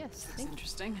 yes, That's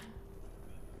interesting.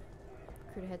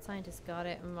 Recruit a head scientist, got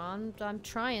it. I'm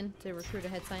trying to recruit a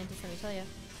head scientist, let me tell you.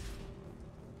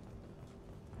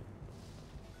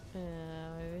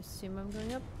 I assume I'm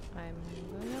going up. I'm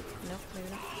going up. Nope, maybe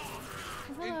not.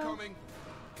 Hello. Incoming.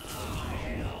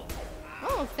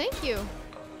 Oh, thank you.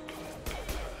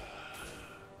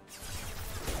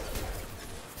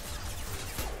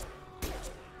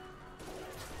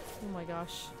 Oh my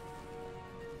gosh.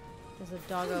 There's a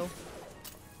doggo.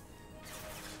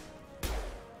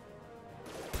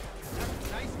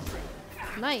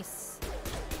 Nice.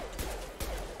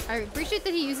 I appreciate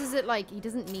that he uses it like he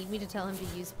doesn't need me to tell him to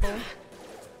use pull.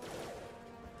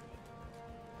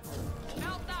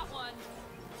 Mount that one.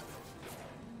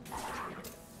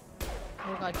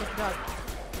 Oh god, get the dog.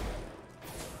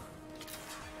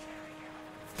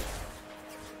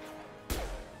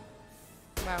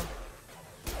 Wow.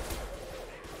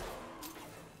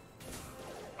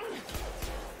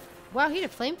 Wow, he had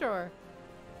a flamethrower.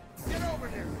 Get over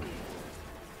here.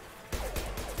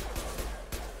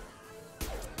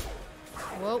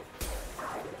 Whoa.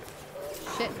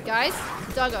 Shit, guys.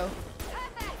 Doggo.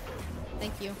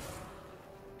 Thank you.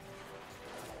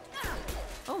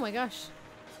 Oh my gosh.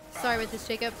 Sorry about this,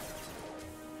 Jacob.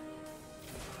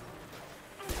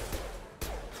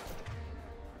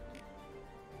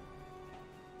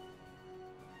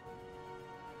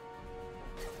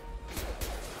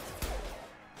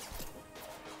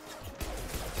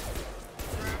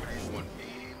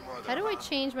 How do I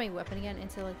change my weapon again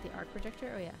into like the arc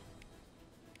projector? Oh yeah.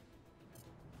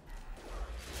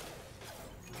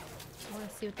 I want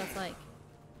to see what that's like.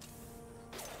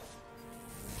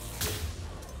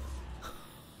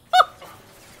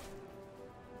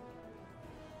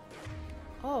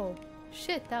 Oh,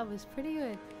 shit, that was pretty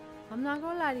good. I'm not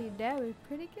gonna lie to you, that was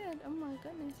pretty good. Oh my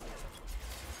goodness.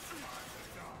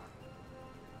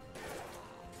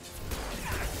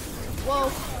 Whoa.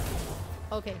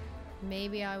 Okay,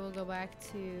 maybe I will go back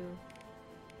to...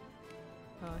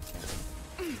 Oh,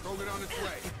 okay. Krogan on its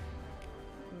way.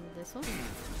 This one.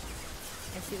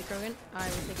 I see the Krogan. I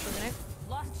will take Krogan out.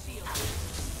 Lost shield.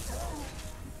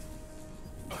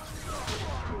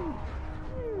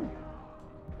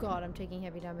 God, I'm taking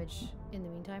heavy damage in the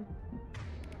meantime.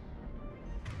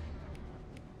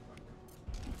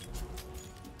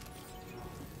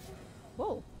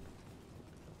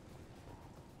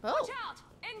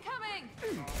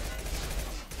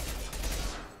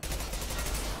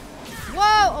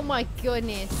 my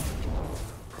goodness.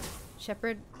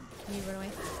 Shepard, can you run away?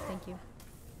 Thank you.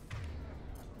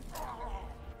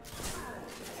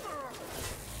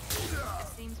 It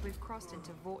seems we've crossed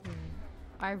into Vorten.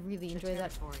 I really enjoy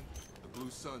that. The Blue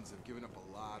Suns have given up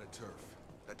a lot of turf.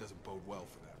 That doesn't bode well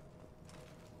for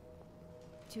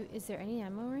them. Is there any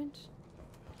ammo around?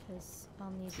 Because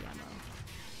I'll need the ammo.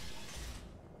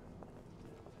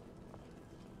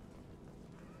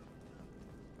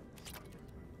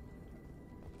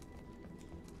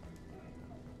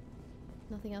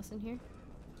 Nothing else in here?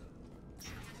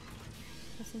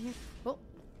 Nothing here? Oh.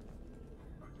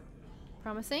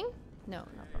 Promising? No,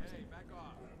 not promising. Hey, back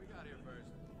off. We got here first.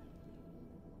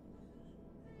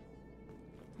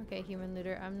 Okay, human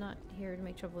looter, I'm not here to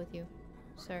make trouble with you,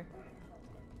 sir.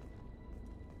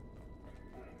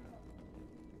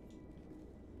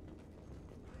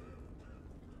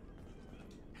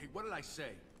 Hey, what did I say?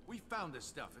 We found this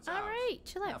stuff. It's All ours. right,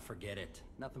 chill Now out. forget it.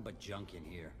 Nothing but junk in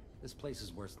here. This place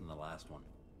is worse than the last one.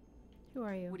 Who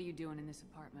are you? What are you doing in this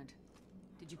apartment?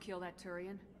 Did you kill that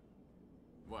Turian?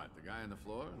 What, the guy on the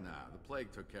floor? Nah, the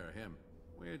plague took care of him.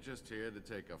 We're just here to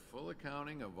take a full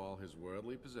accounting of all his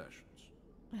worldly possessions.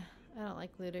 I don't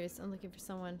like looters. I'm looking for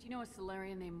someone. Do you know a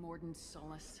Solarian named Morden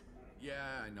Solus? Yeah,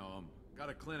 I know him. Got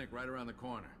a clinic right around the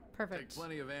corner. Perfect. Take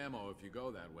plenty of ammo if you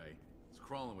go that way. It's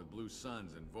crawling with Blue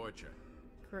Suns and Vorcha.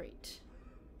 Great.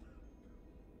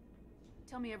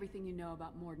 Tell me everything you know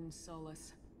about Morden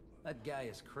Solus. That guy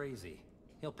is crazy.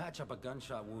 He'll patch up a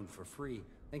gunshot wound for free,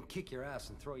 then kick your ass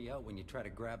and throw you out when you try to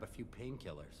grab a few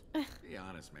painkillers. Be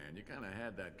honest, man. You kind of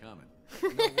had that coming. No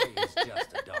way he's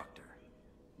just a doctor.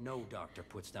 No doctor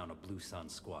puts down a Blue Sun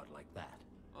squad like that.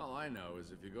 All I know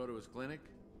is if you go to his clinic,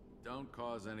 don't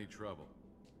cause any trouble.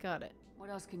 Got it. What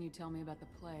else can you tell me about the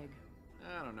plague?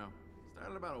 I don't know.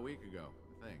 Started about a week ago,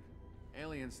 I think.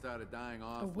 Aliens started dying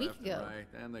off A week left ago? and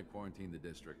right, and they quarantined the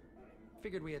district.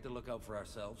 Figured we had to look out for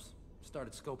ourselves.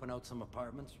 Started scoping out some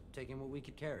apartments, taking what we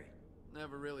could carry.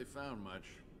 Never really found much.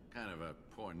 Kind of a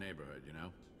poor neighborhood, you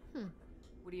know?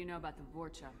 What do you know about the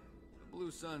Vorcha? The Blue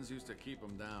Suns used to keep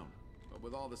them down. But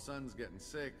with all the Suns getting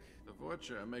sick, the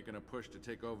Vorcha are making a push to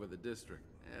take over the district.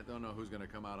 Don't know who's gonna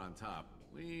come out on top.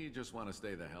 We just want to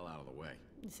stay the hell out of the way.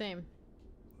 Same.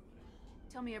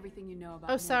 Tell me everything you know about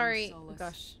Oh, Morden sorry. Solus.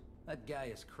 Gosh. That guy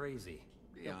is crazy.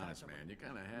 Be honest, man. You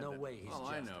kind of had No that. way he's All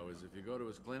I just- know is if you go to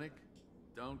his clinic,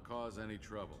 don't cause any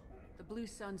trouble. The Blue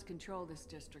Suns control this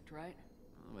district, right?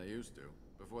 Well, they used to,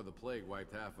 before the plague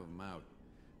wiped half of them out.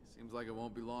 Seems like it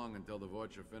won't be long until the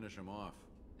Vorcha finish them off.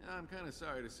 Yeah, I'm kind of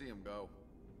sorry to see them go.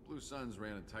 Blue Suns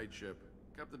ran a tight ship,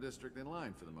 kept the district in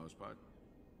line for the most part.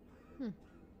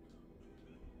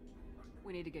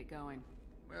 We need to get going.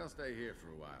 We'll stay here for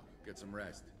a while, get some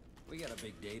rest. We got a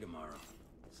big day tomorrow.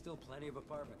 Still plenty of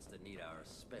apartments that need our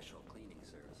special cleaning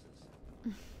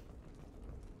services.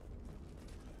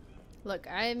 Look,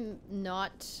 I'm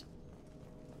not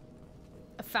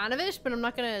a fan of it, but I'm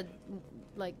not gonna,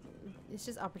 like, it's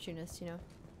just opportunist, you know?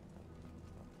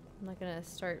 I'm not gonna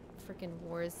start freaking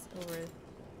wars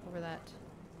over that.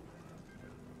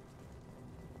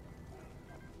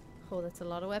 Oh, that's a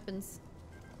lot of weapons.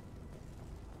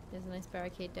 There's a nice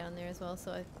barricade down there as well,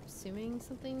 so I'm assuming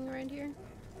something around here.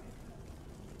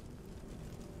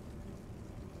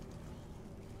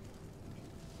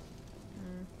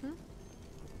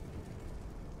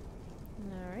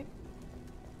 Alright.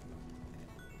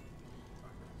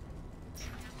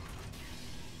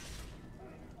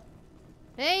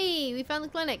 Hey, we found the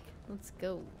clinic. Let's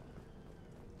go.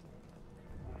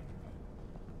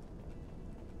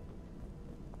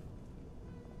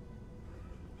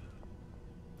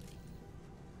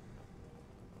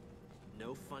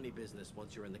 No funny business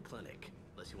once you're in the clinic,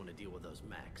 unless you want to deal with those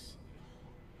mechs.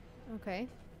 Okay.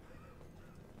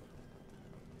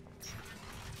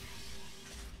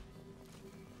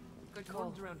 Good call.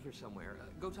 Gordon's around here somewhere.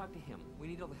 Go talk to him. We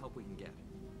need all the help we can get.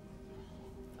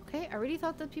 Okay, I really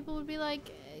thought that people would be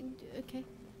like, okay.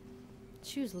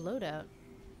 Choose loadout.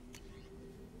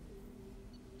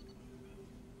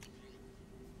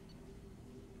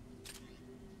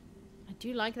 I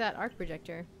do like that arc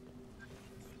projector.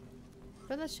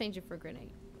 But let's change it for a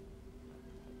grenade.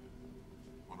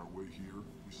 On our way here,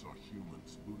 we saw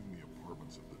humans looting the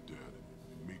apartments of the dead.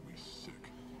 It made me sick.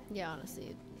 Yeah,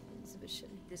 honestly, it's a bit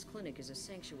shitty. This clinic is a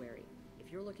sanctuary.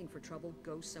 If you're looking for trouble,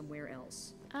 go somewhere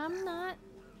else. I'm not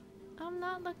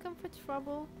looking for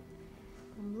trouble.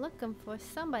 I'm looking for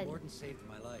somebody. Gordon saved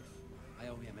my life. I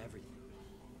owe him everything.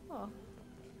 Oh.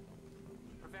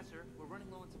 Professor, we're running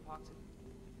low on Suboxone.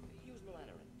 Use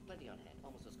melatonin. Plenty on hand.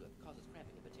 Almost as good. Causes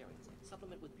cramping in Batarians.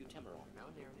 Supplement with butemerol.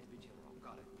 Melatonin and butemerol.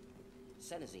 Got it.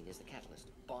 Senescene is the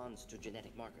catalyst. Bonds to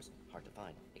genetic markers. Hard to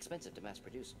find. Expensive to mass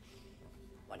produce.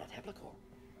 Why not Heplicor?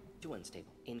 Too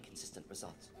unstable. Inconsistent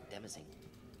results. Demazine.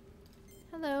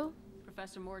 Hello.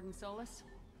 Professor Morden Solis?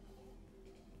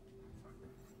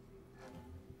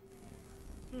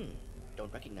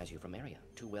 Don't recognize you from area.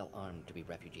 Too well armed to be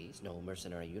refugees. No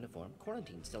mercenary uniform.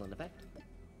 Quarantine still in effect.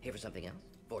 Here for something else?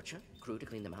 Vorcha? Crew to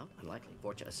clean them out? Unlikely.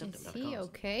 Vorcha a symptom, not a Is he cause.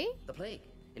 okay? The plague.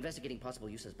 Investigating possible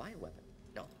use as bioweapon.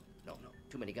 No.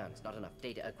 Too many guns. Not enough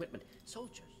data, equipment.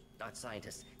 Soldiers, not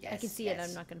scientists. Yes, I can see it.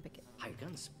 I'm not gonna pick it. Hired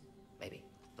guns. Maybe.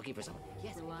 Looking for someone.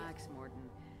 Yes. Relax, Morden.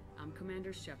 I'm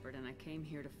Commander Shepard, and I came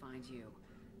here to find you.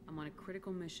 I'm on a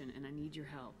critical mission, and I need your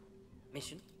help.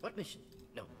 Mission? What mission?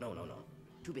 No.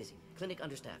 Too busy. Clinic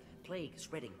understaffed. Plague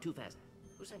spreading too fast.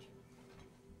 Who sent you?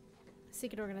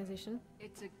 Secret organization.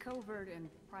 It's a covert and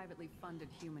privately funded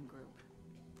human group.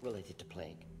 Related to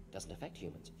plague. Doesn't affect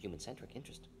humans. Human-centric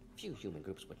interest. Few human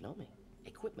groups would know me.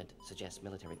 Equipment suggests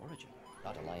military origin.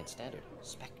 Not Alliance standard.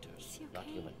 Spectres. Not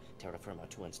human. Terra firma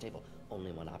too unstable.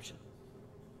 Only one option.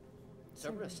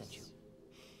 Cerberus sent you.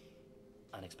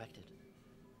 Unexpected.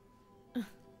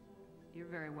 You're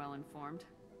very well informed.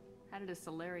 How did a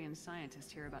Solarian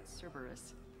scientist hear about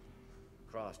Cerberus?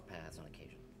 Crossed paths on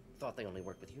occasion. Thought they only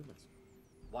worked with humans.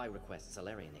 Why request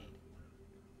Solarian aid?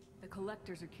 The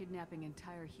Collectors are kidnapping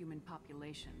entire human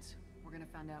populations. We're gonna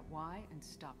find out why and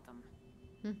stop them.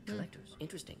 Collectors?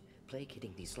 Interesting. Plague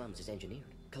hitting these slums is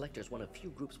engineered. Collectors one of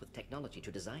few groups with technology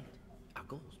to design it. Our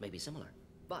goals may be similar.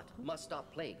 But must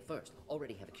stop plague first.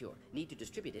 Already have a cure. Need to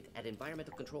distribute it at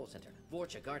Environmental Control Center.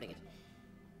 Vorcha guarding it.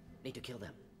 Need to kill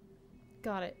them.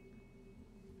 Got it.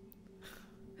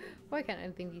 Why can't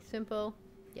anything be simple?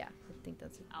 Yeah, I think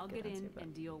that's a I'll good get answer, in but...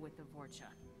 and deal with the Vorcha.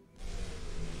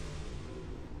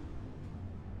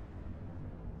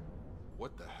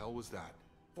 What the hell was that?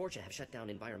 Vorcha have shut down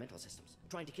environmental systems.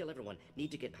 Trying to kill everyone.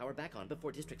 Need to get power back on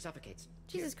before district suffocates.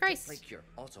 Jesus Christ. Plague cure.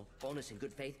 Also, bonus in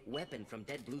good faith. Weapon from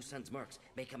dead Blue Sun's mercs.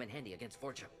 May come in handy against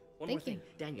Vorcha. One more Thank you. thing.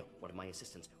 Daniel, one of my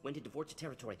assistants, went into Vorcha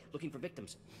territory looking for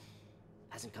victims.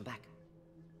 Hasn't come back.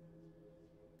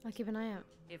 I'll keep an eye out.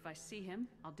 If I see him,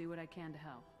 I'll do what I can to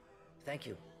help. Thank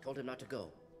you. Told him not to go.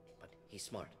 But he's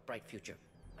smart. Bright future.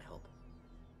 I hope.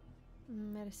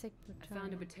 Metasic. I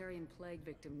found a Batarian plague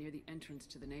victim near the entrance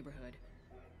to the neighborhood.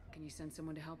 Can you send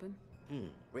someone to help him?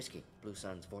 Risky. Blue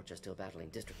Sun's Vorcha still battling.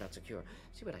 District not secure.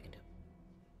 See what I can do.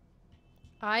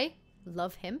 I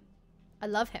love him. I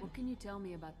love him. What can you tell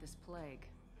me about this plague?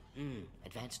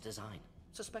 Advanced design.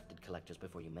 Suspected collectors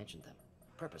before you mentioned them.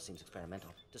 Purpose seems experimental.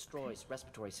 Destroys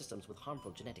respiratory systems with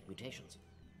harmful genetic mutations.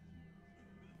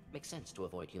 Makes sense to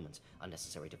avoid humans.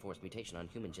 Unnecessary to force mutation on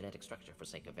human genetic structure for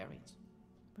sake of variance.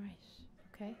 Right.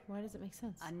 Okay. Why does it make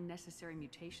sense? Unnecessary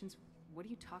mutations? What are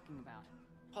you talking about?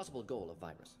 Possible goal of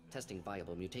virus. Testing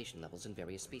viable mutation levels in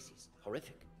various species.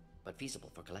 Horrific, but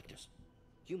feasible for collectors.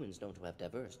 Humans known to have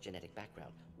diverse genetic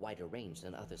background, wider range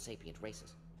than other sapient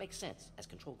races. Makes sense as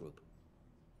control group.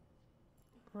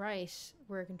 Right.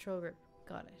 We're a control group.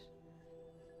 Got it.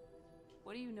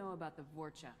 What do you know about the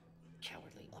Vorcha?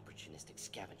 Cowardly, opportunistic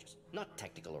scavengers. Not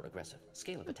tactical or aggressive.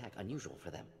 Scale of attack unusual for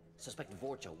them. Suspect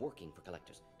Vorcha working for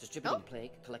collectors. Distributing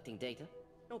plague, collecting data.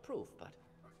 No proof, but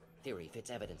theory fits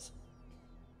evidence.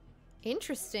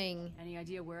 Interesting. Any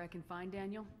idea where I can find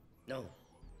Daniel? No.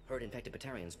 Heard infected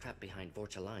Batarians trapped behind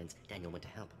Vorcha lines. Daniel went to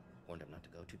help. Warned him not to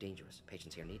go. Too dangerous.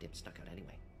 Patients here need him. Snuck out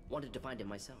anyway. Wanted to find him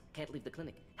myself. Can't leave the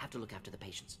clinic. Have to look after the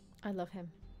patients. I love him.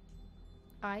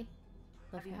 I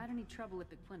love Have you him. had any trouble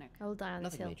at the clinic? I will die on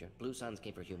this Nothing hill. major. Blue Suns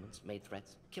came for humans, made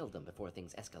threats, killed them before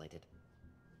things escalated.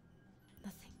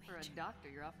 Nothing For a doctor,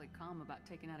 you're awfully calm about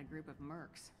taking out a group of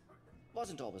mercs.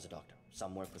 Wasn't always a doctor.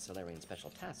 Some work with Solarian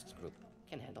Special Tasks Group.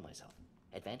 Can handle myself.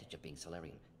 Advantage of being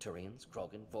Solarian. Turians,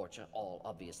 Krogan, Vorcha, all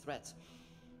obvious threats.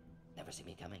 Never see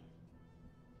me coming.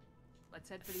 Let's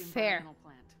head for the Fair. environmental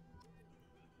plant.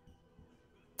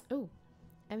 Oh,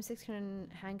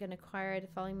 M6 handgun acquired. The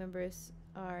following members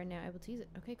are now able to use it.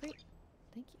 Okay, great.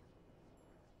 Thank you.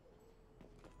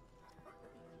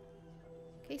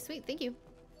 Okay, sweet. Thank you.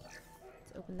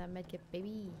 Let's open that medkit,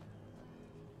 baby.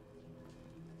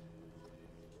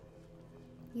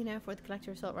 You now for the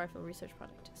Collector Assault Rifle Research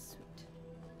Project. Sweet.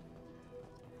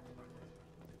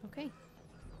 Okay.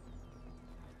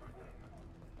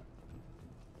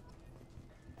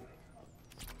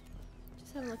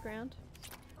 Just have a look around.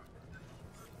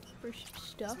 For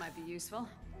stuff. This might be useful.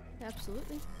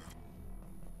 Absolutely.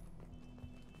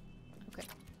 Okay.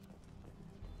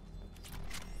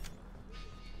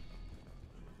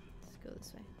 Let's go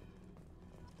this way.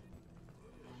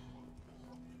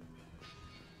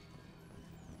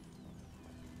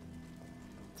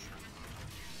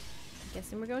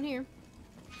 Guessing we're going here.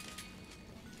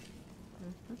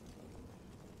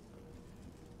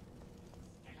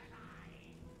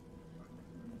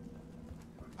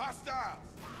 Hostiles!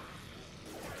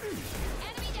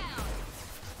 Enemy down!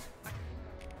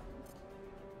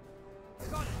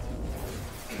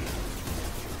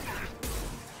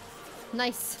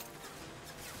 Nice.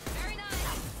 Very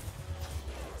nice.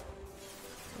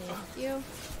 Thank you.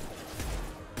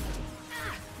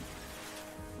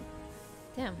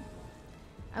 Damn.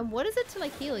 And what is it to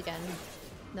like heal again?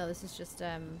 No, this is just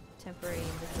temporary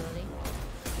invisibility.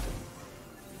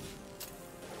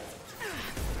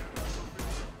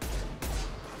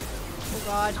 Oh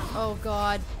god. Oh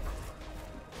god.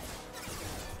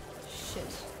 Shit.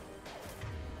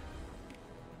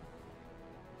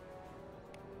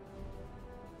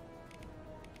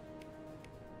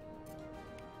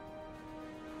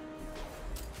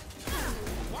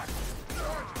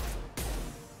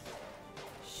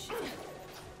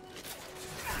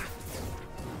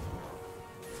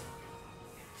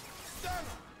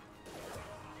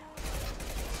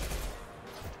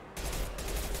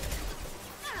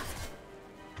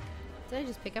 Did I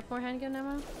just pick up more handgun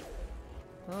ammo?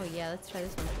 Oh yeah, let's try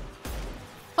this one.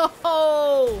 Ho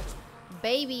ho!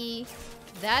 Baby!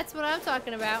 That's what I'm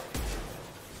talking about.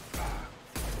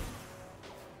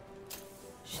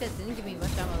 Shit, they didn't give me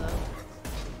much ammo though.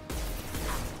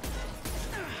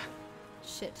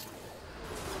 Shit.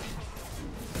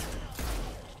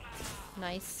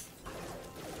 Nice.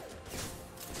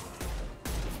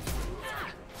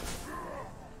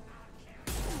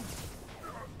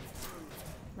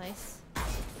 Nice.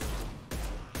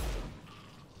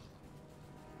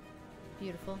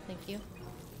 Beautiful, thank you.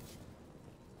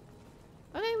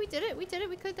 Okay, we did it, we did it,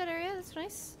 we cleared that area, that's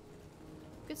nice.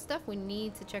 Good stuff. We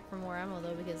need to check for more ammo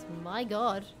though, because my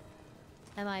god,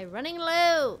 am I running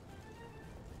low?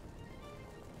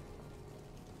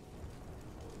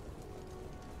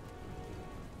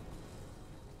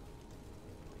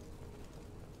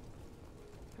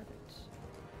 Perfect.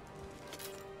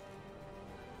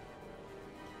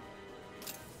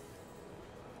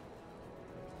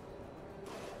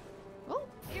 Oh,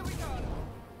 here we go.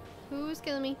 Who's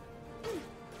killing me?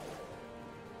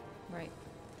 Right.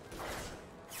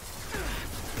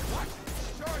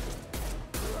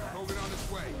 Moving on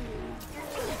this way.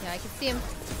 Yeah, I can see him.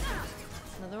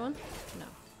 Another one? No.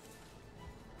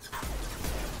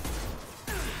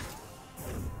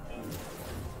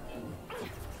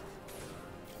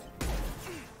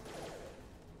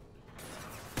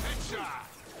 Headshot.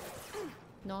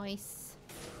 Nice.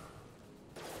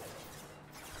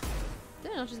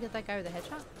 Did I not just get that guy with a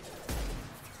headshot?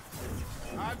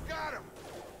 I've got him.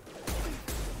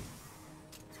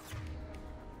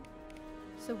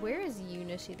 So where is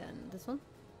Unity then? This one?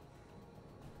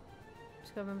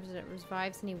 Squad members that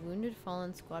revives any wounded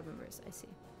fallen squad members. I see.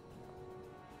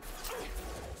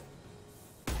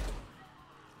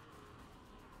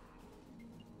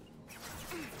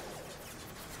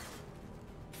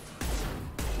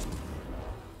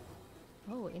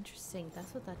 Oh, interesting.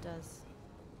 That's what that does.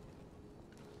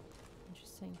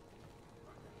 Interesting.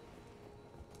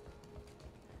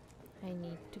 I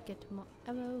need to get more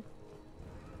ammo.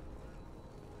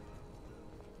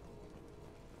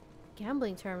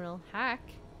 Gambling terminal. Hack.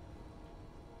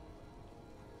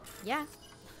 Yeah.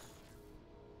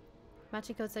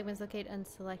 Matching code segments. Locate and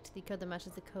select the code that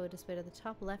matches the code displayed at the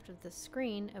top left of the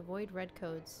screen. Avoid red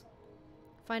codes.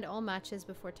 Find all matches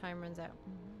before time runs out.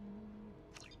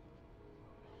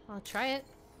 I'll try it.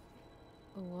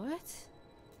 What?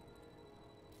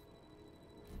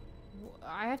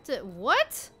 I have to...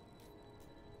 What?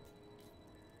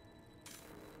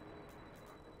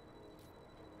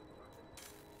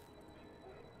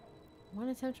 One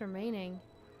attempt remaining.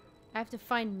 I have to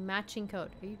find matching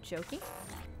code. Are you joking?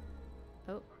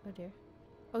 Oh, oh dear.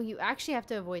 Oh, you actually have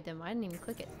to avoid them. I didn't even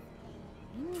click it.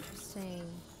 Interesting.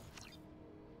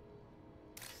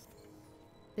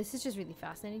 This is just really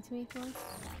fascinating to me for once.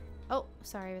 Oh,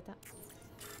 sorry about that.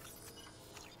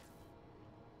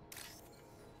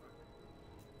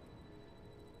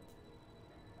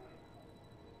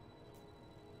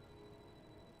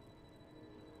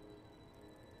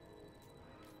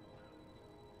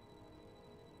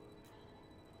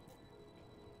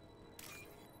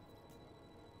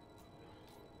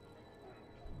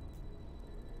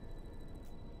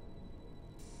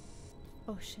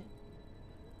 Oh shit.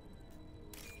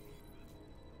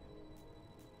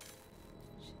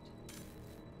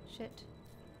 Shit.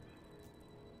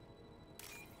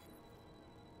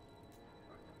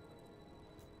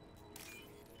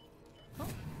 Oh,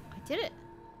 I did it.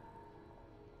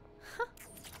 Huh.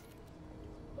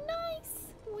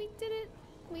 Nice. We did it.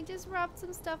 We just robbed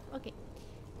some stuff. Okay.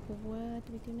 What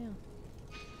do we do now?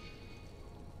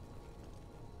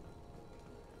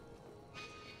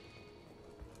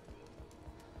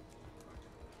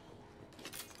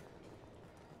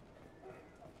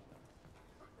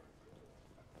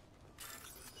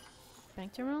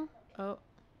 Bank terminal? Oh.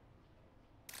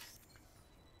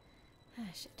 Ah,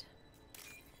 shit.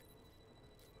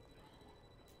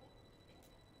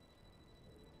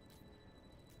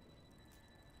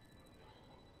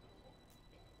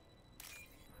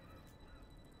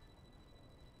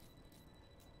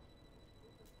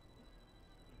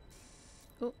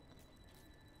 Oh.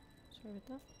 Sorry about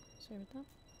that. Sorry about that.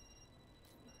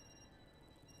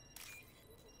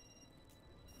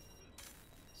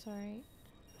 Sorry.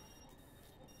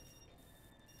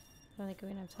 I don't think we're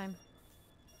gonna have time.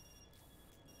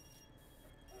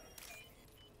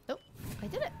 Oh, I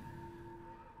did it.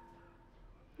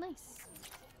 Nice.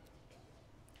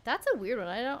 That's a weird one.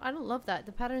 I don't love that.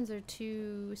 The patterns are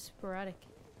too sporadic.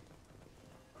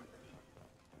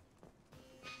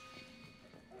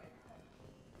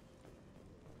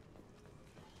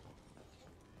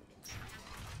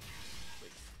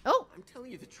 Oh! I'm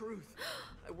telling you the truth.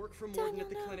 I work for Morgan at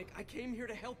the clinic. I came here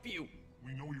to help you.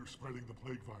 We know you're spreading the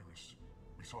plague virus.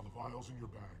 We saw the vials in your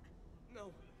bag.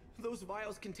 No, those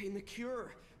vials contain the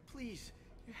cure. Please,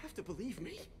 you have to believe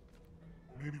me.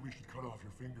 Maybe we should cut off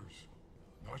your fingers.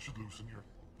 That should loosen your...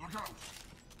 Look out!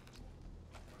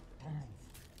 Don't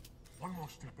move. One more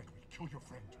step and we kill your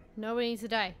friend. Nobody needs to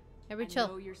die. Everybody chill. I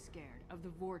know you're scared of the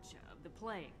Vorcha, of the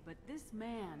plague, but this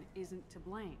man isn't to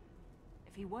blame.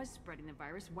 If he was spreading the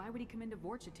virus, why would he come into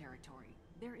Vorcha territory?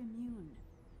 They're immune.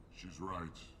 She's right.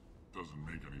 Doesn't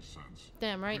make any sense.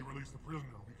 Damn right. If we release the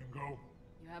prisoner, we can go.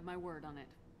 You have my word on it.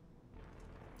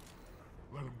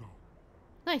 Let him go.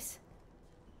 Nice.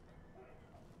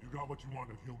 You got what you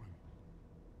wanted, human.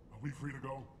 Are we free to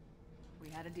go? We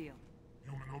had a deal.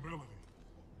 Human nobility.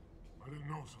 I didn't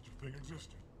know such a thing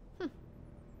existed.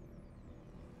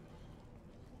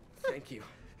 Thank you.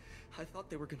 I thought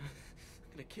they were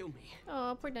gonna kill me.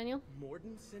 Oh, poor Daniel.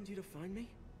 Morden send you to find me?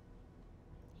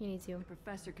 He needs you. The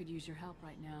professor could use your help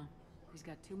right now. He's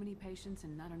got too many patients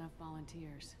and not enough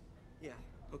volunteers. Yeah,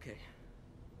 okay.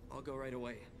 I'll go right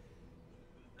away.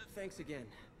 Thanks again.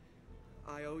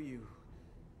 I owe you...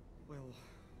 well,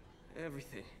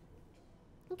 everything.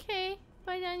 Okay.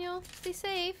 Bye, Daniel. Stay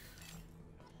safe.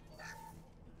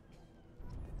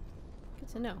 Good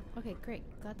to know. Okay, great.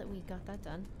 Glad that we got that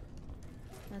done.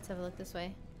 Let's have a look this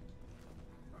way.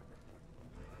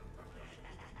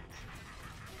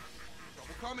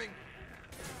 Trouble coming.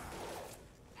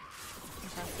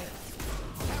 Fantastic.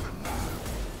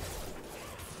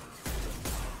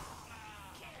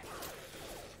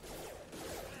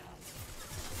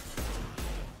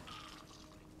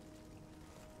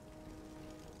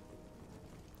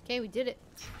 Okay, we did it.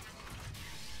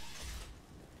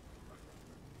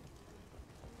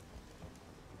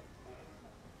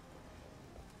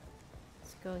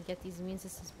 Let's go and get these immune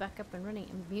systems back up and running.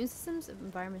 Immune systems of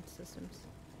environment systems.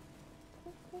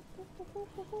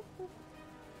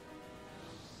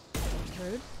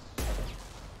 Rude.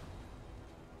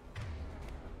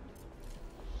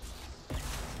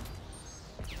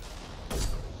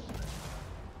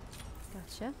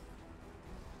 Gotcha.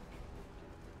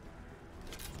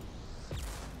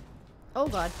 Oh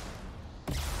god.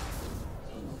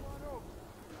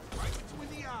 Right between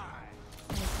the eye.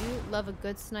 I do love a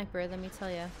good sniper, let me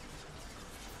tell ya.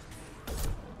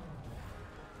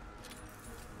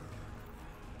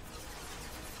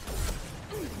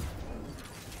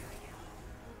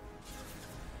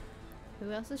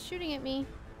 Who else is shooting at me?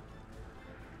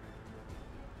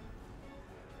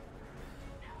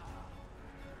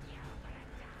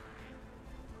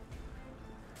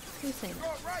 Who's saying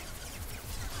that? Right.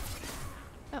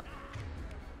 Oh.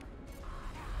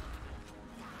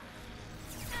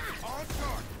 On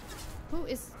target. Who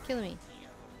is killing me?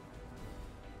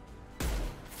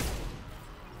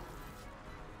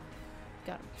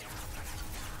 Got him.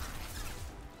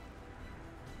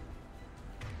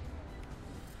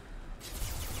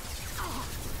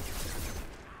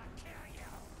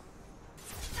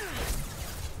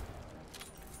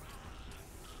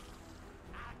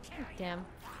 Damn.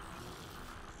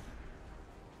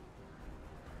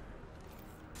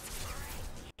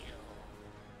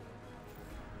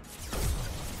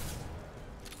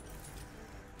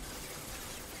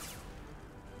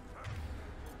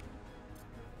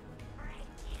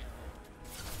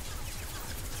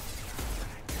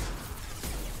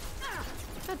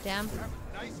 God damn.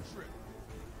 Nice trip.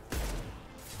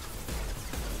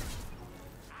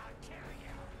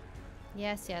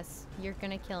 Yes, yes. You're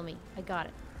gonna kill me. I got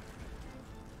it.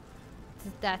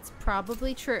 That's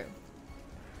probably true.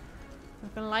 I'm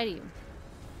not gonna lie to you.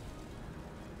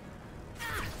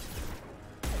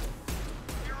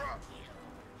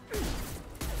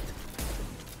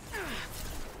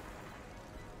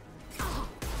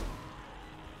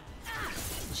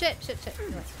 Shit.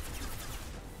 Anyway.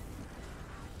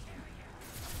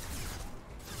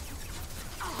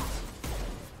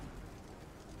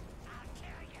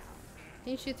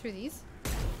 Can you shoot through these?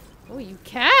 Oh, you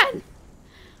can!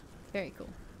 Very cool.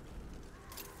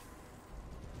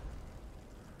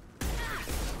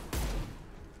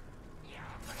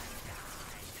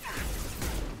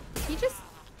 He just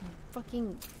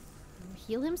fucking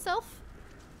heal himself?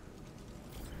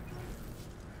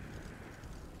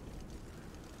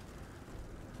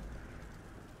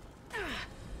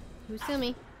 Who's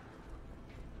me?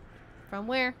 From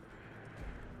where?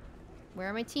 Where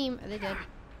are my team? Are they dead?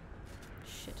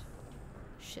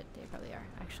 Shit, they probably are,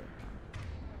 actually.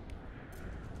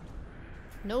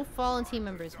 No fallen team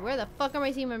members. Where the fuck are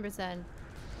my team members then?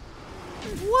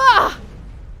 Whoa!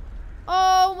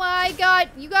 Oh my god,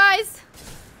 you guys!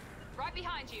 Right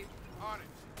behind you. On it.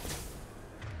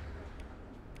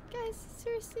 Guys,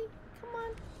 seriously? Come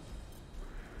on.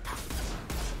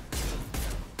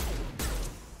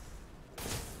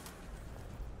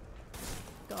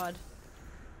 God.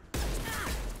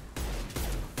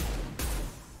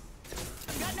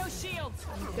 I've got no shields.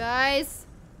 You guys.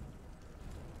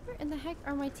 Where in the heck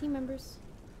are my team members?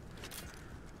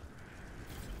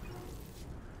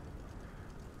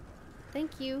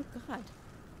 Thank you. God.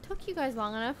 Took you guys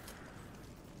long enough.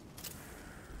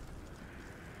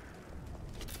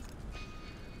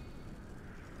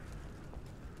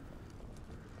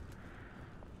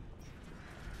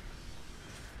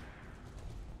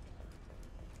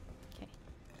 Okay.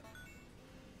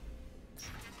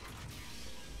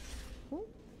 Ooh.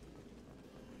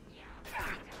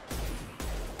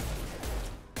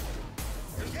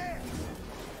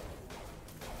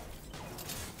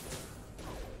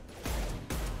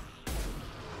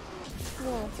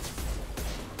 Whoa.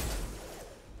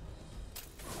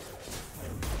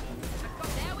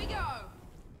 There we go.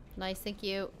 Nice, thank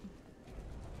you.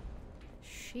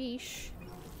 Sheesh.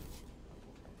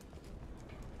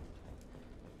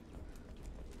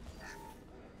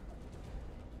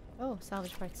 Oh,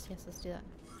 salvage parts. Yes, let's do that.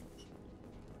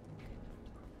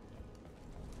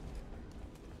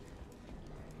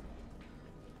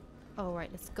 Oh, right,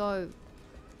 let's go.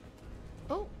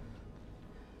 Oh.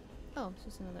 Oh, it's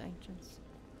just another entrance.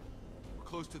 We're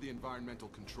close to the environmental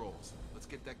controls. Let's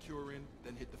get that cure in,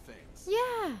 then hit the fans.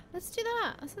 Yeah, let's do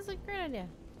that. This is a great idea.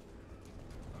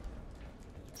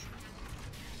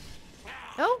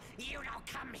 Oh. You don't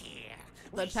come here.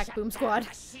 Blood Pack Boom Squad.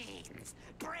 Machines,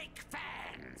 break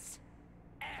fans.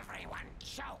 Everyone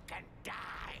choke and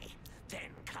die.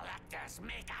 Then collectors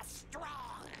make us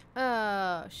strong.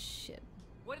 Oh, shit.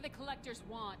 What do the collectors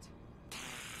want?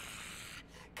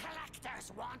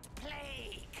 Collectors want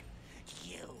plague.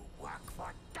 You work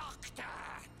for Doctor.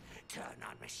 Turn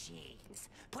on machines.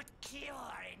 Put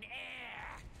cure in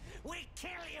air. We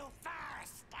kill you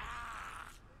first.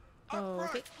 Oh,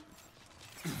 okay.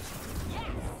 Yes.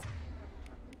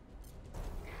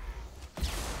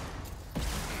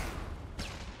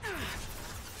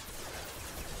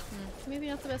 Maybe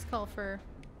not the best call for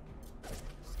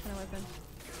this kind of weapon.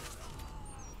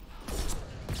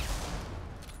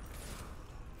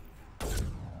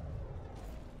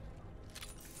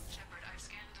 Shepard, I've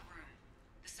scanned the room.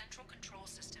 The central control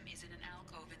system is in an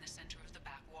alcove in the center of the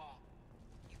back wall.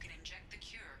 You can inject the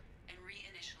cure and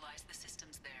reinitialize the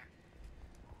systems there.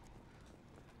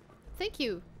 Thank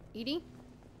you, Edie.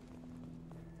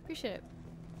 Appreciate it.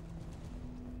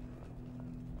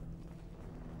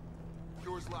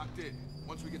 Cure's locked in.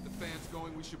 Once we get the fans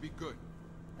going, we should be good.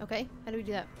 Okay, how do we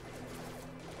do that?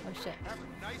 Oh shit. Have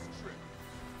a nice trip.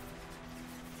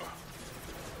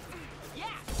 Yeah!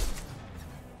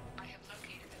 I have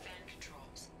located the fan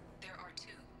controls. There are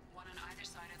two, one on either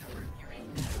side of the room you're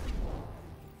in.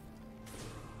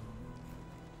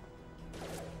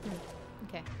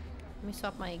 Okay. Let me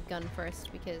swap my gun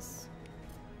first because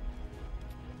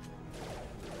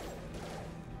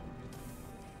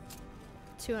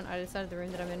two on either side of the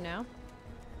room that I'm in now.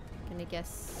 Gonna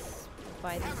guess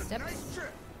by the steps. Nice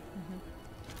trip.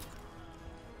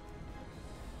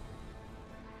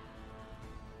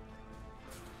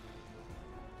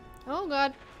 Oh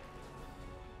god.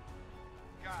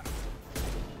 Got it.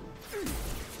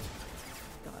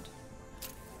 God.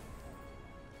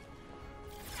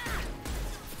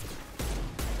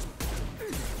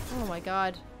 Oh my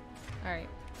god. Alright.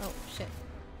 Oh shit.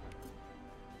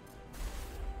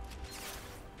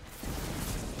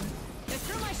 They're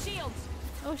through my shields!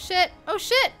 Oh shit! Oh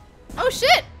shit! Oh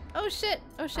shit! Oh shit!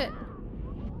 Oh shit!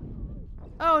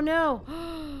 Oh no!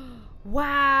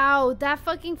 Wow! That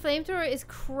fucking flamethrower is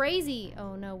crazy!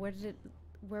 Oh no, where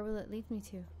will it lead me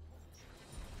to?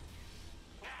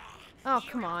 Oh,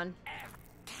 come on.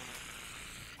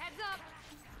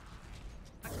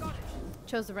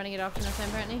 chose the renegade option this time,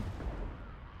 apparently.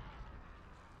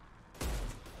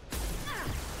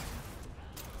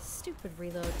 Stupid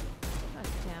reload. God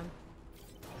damn.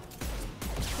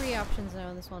 3 options now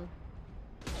on this one.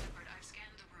 Shepard, I've scanned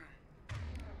the room.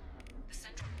 The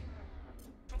central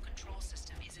control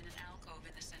system is in an alcove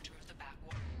in the center of the back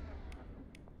wall.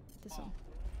 This one.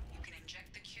 You can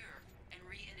inject the cure and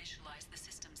reinitialize the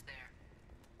systems there.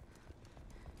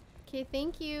 Okay,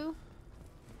 thank you.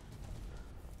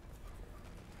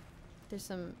 There's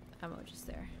some ammo just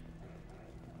there.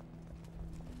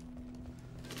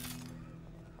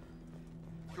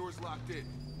 Cure's locked in.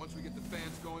 Once we get the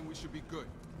fans going, we should be good.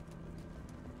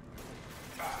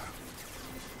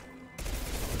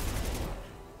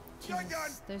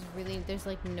 Jesus, there's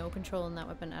like no control in that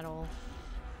weapon at all.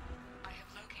 I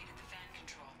have located the fan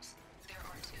controls. There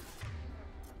are 2.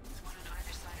 One on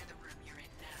either side of the room you're in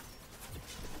now.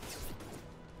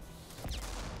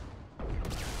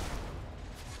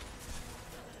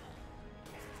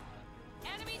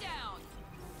 Enemy down.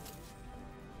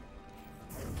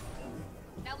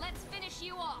 Now let's finish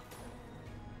you off.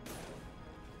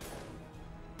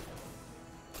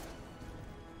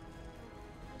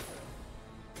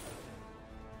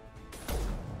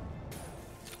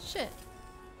 Shit.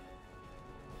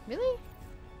 Really?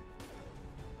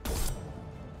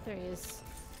 There he is.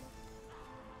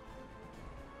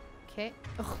 Okay.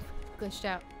 Oh, glitched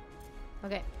out.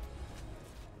 Okay.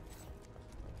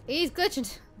 He's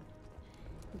glitching.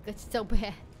 He glitched so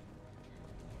bad.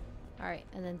 Alright,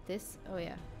 and then this. Oh,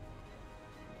 yeah.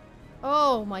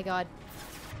 Oh my god.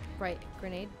 Right,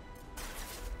 grenade.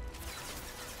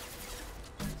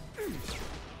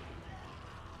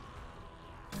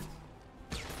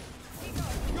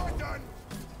 You're done.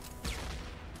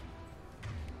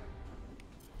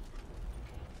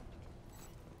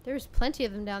 There's plenty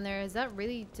of them down there. Is that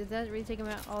really? Did that really take them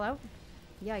all out?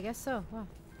 Yeah, I guess so. Wow.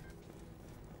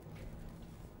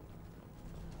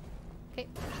 Okay.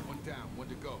 One down, one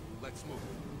to go. Let's move.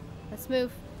 Let's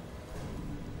move.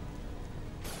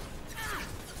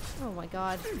 Oh my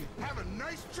god. Have a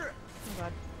nice trip. Oh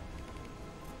god.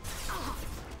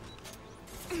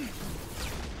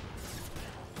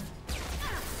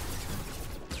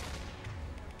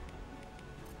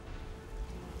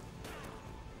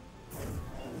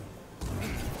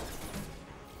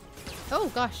 Oh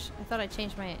gosh, I thought I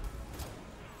changed my...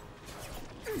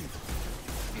 There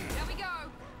we go.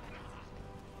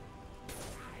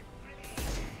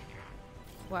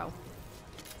 Wow.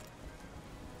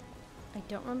 I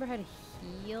don't remember how to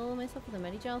heal myself with a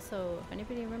Medigel, so if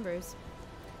anybody remembers,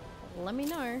 let me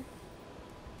know.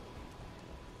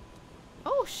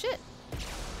 Oh shit!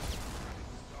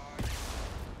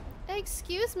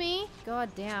 Excuse me!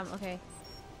 God damn, okay.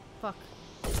 Fuck.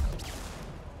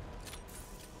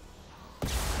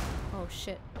 Oh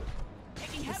shit.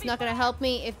 It's not gonna help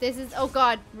me if this is... Oh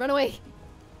god, run away!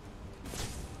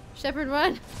 Shepard,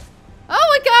 run! Oh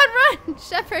my god, run!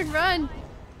 Shepard, run!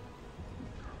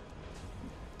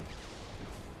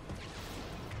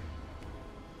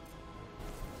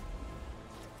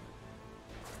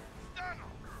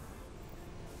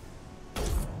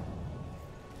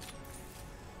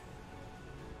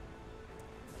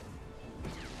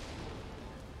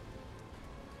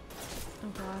 Oh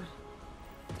god.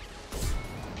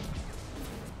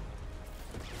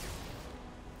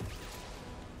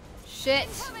 Shit!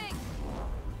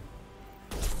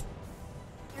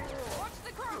 Watch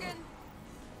the Krogan.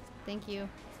 Thank you.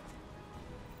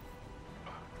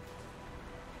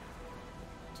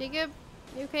 Jacob,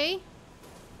 you okay?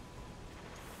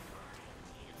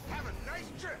 Have a nice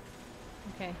trip.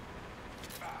 Okay.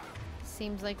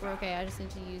 Seems like we're okay. I just need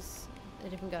to use a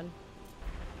different gun.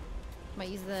 Might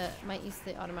use the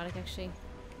automatic actually.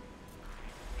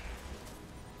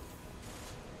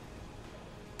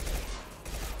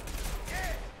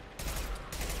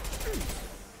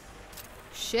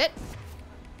 Shit.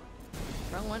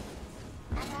 Wrong one.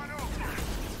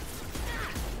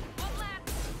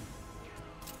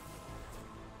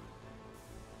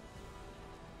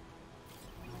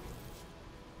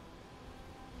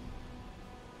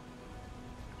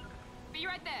 Be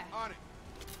right there. On it.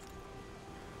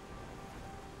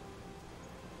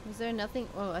 Was there nothing?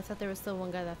 Oh, I thought there was still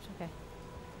one guy left. Okay.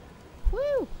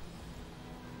 Woo!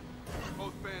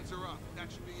 Both bands are up.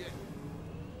 That should be it.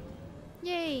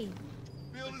 Yay!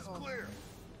 Field is clear.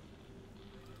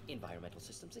 Environmental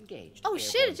systems engaged. Oh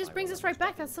shit! It just brings us right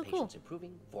back. That's so cool. Patients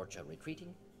improving. Vorcha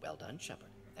retreating. Well done, Shepard.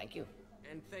 Thank you.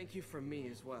 And thank you from me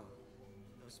as well.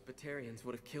 Those Batarians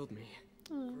would have killed me.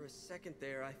 For a second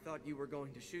there, I thought you were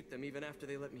going to shoot them even after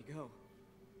they let me go.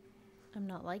 I'm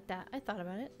not like that. I thought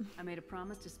about it. I made a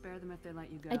promise to spare them if they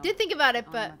let you go. I did think about it,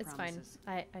 Honor but my it's promises.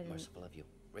 fine. I didn't. Merciful of you.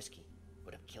 Risky.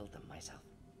 Would have killed them myself.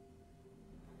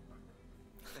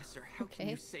 Professor, how can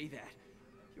you say that?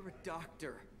 You're a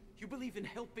doctor. You believe in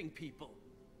helping people.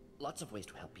 Lots of ways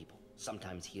to help people.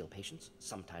 Sometimes heal patients,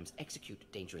 sometimes execute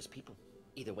dangerous people.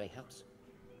 Either way helps.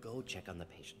 Go check on the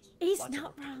patients. He's Lots of not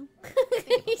work to do. wrong.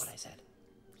 Think about what I said.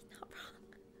 He's not wrong.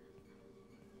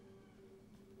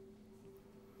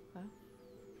 Wow.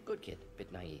 Good kid,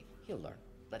 bit naive. He'll learn.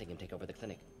 Letting him take over the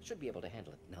clinic. Should be able to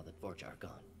handle it now that Vorja are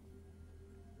gone.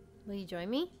 Will you join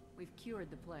me? We've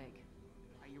cured the plague.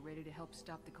 Are you ready to help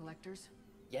stop the collectors?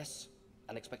 Yes.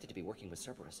 Unexpected to be working with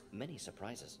Cerberus. Many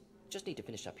surprises. Just need to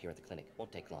finish up here at the clinic.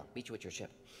 Won't take long. Meet you at your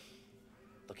ship.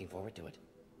 Looking forward to it.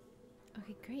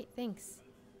 Okay, great. Thanks.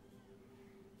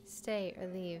 Stay or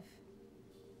leave.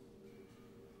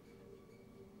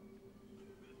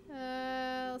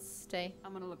 I'll stay.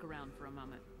 I'm gonna look around for a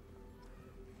moment.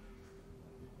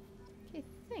 Okay,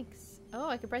 thanks. Oh,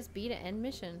 I could press B to end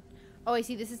mission. Oh, I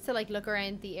see. This is to like look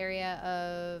around the area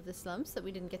of the slums that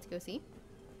we didn't get to go see.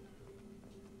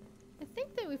 I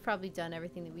think that we've probably done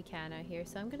everything that we can out here,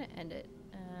 so I'm gonna end it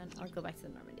and I'll go back to the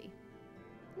Normandy.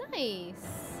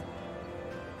 Nice.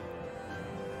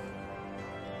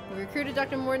 We recruited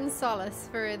Dr. Morden Solace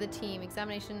for the team.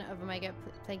 Examination of Omega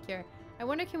Plague Cure. I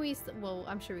wonder, can we well,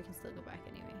 I'm sure we can still go back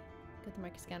anyway. Got the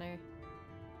marker scanner.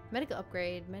 Medical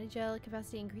upgrade. Medigel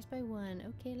capacity increased by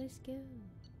 1. Okay, let's go.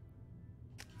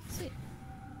 Sweet.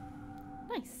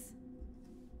 Nice.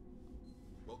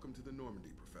 Welcome to the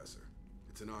Normandy, Professor.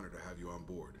 It's an honor to have you on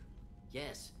board.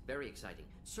 Yes, very exciting.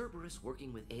 Cerberus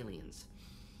working with aliens.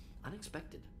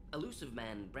 Unexpected. Elusive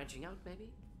man branching out, maybe?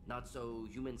 Not so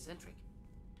human-centric.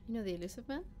 You know the elusive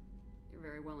man? You're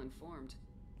very well informed.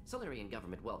 Solarian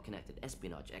government well-connected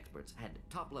espionage experts had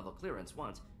top-level clearance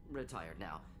once, retired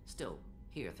now. Still,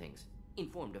 hear things.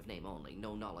 Informed of name only,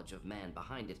 no knowledge of man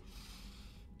behind it.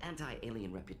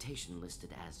 Anti-alien reputation listed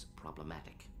as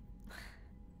problematic.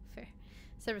 Fair.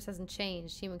 Cerberus hasn't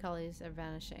changed. Human colonies are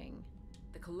vanishing.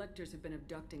 The collectors have been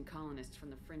abducting colonists from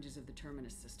the fringes of the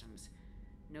Terminus systems.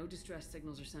 No distress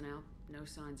signals are sent out, no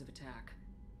signs of attack.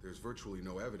 There's virtually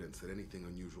no evidence that anything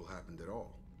unusual happened at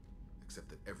all. Except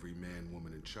that every man,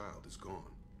 woman, and child is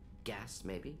gone. Gas,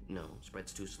 maybe? No,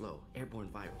 spreads too slow. Airborne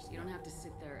virus. You don't have to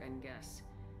sit there and guess.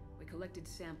 We collected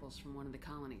samples from one of the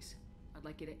colonies. I'd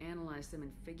like you to analyze them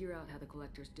and figure out how the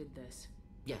collectors did this.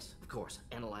 Yes, of course.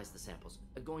 Analyze the samples.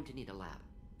 Going to need a lab.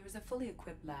 There's a fully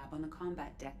equipped lab on the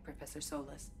combat deck, Professor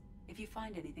Solis. If you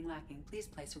find anything lacking, please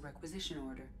place a requisition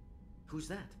order. Who's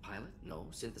that? Pilot? No.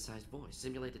 Synthesized voice.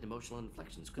 Simulated emotional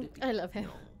inflections. Could it be? I love him.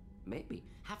 No. Maybe.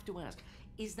 Have to ask.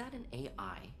 Is that an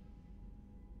AI?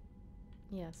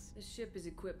 Yes. The ship is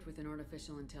equipped with an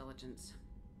artificial intelligence.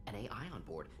 An AI on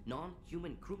board.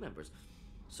 Non-human crew members.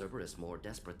 Cerberus more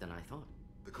desperate than I thought.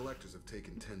 The collectors have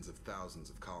taken tens of thousands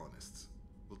of colonists.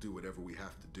 We'll do whatever we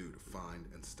have to do to find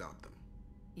and stop them.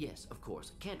 Yes, of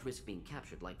course. Can't risk being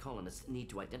captured like colonists. Need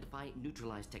to identify,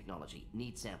 neutralize technology.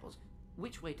 Need samples.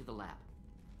 Which way to the lab?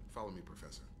 Follow me,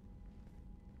 Professor.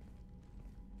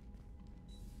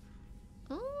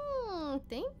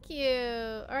 Thank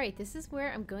you. Alright, this is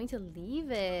where I'm going to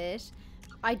leave it.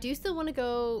 I do still want to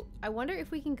go. I wonder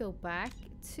if we can go back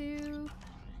to...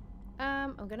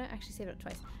 I'm gonna actually save it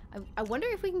twice. I wonder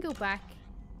if we can go back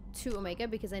to Omega,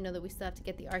 because I know that we still have to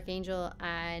get the Archangel,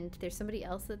 and there's somebody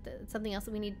else something else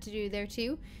that we need to do there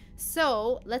too.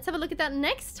 So let's have a look at that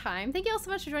next time. Thank you all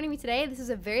so much for joining me today. This is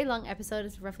a very long episode.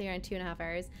 It's roughly around 2.5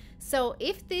 hours. So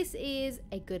if this is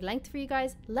a good length for you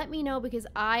guys, let me know, because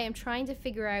I am trying to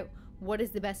figure out what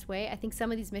is the best way. I think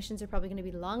some of these missions are probably going to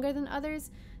be longer than others,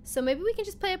 so maybe we can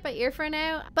just play it by ear for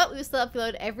now. But we will still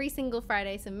upload every single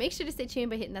Friday, so make sure to stay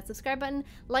tuned by hitting that subscribe button.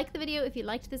 Like the video if you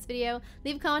liked this video.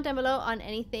 Leave a comment down below on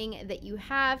anything that you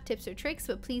have, tips or tricks,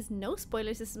 but please no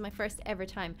spoilers. This is my first ever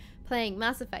time playing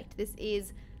Mass Effect. This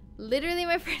is literally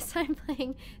my first time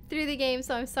playing through the game,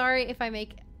 so I'm sorry if I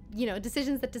make, you know,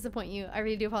 decisions that disappoint you. I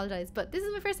really do apologize, but this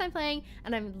is my first time playing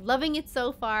and I'm loving it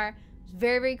so far. It's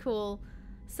very, very cool.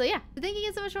 So yeah, thank you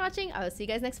guys so much for watching. I will see you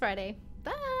guys next Friday.